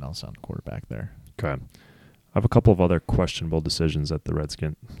 nothing else on quarterback there. Okay. I have a couple of other questionable decisions that the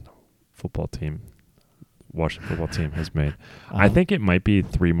Washington football team has made. I think it might be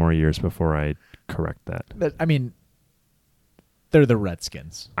 3 more years before I correct that. I mean, they're the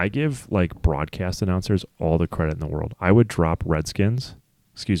Redskins. I give like broadcast announcers all the credit in the world. I would drop Redskins,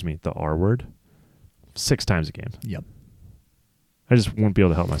 the R word, 6 times a game. Yep. I just wouldn't be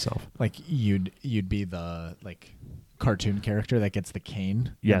able to help myself. Like you'd be the like cartoon character that gets the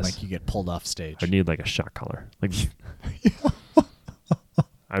cane. Yes. And, like you get pulled off stage. I need like a shot collar. Like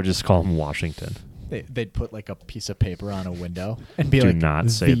I would just call him Washington. They'd put like a piece of paper on a window and be Do like,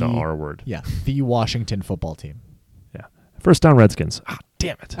 not say the R word. Yeah, the Washington football team. Yeah. First down Redskins. Ah,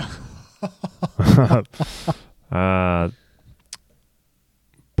 damn it.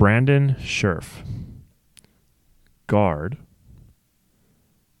 Brandon Scherf. Guard.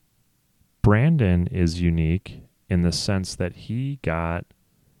 Brandon is unique in the sense that he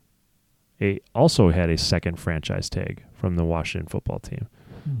also had a second franchise tag from the Washington football team.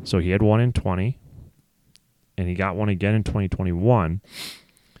 So he had one in 20, and he got one again in 2021.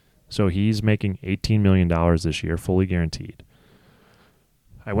 So he's making $18 million this year, fully guaranteed.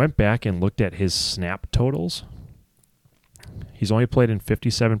 I went back and looked at his snap totals. He's only played in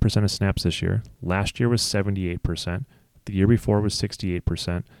 57% of snaps this year. Last year was 78%. The year before was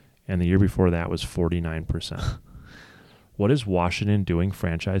 68%. And the year before that was 49%. What is Washington doing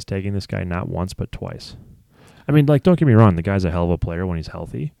franchise tagging this guy not once but twice? I mean, like, don't get me wrong. The guy's a hell of a player when he's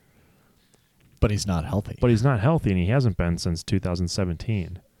healthy. But he's not healthy. But he's not healthy, and he hasn't been since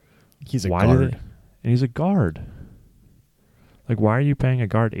 2017. He's a guard. And he's a guard. Like, why are you paying a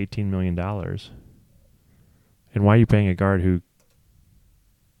guard $18 million? And why are you paying a guard who,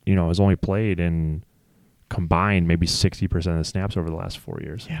 has only played in combined maybe 60% of the snaps over the last 4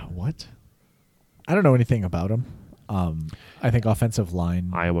 years? Yeah, what? I don't know anything about him. I think offensive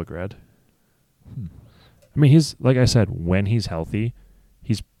line. Iowa grad. I mean, he's, like I said, when he's healthy,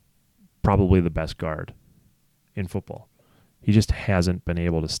 he's probably the best guard in football. He just hasn't been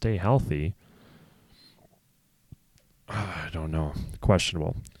able to stay healthy. I don't know.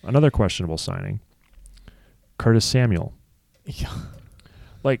 Questionable. Another questionable signing. Curtis Samuel. Yeah.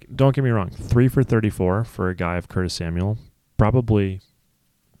 Like, don't get me wrong. 3 for 34 for a guy of Curtis Samuel. Probably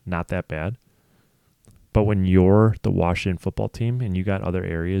not that bad. But when you're the Washington football team and you got other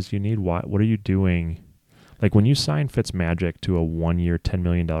areas you need, what are you doing? Like, when you sign Fitzmagic to a 1-year, $10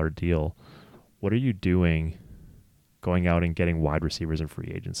 million deal, what are you doing going out and getting wide receivers in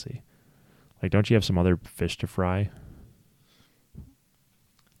free agency? Like, don't you have some other fish to fry?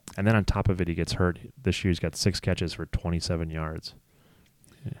 And then on top of it, he gets hurt. This year he's got 6 catches for 27 yards.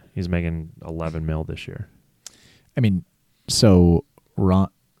 He's making $11 million this year. I mean, so Ron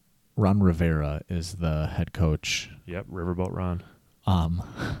Rivera is the head coach. Yep, Riverboat Ron.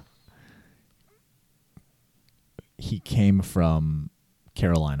 He came from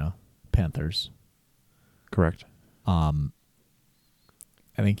Carolina Panthers. Correct. I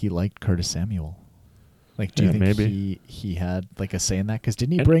think he liked Curtis Samuel. Like, do you think maybe he had like a say in that? Because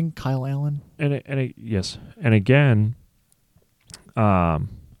didn't he bring Kyle Allen? Yes, and again,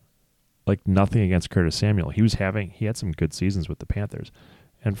 like, nothing against Curtis Samuel. He had some good seasons with the Panthers,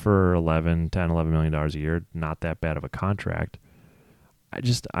 and for $11 million a year, not that bad of a contract.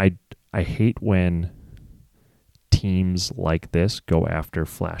 I hate when teams like this go after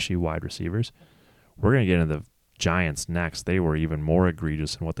flashy wide receivers. We're gonna get into the Giants next. They were even more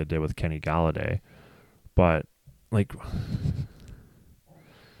egregious in what they did with Kenny Galladay. But, like,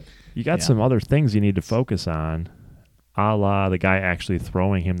 you got some other things you need to focus on, a la the guy actually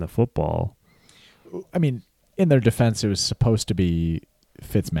throwing him the football. I mean, in their defense, it was supposed to be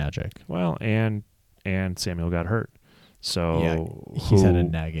Fitzmagic. Well, and Samuel got hurt. So he's had a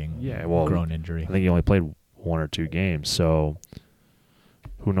nagging groin injury. I think he only played 1 or 2 games. So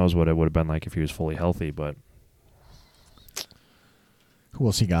who knows what it would have been like if he was fully healthy. But who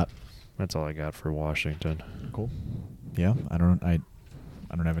else he got? That's all I got for Washington. Cool. Yeah, I don't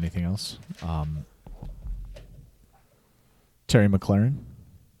have anything else. Terry McLaurin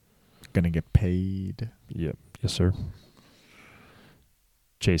gonna get paid. Yep. Yes, sir.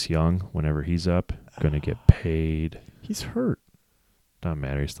 Chase Young, whenever he's up, gonna get paid. He's hurt. Doesn't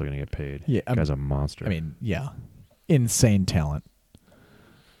matter. He's still gonna get paid. Yeah, guy's a monster. I mean, yeah, insane talent.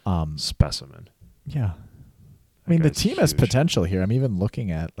 Specimen. Yeah. I mean, the team has potential here. I'm even looking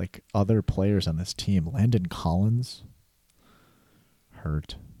at like other players on this team. Landon Collins,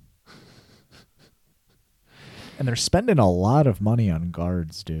 hurt. And they're spending a lot of money on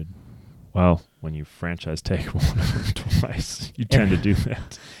guards, dude. Well, when you franchise tag one of them twice, you tend to do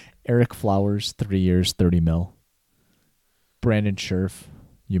that. Eric Flowers, 3 years, $30 million. Brandon Scherf,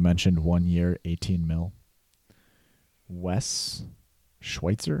 you mentioned 1 year, $18 million. Wes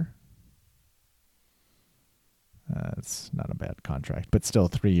Schweitzer. It's not a bad contract, but still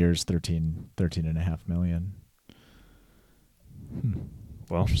 3 years, $13.5 million.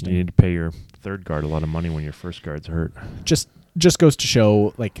 Well, you need to pay your third guard a lot of money when your first guard's hurt. Just goes to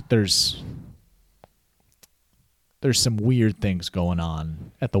show, like, there's some weird things going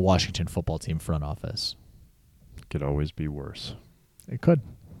on at the Washington football team front office. Could always be worse. It could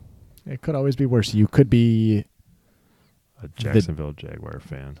always be worse. You could be a Jacksonville Jaguar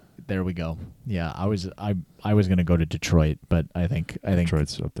fan. There we go. Yeah, I was going to go to Detroit, but I think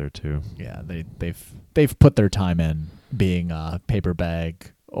Detroit's up there too. Yeah, they've put their time in being a paper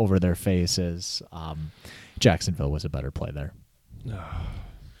bag over their faces. Jacksonville was a better play there.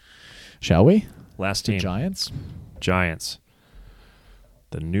 Shall we? Last team. The Giants.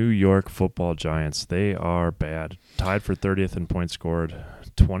 The New York Football Giants. They are bad. Tied for 30th in points scored,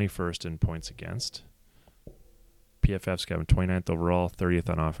 21st in points against. PFF's got them 29th overall, 30th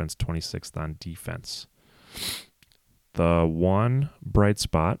on offense, 26th on defense. The one bright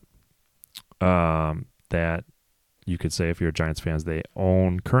spot that you could say if you're a Giants fans, they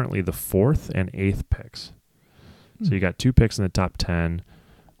own currently the 4th and 8th picks. So you got 2 picks in the top 10.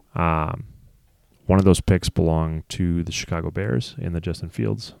 One of those picks belong to the Chicago Bears in the Justin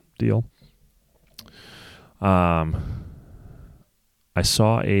Fields deal. I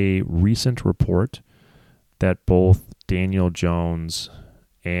saw a recent report that both Daniel Jones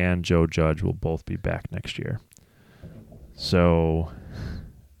and Joe Judge will both be back next year. So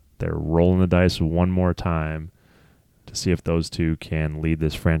they're rolling the dice one more time to see if those two can lead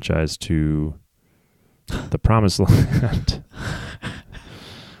this franchise to the promised land.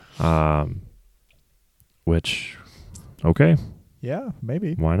 Which, okay. Yeah,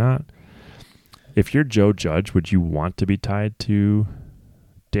 maybe. Why not? If you're Joe Judge, would you want to be tied to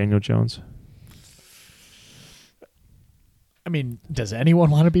Daniel Jones? I mean, does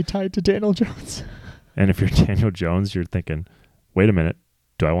anyone want to be tied to Daniel Jones? And if you're Daniel Jones, you're thinking, wait a minute,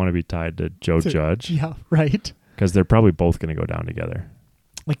 do I want to be tied to Joe Judge? Yeah, right. Because they're probably both going to go down together.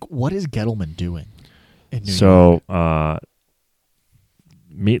 Like, what is Gettleman doing in New York?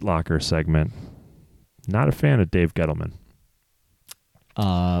 Meat Locker segment. Not a fan of Dave Gettleman.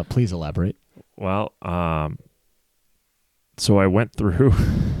 Please elaborate. Well, so I went through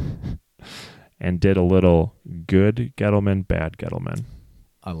and did a little good Gettleman, bad Gettleman.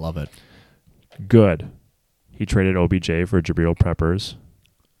 I love it. Good. He traded OBJ for Jabril Peppers,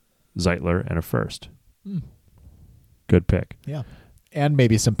 Zeitler, and a first. Good pick. Yeah. And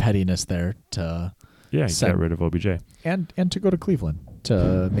maybe some pettiness there to get rid of OBJ. And to go to Cleveland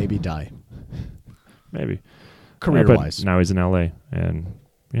to maybe die. Maybe. Career-wise. Now he's in LA and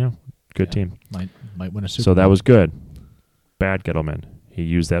good team. Might win a Super Bowl. So that was good. Bad Gettleman. He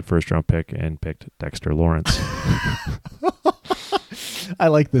used that first-round pick and picked Dexter Lawrence. I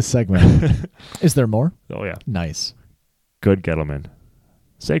like this segment. Is there more? Oh, yeah. Nice. Good Gettleman.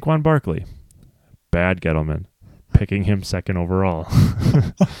 Saquon Barkley. Bad Gettleman. Picking him second overall.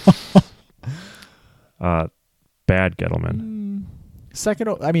 Bad Gettleman.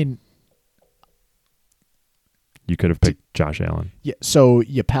 You could have picked Josh Allen. Yeah. So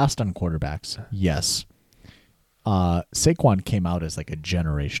you passed on quarterbacks. Yes. Saquon came out as like a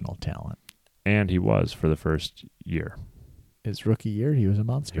generational talent. And he was for the first year. His rookie year, he was a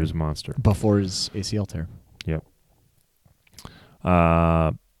monster. He was a monster. Before his ACL tear. Yep.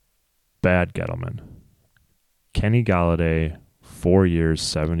 Bad Gettleman. Kenny Galladay, 4 years,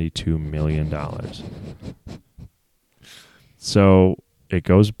 $72 million. So it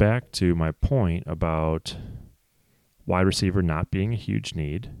goes back to my point about wide receiver not being a huge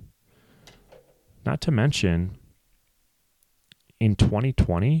need. Not to mention, in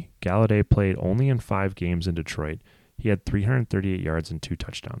 2020, Galladay played only in 5 games in Detroit. He had 338 yards and 2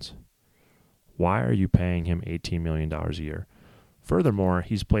 touchdowns. Why are you paying him $18 million a year? Furthermore,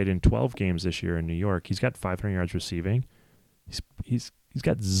 he's played in 12 games this year in New York. He's got 500 yards receiving. He's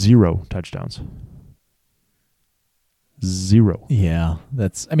got 0 touchdowns. 0. Yeah,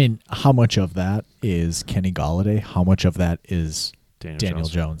 how much of that is Kenny Galladay? How much of that is Daniel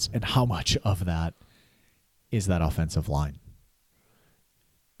Jones? And how much of that is that offensive line?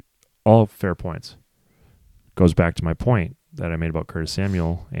 All fair points. Goes back to my point that I made about Curtis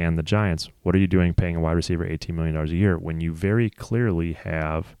Samuel and the Giants. What are you doing paying a wide receiver $18 million a year when you very clearly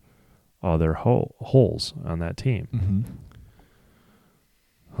have other holes on that team?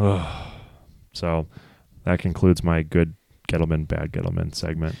 Mm-hmm. So that concludes my good Gettleman, bad Gettleman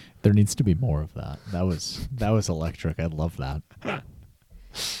segment. There needs to be more of that. That was electric. I love that.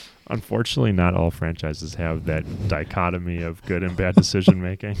 Unfortunately, not all franchises have that dichotomy of good and bad decision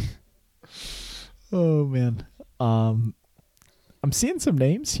making. Oh man. I'm seeing some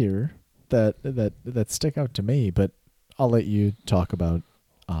names here that stick out to me, but I'll let you talk about.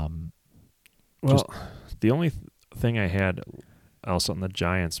 The only thing I had else on the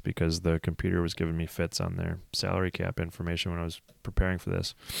Giants, because the computer was giving me fits on their salary cap information when I was preparing for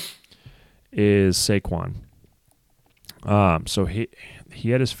this, is Saquon. So he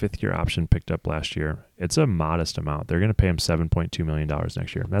had his 5th-year option picked up last year. It's a modest amount. They're going to pay him $7.2 million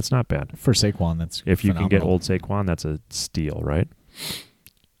next year. That's not bad. For Saquon, that's if you phenomenal. can get old Saquon, that's a steal, right?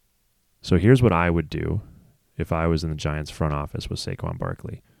 So here's what I would do if I was in the Giants front office with Saquon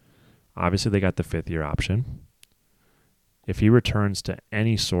Barkley. Obviously, they got the 5th-year option. If he returns to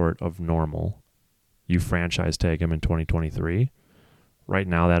any sort of normal, you franchise tag him in 2023. Right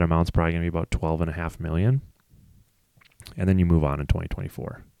now, that amount's probably going to be about $12.5 million. And then you move on in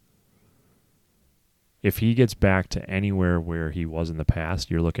 2024. If he gets back to anywhere where he was in the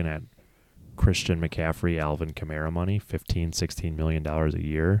past, you're looking at Christian McCaffrey, Alvin Kamara money, $15-16 million a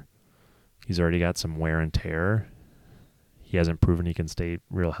year. He's already got some wear and tear. He hasn't proven he can stay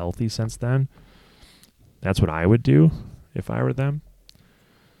real healthy since then. That's what I would do if I were them.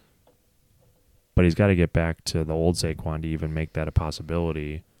 But he's got to get back to the old Saquon to even make that a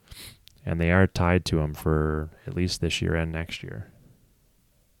possibility. And they are tied to him for at least this year and next year.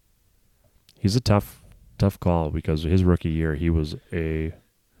 He's a tough call because his rookie year, he was a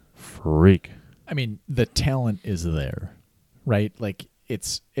freak. I mean, the talent is there, right? Like,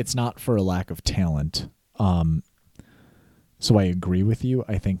 it's not for a lack of talent. So I agree with you.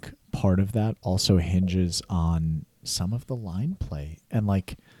 I think part of that also hinges on some of the line play and,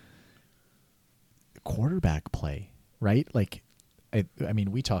 like, quarterback play, right? Like, I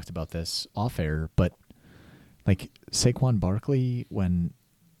mean, we talked about this off air, but like Saquon Barkley, when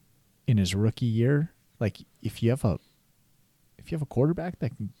in his rookie year, like if you have a quarterback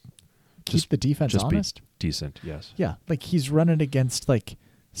that can keep the defense honest, be decent, yes, yeah, like he's running against like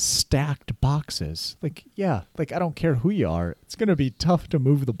stacked boxes. Like, yeah, like I don't care who you are, it's gonna be tough to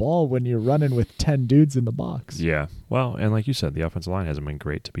move the ball when you're running with 10 dudes in the box. Yeah, well, and like you said, the offensive line hasn't been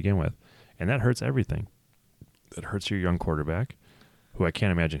great to begin with, and that hurts everything. That hurts your young quarterback, who I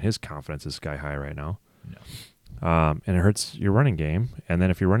can't imagine his confidence is sky high right now. No. And it hurts your running game. And then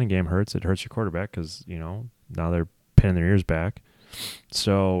if your running game hurts, it hurts your quarterback because, you know, now they're pinning their ears back.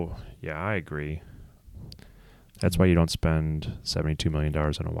 So, yeah, I agree. That's why you don't spend $72 million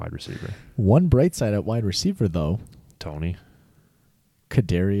on a wide receiver. One bright side at wide receiver, though. Tony.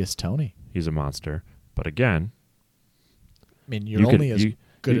 Kadarius Toney. He's a monster. But again, I mean, you're only as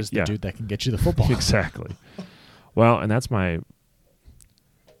good as the dude that can get you the football. Exactly. Well, and that's my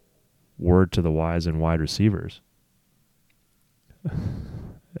word to the wise and wide receivers.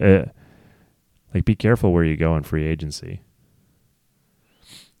 Like, be careful where you go in free agency.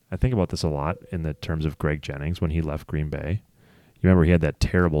 I think about this a lot in the terms of Greg Jennings when he left Green Bay. You remember he had that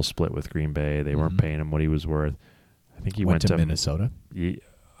terrible split with Green Bay. They weren't paying him what he was worth. I think he went to Minnesota.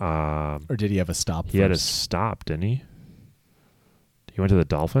 Or did he have a stop? He had a stop, didn't he? He went to the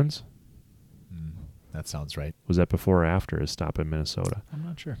Dolphins? That sounds right. Was that before or after his stop in Minnesota? I'm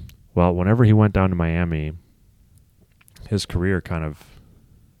not sure. Well, whenever he went down to Miami, his career kind of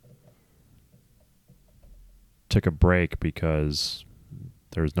took a break because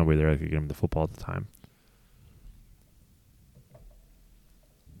there was nobody there that could get him the football at the time.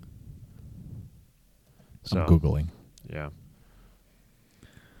 So, I'm Googling. Yeah.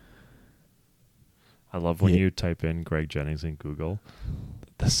 I love when Yeah. you type in Greg Jennings in Google.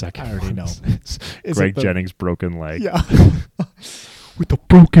 The second I already one know. is Is Greg it the- Jennings broken leg. Yeah. With a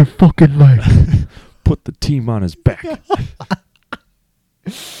broken fucking leg. Put the team on his back.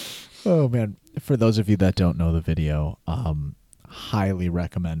 Oh man! For those of you that don't know the video, highly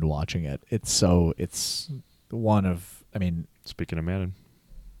recommend watching it. It's one of, I mean, Speaking of Madden.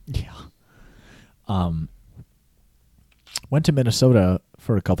 yeah. Went to Minnesota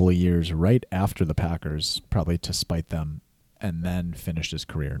for a couple of years right after the Packers, probably to spite them, and then finished his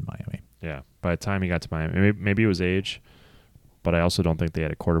career in Miami. Yeah. By the time he got to Miami, maybe it was age, but I also don't think they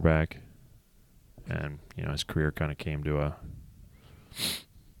had a quarterback. And, his career kind of came to a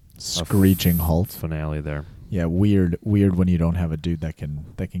Screeching halt. finale there. Yeah, weird when you don't have a dude that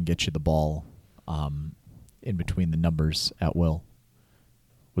can get you the ball in between the numbers at will.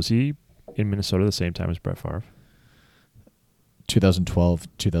 Was he in Minnesota the same time as Brett Favre? 2012,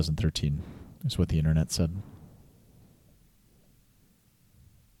 2013 is what the internet said.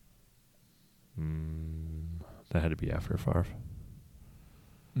 That had to be after Favre,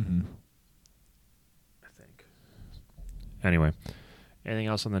 Mm-hmm. I think. Anyway, anything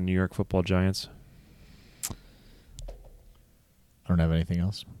else on the New York Football Giants? I don't have anything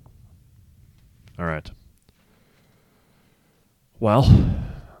else. All right. Well,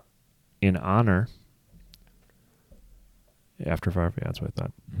 in honor, after Favre, yeah, that's what I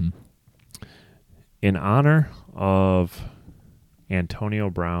thought. Mm-hmm. In honor of Antonio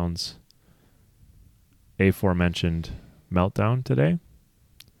Brown's aforementioned meltdown today,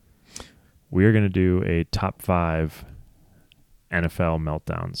 we are going to do a top 5 NFL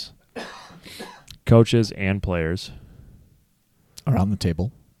meltdowns. Coaches and players. Around the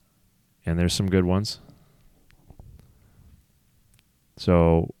table. And there's some good ones.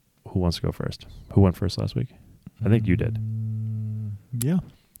 So, who wants to go first? Who went first last week? I think you did. Yeah.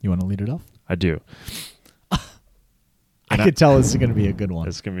 You want to lead it off? I do. I could tell this is going to be a good one.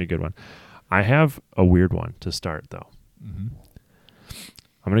 It's going to be a good one. I have a weird one to start, though. Mm-hmm.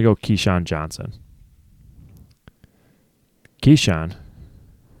 I'm going to go Keyshawn Johnson. Keyshawn,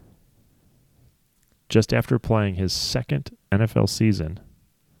 just after playing his second NFL season,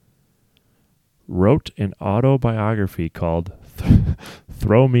 wrote an autobiography called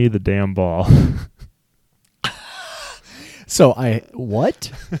Throw Me the Damn Ball. So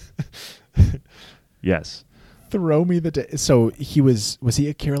what? Yes. Throw me the so he was he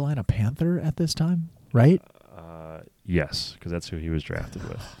a Carolina Panther at this time, right? Yes, because that's who he was drafted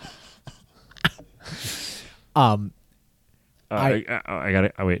with. I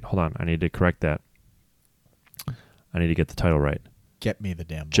got to wait. Hold on. I need to correct that. I need to get the title right. Get me the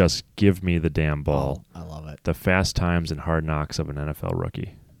damn ball. Just give me the damn ball. Oh, I love it. The fast times and hard knocks of an NFL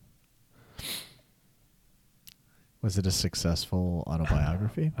rookie. Was it a successful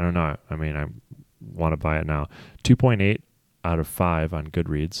autobiography? I don't know. I mean, I want to buy it now. 2.8 out of 5 on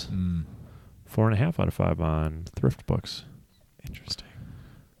Goodreads. 4.5 out of 5 on Thrift Books. Interesting.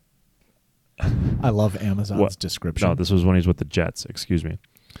 I love Amazon's description. No, this was when he's with the Jets. Excuse me.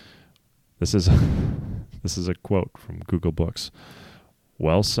 This is a quote from Google Books.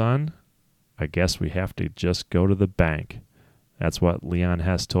 Well, son, I guess we have to just go to the bank. That's what Leon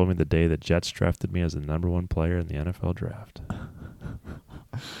Hess told me the day the Jets drafted me as the number 1 player in the NFL draft.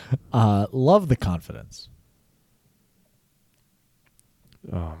 Love the confidence.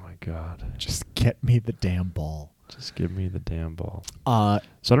 Oh, my God. Just get me the damn ball. Just give me the damn ball. So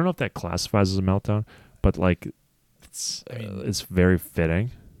I don't know if that classifies as a meltdown, but, like, it's very fitting.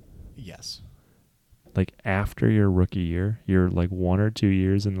 Yes. Like, after your rookie year, you're, like, 1 or 2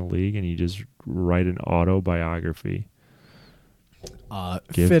 years in the league, and you just write an autobiography.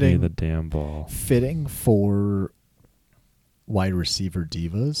 Give me the damn ball. Fitting for wide receiver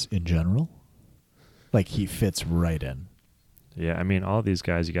divas in general. Like, he fits right in. Yeah, I mean, all these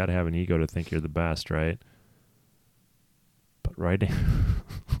guys, you got to have an ego to think you're the best, right? But writing...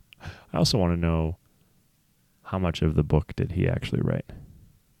 I also want to know how much of the book did he actually write?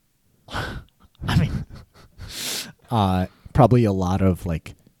 I mean, probably a lot of,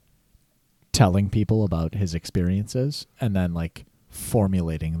 like, telling people about his experiences and then, like,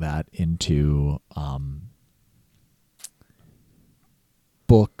 formulating that into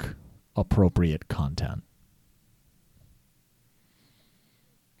book appropriate content.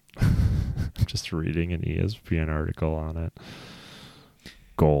 I'm just reading an ESPN article on it.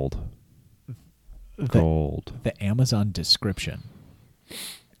 Gold. The Amazon description.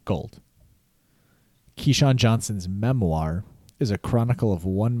 Gold. Keyshawn Johnson's memoir is a chronicle of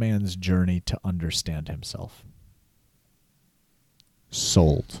one man's journey to understand himself.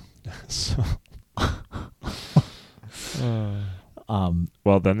 Sold.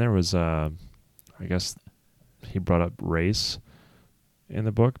 Well, then there was I I guess he brought up race in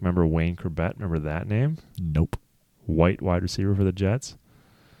the book. Remember Wayne Corbett? Remember that name? Nope. White wide receiver for the Jets.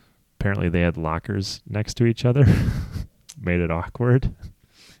 Apparently they had lockers next to each other. Made it awkward.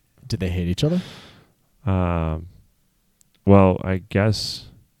 Did they hate each other? Well, I guess,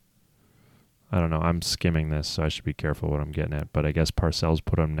 I don't know. I'm skimming this, so I should be careful what I'm getting at. But I guess Parcells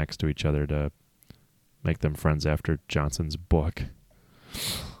put them next to each other to make them friends after Johnson's book.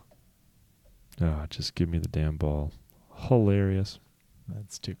 Oh, just give me the damn ball. Hilarious.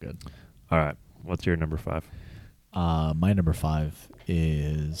 That's too good. All right. What's your number 5? My number 5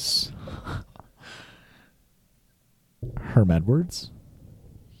 is Herm Edwards.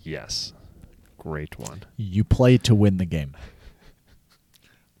 Yes. Great one. You play to win the game.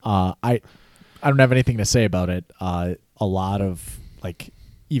 I don't have anything to say about it. A lot of, like,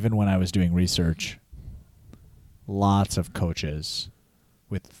 even when I was doing research, lots of coaches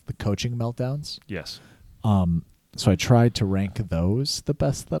with the coaching meltdowns. Yes. So I tried to rank those the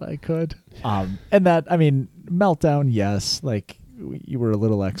best that I could. And that, I mean, meltdown, yes, like you were a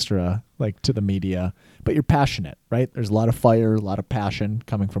little extra, like, to the media, but you're passionate, right? There's a lot of fire, a lot of passion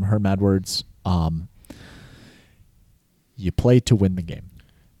coming from Herm Edwards. You play to win the game.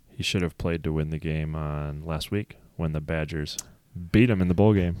 He should have played to win the game on last week when the Badgers beat him in the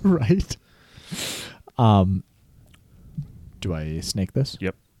bowl game. Right. Do I snake this?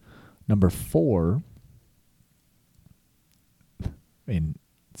 Yep. Number 4. I mean,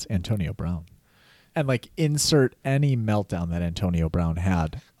 it's Antonio Brown. And, like, insert any meltdown that Antonio Brown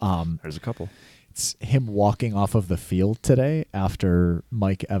had. There's a couple. It's him walking off of the field today after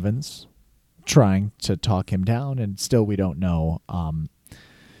Mike Evans trying to talk him down, and still we don't know.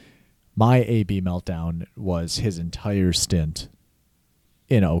 My AB meltdown was his entire stint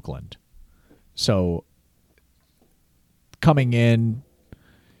in Oakland. So coming in,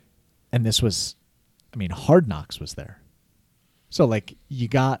 and this was, I mean, Hard Knocks was there. So, like, you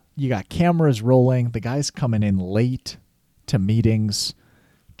got cameras rolling. The guy's coming in late to meetings.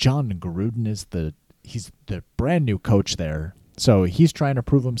 John Gruden is he's the brand new coach there. So he's trying to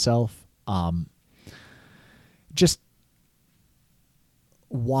prove himself. Just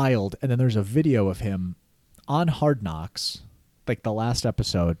wild. And then there's a video of him on Hard Knocks, like the last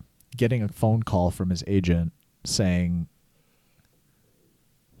episode, getting a phone call from his agent saying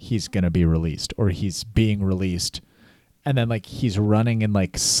he's going to be released or he's being released. And then, like, he's running in,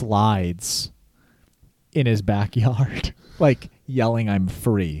 like, slides in his backyard, like, yelling, "I'm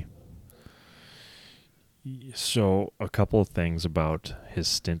free." So, a couple of things about his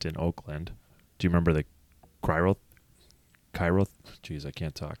stint in Oakland. Do you remember the Jeez, I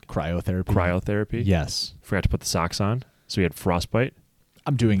can't talk. Cryotherapy? Yes. Forgot to put the socks on, so he had frostbite.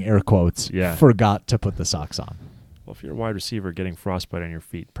 I'm doing air quotes. Yeah. Forgot to put the socks on. Well, if you're a wide receiver getting frostbite on your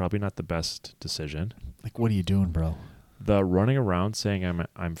feet, probably not the best decision. Like, what are you doing, bro? The running around saying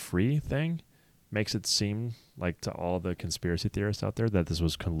I'm free thing makes it seem like to all the conspiracy theorists out there that this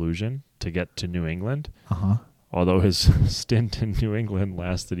was collusion to get to New England. Uh-huh. Although his stint in New England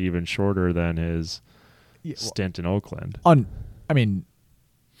lasted even shorter than his stint in Oakland. I mean,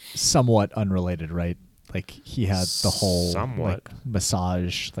 somewhat unrelated, right? Like, he had the whole like,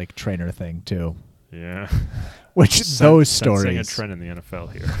 massage, like, trainer thing too. Yeah. Which those stories. Sensing a trend in the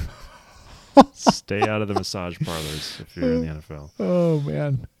NFL here. Stay out of the massage parlors if you're in the NFL. Oh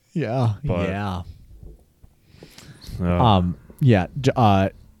man, yeah, But, yeah. Yeah.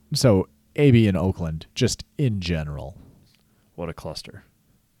 So AB in Oakland, just in general. What a cluster.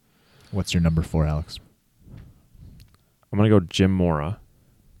 What's your number 4, Alex? I'm gonna go Jim Mora.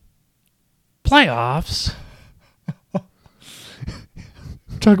 Playoffs.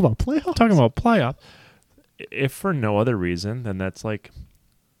 Talk about playoffs. Talking about playoffs. If for no other reason, then that's like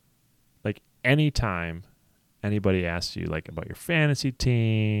anytime anybody asks you, like, about your fantasy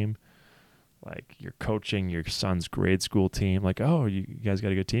team, like you're coaching your son's grade school team, like, oh, you guys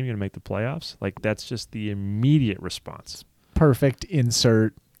got a good team, you're gonna make the playoffs. Like, that's just the immediate response. Perfect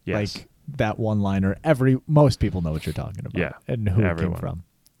insert. Yes. Like that one-liner. Most people know what you're talking about. Yeah, and who everyone. it came from.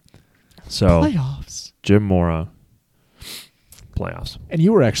 So playoffs. Jim Mora, playoffs. And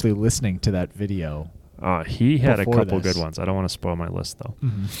you were actually listening to that video. He had a couple this. good ones. I don't want to spoil my list though.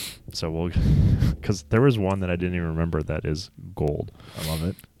 Mm-hmm. So because there was one that I didn't even remember that is gold. I love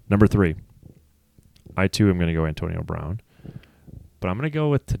it. Number 3. I too am going to go Antonio Brown, but I'm going to go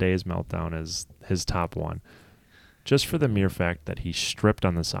with today's meltdown as his top one, just for the mere fact that he stripped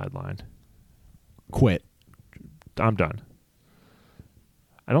on the sideline. Quit. I'm done.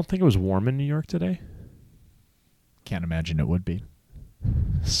 I don't think it was warm in New York today. Can't imagine it would be.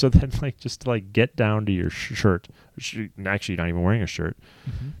 So then, like, just to, like, get down to your shirt. Actually, you're not even wearing a shirt.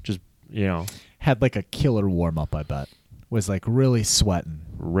 Mm-hmm. Just, Had like a killer warm up, I bet. Was like really sweating.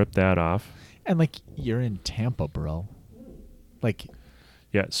 Rip that off. And like you're in Tampa, bro. Like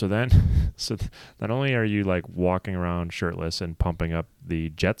yeah, so then not only are you like walking around shirtless and pumping up the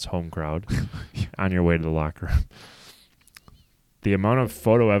Jets home crowd on your way to the locker room, the amount of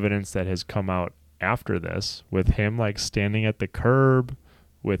photo evidence that has come out after this with him like standing at the curb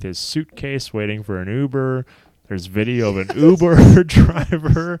with his suitcase waiting for an Uber. There's video of an Uber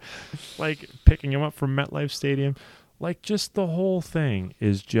driver like picking him up from MetLife Stadium. Like just the whole thing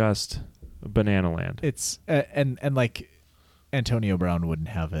is just banana land. It's and like Antonio Brown wouldn't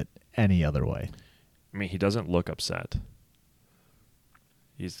have it any other way. I mean, he doesn't look upset.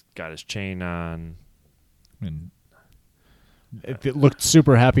 He's got his chain on. And it looked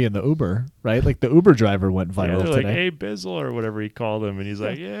super happy in the Uber, right? Like the Uber driver went viral today. Like, hey, Bizzle, or whatever he called him. And he's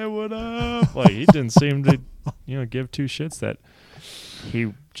like, yeah, what up? Like, he didn't seem to, give two shits that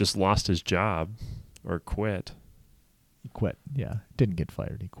he just lost his job or quit. He quit, yeah. Didn't get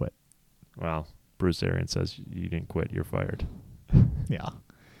fired. He quit. Well, Bruce Arians says you didn't quit, you're fired. Yeah.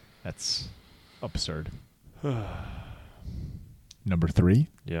 That's absurd. Number 3.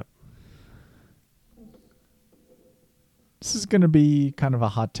 Yep. This is going to be kind of a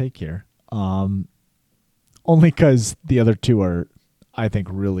hot take here. Only because the other two are, I think,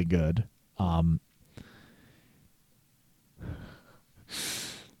 really good.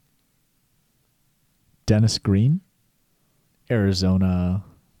 Dennis Green, Arizona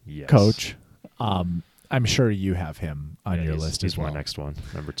coach. I'm sure you have him on your list as well. He's my next one,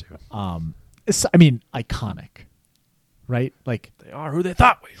 number 2. Iconic, right? Like they are who they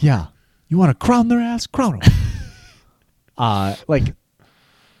thought we were. Yeah. You want to crown their ass? Crown them. Like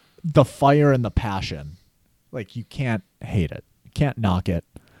the fire and the passion, like you can't hate it, you can't knock it.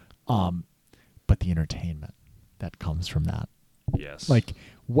 But the entertainment that comes from that. Yes. Like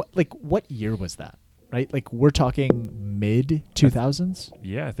what year was that? Right? Like we're talking mid 2000s.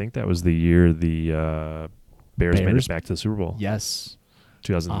 Yeah, I think that was the year the Bears made it back to the Super Bowl. Yes.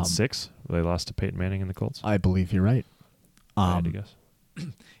 2006. They lost to Peyton Manning and the Colts. I believe you're right. I had to guess.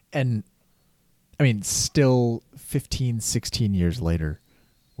 And I mean, still 15, 16 years later,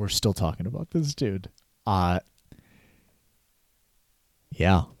 we're still talking about this dude. Yeah.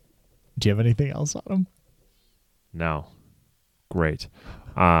 Do you have anything else on him? No. Great.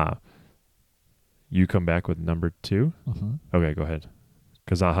 You come back with number 2? Uh-huh. Okay, go ahead.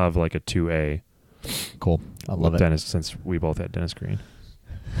 Because I'll have like a 2A. Cool. I love it. Dennis, since we both had Dennis Green.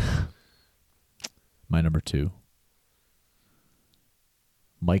 My number 2.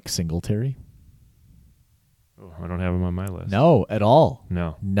 Mike Singletary. Oh, I don't have him on my list. No, at all.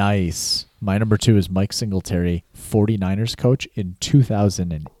 No. Nice. My number 2 is Mike Singletary, 49ers coach in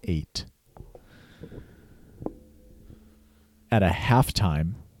 2008. At a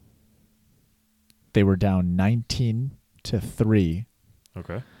halftime, they were down 19-3.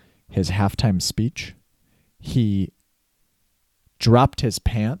 Okay. His halftime speech, he dropped his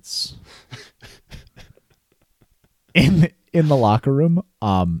pants in the locker room,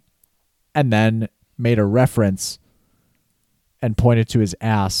 and then made a reference and pointed to his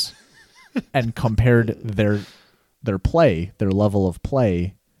ass and compared their level of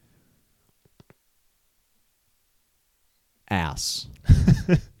play, ass.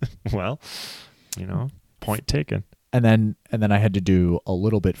 Well, point taken. And then I had to do a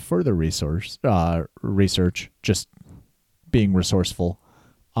little bit further research, just being resourceful.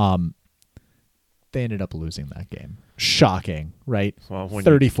 They ended up losing that game. Shocking, right? Well,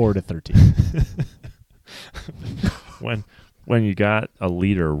 34-13. When you got a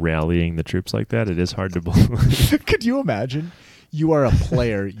leader rallying the troops like that, it is hard to believe. Could you imagine? You are a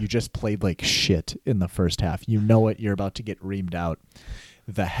player. You just played like shit in the first half. You know it. You're about to get reamed out.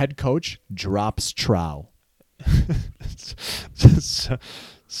 The head coach drops trow.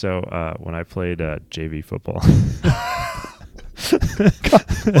 So when I played JV football.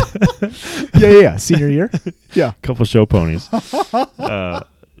 Yeah. Senior year? Yeah. Couple show ponies.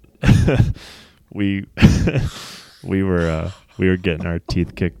 We were getting our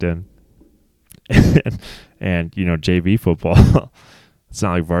teeth kicked in. And JV football, it's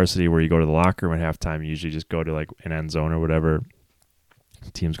not like varsity where you go to the locker room at halftime. You usually just go to like an end zone or whatever.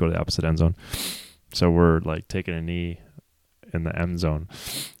 Teams go to the opposite end zone. So we're like taking a knee in the end zone,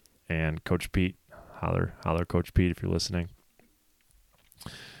 and Coach Pete, holler Coach Pete if you're listening,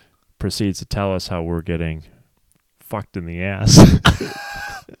 proceeds to tell us how we're getting fucked in the ass.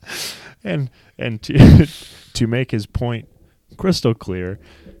 and to make his point crystal clear,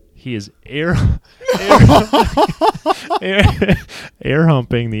 he is air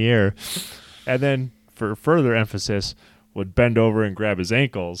humping the air, and then for further emphasis would bend over and grab his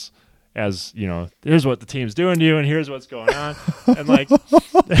ankles as here's what the team's doing to you, and here's what's going on, and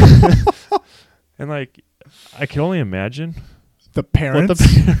I can only imagine the parents, what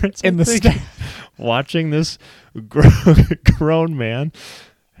the parents in the staff watching this grown man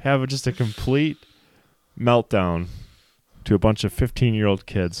have just a complete meltdown to a bunch of 15-year-old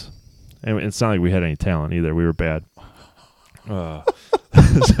kids. And it's not like we had any talent either. We were bad. So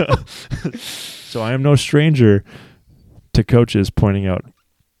I am no stranger to coaches pointing out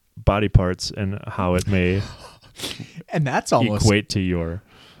body parts and how it may and that's almost equate to your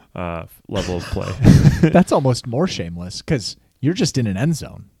level of play. That's almost more shameless because you're just in an end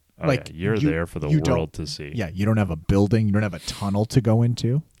zone. You're there for the world to see. Yeah, you don't have a building. You don't have a tunnel to go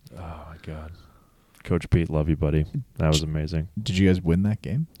into. Oh, my God. Coach Pete, love you, buddy. That was amazing. Did you guys win that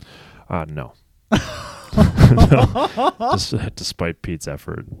game? No. No. Despite Pete's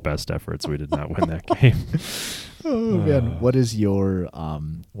best efforts, we did not win that game. Oh, man. What is your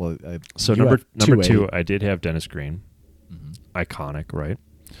so number 2, I did have Dennis Green. Mm-hmm. Iconic, right?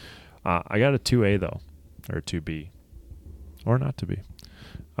 I got a 2A, though, or 2B, or not to be.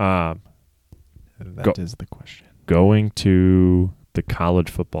 That is the question. Going to the college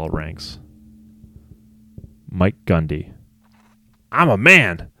football ranks, Mike Gundy. I'm a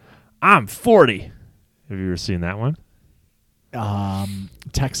man. I'm 40. Have you ever seen that one?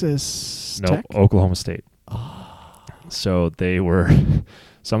 Texas No, Tech? Oklahoma State. Oh. So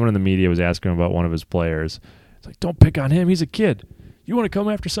someone in the media was asking him about one of his players. It's like, don't pick on him. He's a kid. You want to come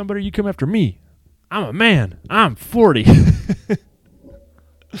after somebody, you come after me. I'm a man. I'm 40.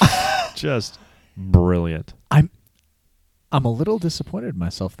 Just brilliant. I'm a little disappointed in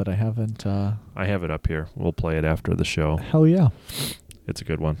myself that I haven't. I have it up here. We'll play it after the show. Hell yeah. It's a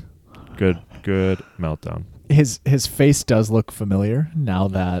good one. Good meltdown. His face does look familiar now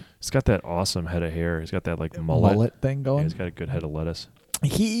that he's got that awesome head of hair. He's got that mullet thing going. Yeah, he's got a good head of lettuce.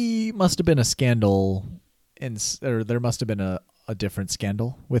 He must have been a scandal, or there must have been a different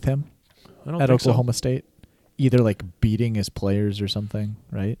scandal with him at Oklahoma State. Either like beating his players or something,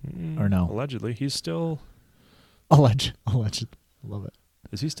 right? Or no? Allegedly, he's still. Alleged. Love it.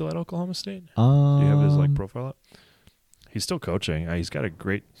 Is he still at Oklahoma State? Do you have his profile up? He's still coaching. He's got a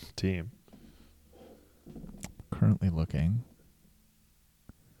great team. Currently looking.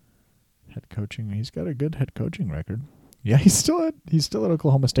 Head coaching. He's got a good head coaching record. Yeah, he's still at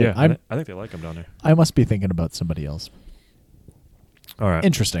Oklahoma State. Yeah, I think they like him down there. I must be thinking about somebody else. All right.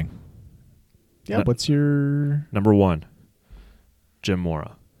 Interesting. Yeah, what's your... Number 1, Jim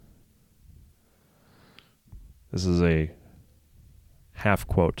Mora. This is a half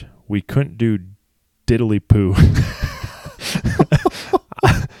quote. We couldn't do diddly poo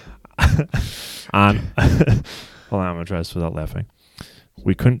on. Hold on, I'm gonna try this without laughing.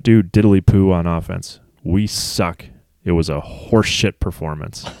 We couldn't do diddly poo on offense. We suck. It was a horseshit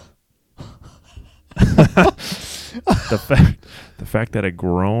performance. The fact that a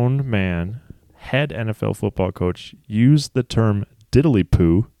grown man, head NFL football coach, used the term diddly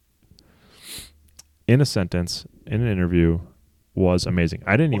poo in a sentence, in an interview, was amazing.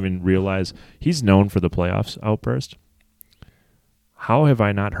 I didn't even realize he's known for the playoffs outburst. How have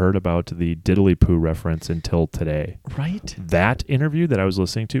I not heard about the diddly poo reference until today? Right. That interview that I was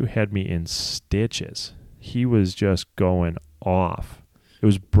listening to had me in stitches. He was just going off. It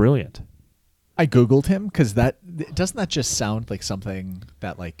was brilliant. I Googled him because doesn't that just sound like something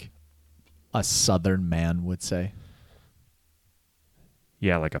that like a Southern man would say?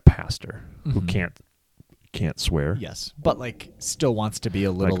 Yeah, like a pastor who can't swear. Yes, but like still wants to be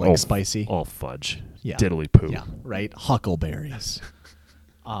a little spicy. Oh, fudge. Yeah. Diddly poo. Yeah, right. Huckleberries.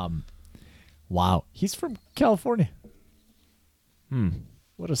 Wow. He's from California.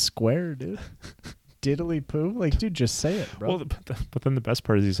 What a square, dude. Diddly poo. Like, dude, just say it, bro. Well, but then the best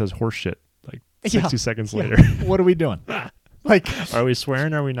part is he says horse shit like 60 seconds later. What are we doing? Like, are we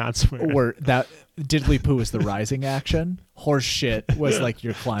swearing or are we not swearing? Or that diddly poo is the rising action. Horse shit was like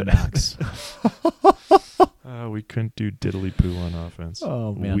your climax. We couldn't do diddly poo on offense.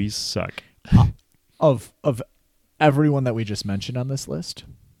 Oh, man. We suck. Of everyone that we just mentioned on this list,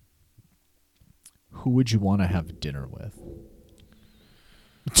 who would you want to have dinner with?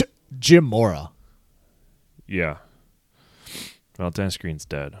 Jim Mora. Yeah. Well, Dennis Green's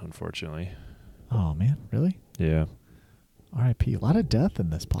dead, unfortunately. Oh, man. Really? Yeah. R.I.P. A lot of death in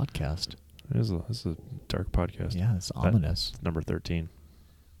this podcast. This is a dark podcast. Yeah, it's ominous. Number 13.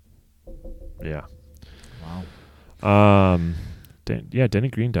 Yeah. Wow. Denny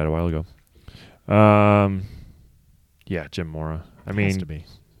Green died a while ago. Yeah, Jim Mora. I mean, has to be.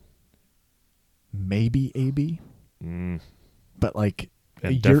 Maybe AB. But like,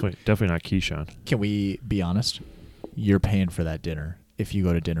 definitely not Keyshawn. Can we be honest? You're paying for that dinner. if you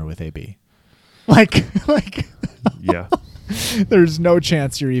go to dinner with AB. Like Yeah. there's no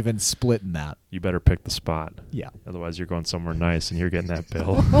chance you're even splitting that. You better pick the spot. Yeah. Otherwise, you're going somewhere nice and you're getting that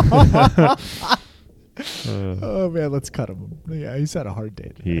bill. Oh man, let's cut him. Yeah, he's had a hard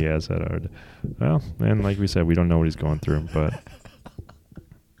day today. He has had hard. Well, and like we said, we don't know what he's going through, but.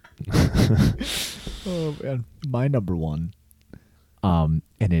 Oh man, my number one, and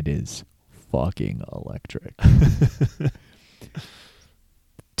it is fucking electric.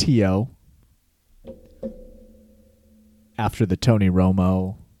 T.O. after the Tony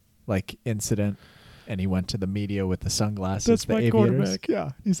Romo incident, and he went to the media with the sunglasses. That's the my aviators. quarterback. Yeah,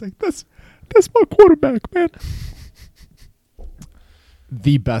 he's like, that's my quarterback, man.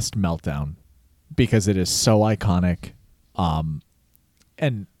 The best meltdown because it is so iconic,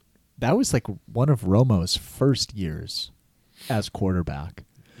 and that was one of Romo's first years as quarterback.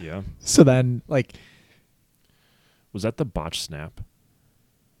 Yeah. So then, Was that the botch snap?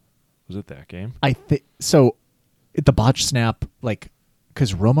 Was it that game? I think so. The botch snap,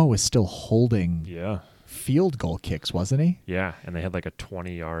 because Romo was still holding field goal kicks, wasn't he? Yeah, and they had a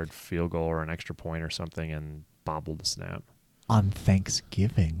 20-yard field goal or an extra point or something and bobbled the snap. On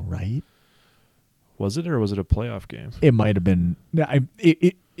Thanksgiving, right? Was it, or was it a playoff game? It might have been.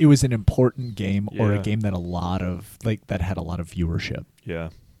 It was an important game or a Yeah. game that that had a lot of viewership. Yeah.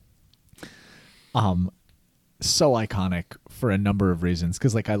 So iconic for a number of reasons.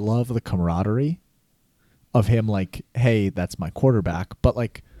 Because I love the camaraderie of him. Hey, that's my quarterback.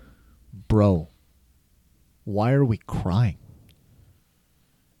 But bro, why are we crying?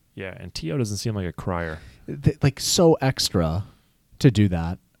 Yeah, and T.O. doesn't seem like a crier. So extra to do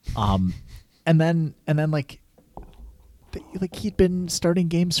that. And then he'd been starting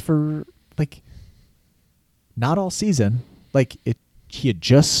games for not all season. He had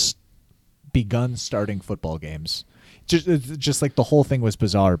just begun starting football games. Just the whole thing was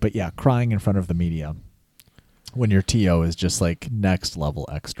bizarre. But yeah, crying in front of the media when your TO is just next level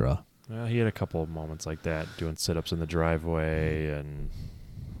extra. Well, he had a couple of moments like that, doing sit-ups in the driveway and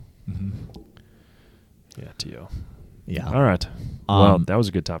yeah, T.O. Yeah. All right. Well, that was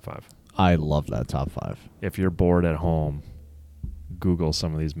a good top 5. I love that top 5. If you're bored at home, Google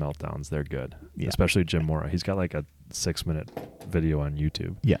some of these meltdowns. They're good. Yeah. Especially Jim Mora. He's got a 6-minute video on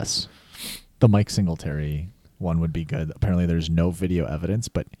YouTube. Yes. The Mike Singletary one would be good. Apparently there's no video evidence,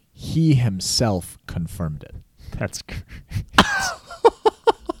 but he himself confirmed it. That's great.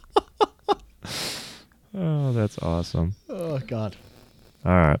 Oh, that's awesome. Oh, God.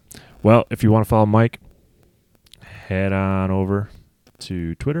 All right. Well, if you want to follow Mike, head on over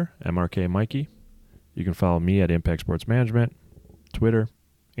to Twitter, MRK Mikey. You can follow me at Impact Sports Management, Twitter,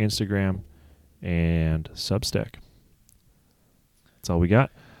 Instagram, and Substack. That's all we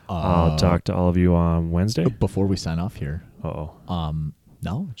got. I'll talk to all of you on Wednesday. Before we sign off here. Uh-oh.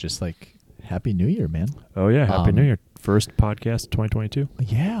 No, just Happy New Year, man. Oh, yeah. Happy New Year. First podcast 2022.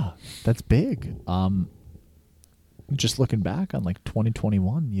 Yeah, that's big. Just looking back on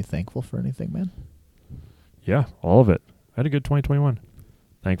 2021, you thankful for anything, man? Yeah, all of it. I had a good 2021.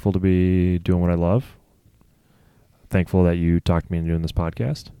 Thankful to be doing what I love. Thankful that you talked me into doing this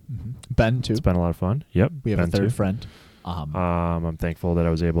podcast. Mm-hmm. Ben, too. It's been a lot of fun. Yep. We have Ben a third too. friend. I'm thankful that I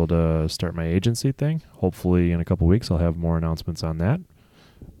was able to start my agency thing. Hopefully in a couple weeks I'll have more announcements on that.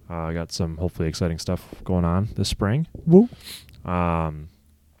 I got some hopefully exciting stuff going on this spring. Woo. And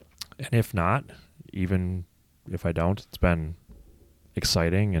if not, even if I don't, it's been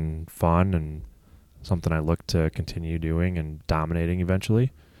exciting and fun and something I look to continue doing and dominating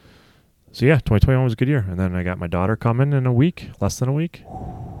eventually. So yeah, 2021 was a good year. And then I got my daughter coming in a week, less than a week.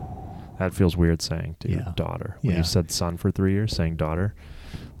 That feels weird saying to your daughter. When you said son for 3 years, saying daughter,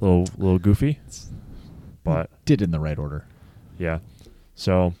 little goofy. But did in the right order. Yeah.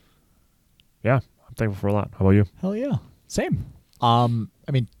 So yeah, I'm thankful for a lot. How about you? Hell yeah. Same. I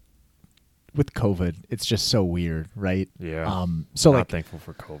mean, with COVID, it's just so weird, right? Yeah. So not thankful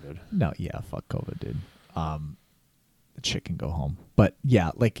for COVID. No, yeah, fuck COVID, dude. The shit can go home. But yeah,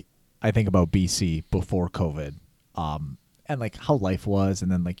 I think about BC before COVID, and how life was,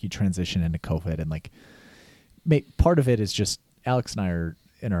 and then you transition into COVID, and part of it is just Alex and I are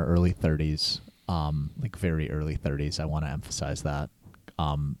in our early 30s, very early 30s. I want to emphasize that.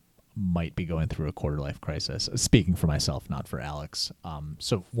 Might be going through a quarter life crisis. Speaking for myself, not for Alex.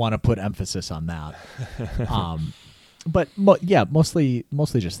 So want to put emphasis on that. But mostly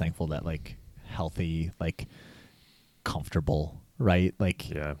just thankful that healthy, comfortable, right?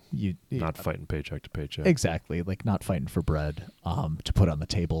 You not fighting paycheck to paycheck. Exactly. Not fighting for bread to put on the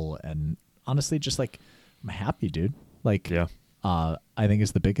table, and honestly just I'm happy, dude. I think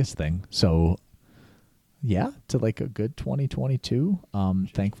is the biggest thing. So yeah, to like a good 2022.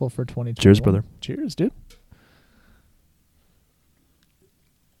 Thankful for 2021. Cheers, brother. Cheers, dude.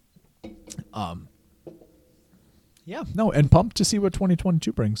 Yeah, no, and pumped to see what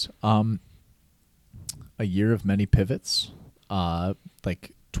 2022 brings. A year of many pivots.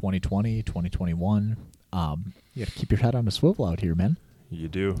 Like 2020, 2021. You got to keep your head on a swivel out here, man. You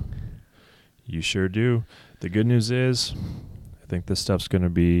do. You sure do. The good news is, I think this stuff's going to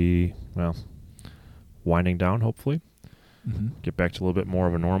be, well, winding down, hopefully. Mm-hmm. Get back to a little bit more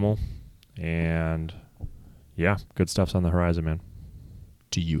of a normal. And, yeah, good stuff's on the horizon, man.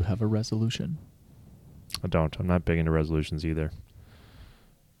 Do you have a resolution? I don't. I'm not big into resolutions either.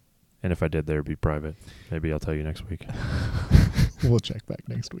 And if I did, they'd be private. Maybe I'll tell you next week. We'll check back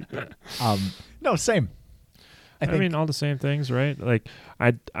next week. No, same. I mean, all the same things, right? Like,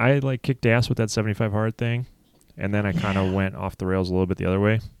 I like kicked ass with that 75 hard thing, and then I kind of went off the rails a little bit the other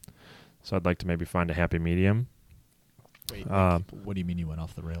way. So I'd like to maybe find a happy medium. Wait, what do you mean you went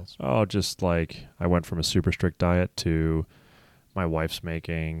off the rails? Oh, just like I went from a super strict diet to my wife's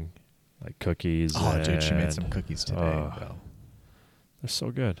making like cookies. Oh, dude, she made some cookies today. They're so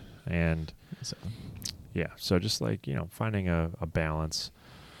good. And yeah, so just like, finding a balance.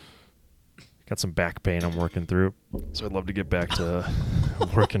 Got some back pain I'm working through, so I'd love to get back to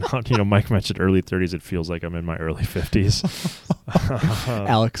working out. Mike mentioned early 30s. It feels like I'm in my early 50s.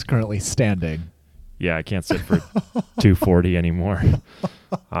 Alex currently standing. Yeah, I can't sit for 240 anymore.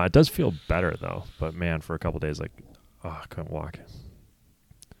 It does feel better, though. But, man, for a couple days, like, I couldn't walk.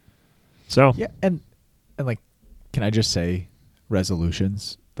 So. Yeah, and like, can I just say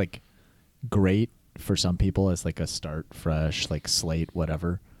resolutions? Like, great for some people as like a start fresh, like slate,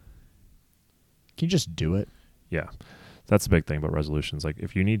 whatever. Can you just do it? Yeah. That's the big thing about resolutions. Like,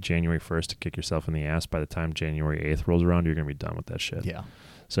 if you need January 1st to kick yourself in the ass, by the time January 8th rolls around, you're going to be done with that shit. Yeah.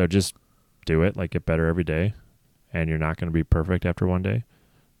 So just do it. Like, get better every day. And you're not going to be perfect after one day.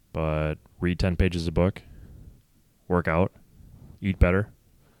 But read 10 pages of book. Work out. Eat better.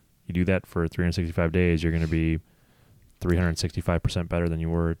 You do that for 365 days, you're going to be 365% better than you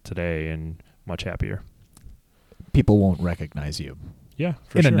were today and much happier. People won't recognize you. Yeah,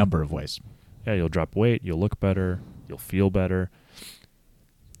 in a number of ways. Yeah, you'll drop weight, you'll look better, you'll feel better.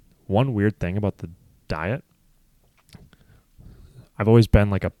 One weird thing about the diet, I've always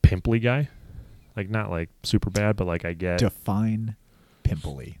been like a pimply guy. Like, not like super bad, but like I get... Define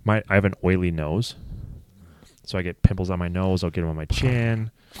pimply. I have an oily nose. So I get pimples on my nose, I'll get them on my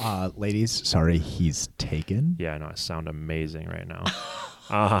chin. Ladies, sorry, he's taken. Yeah, I know, I sound amazing right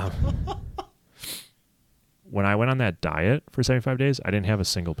now. When I went on that diet for 75 days, I didn't have a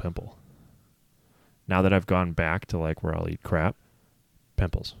single pimple. Now that I've gone back to like where I'll eat crap,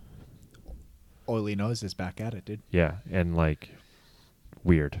 pimples. Oily nose is back at it, dude. Yeah, and like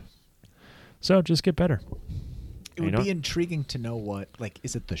weird. So just get better. It would be intriguing to know what, like,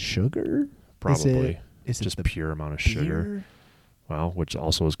 is it the sugar? Probably. Is it just the pure amount of sugar? beer? Well, which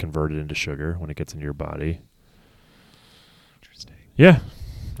also is converted into sugar when it gets into your body. Interesting. Yeah.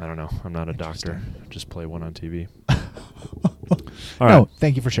 I don't know. I'm not a doctor. Just play one on TV. All right. No,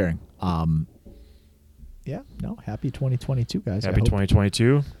 thank you for sharing. Yeah, no, happy 2022, guys. Happy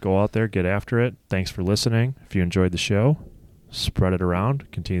 2022. Go out there, get after it. Thanks for listening. If you enjoyed the show, spread it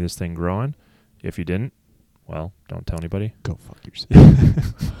around. Continue this thing growing. If you didn't, well, don't tell anybody. Go fuck yourself.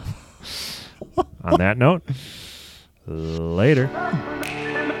 On that note, later.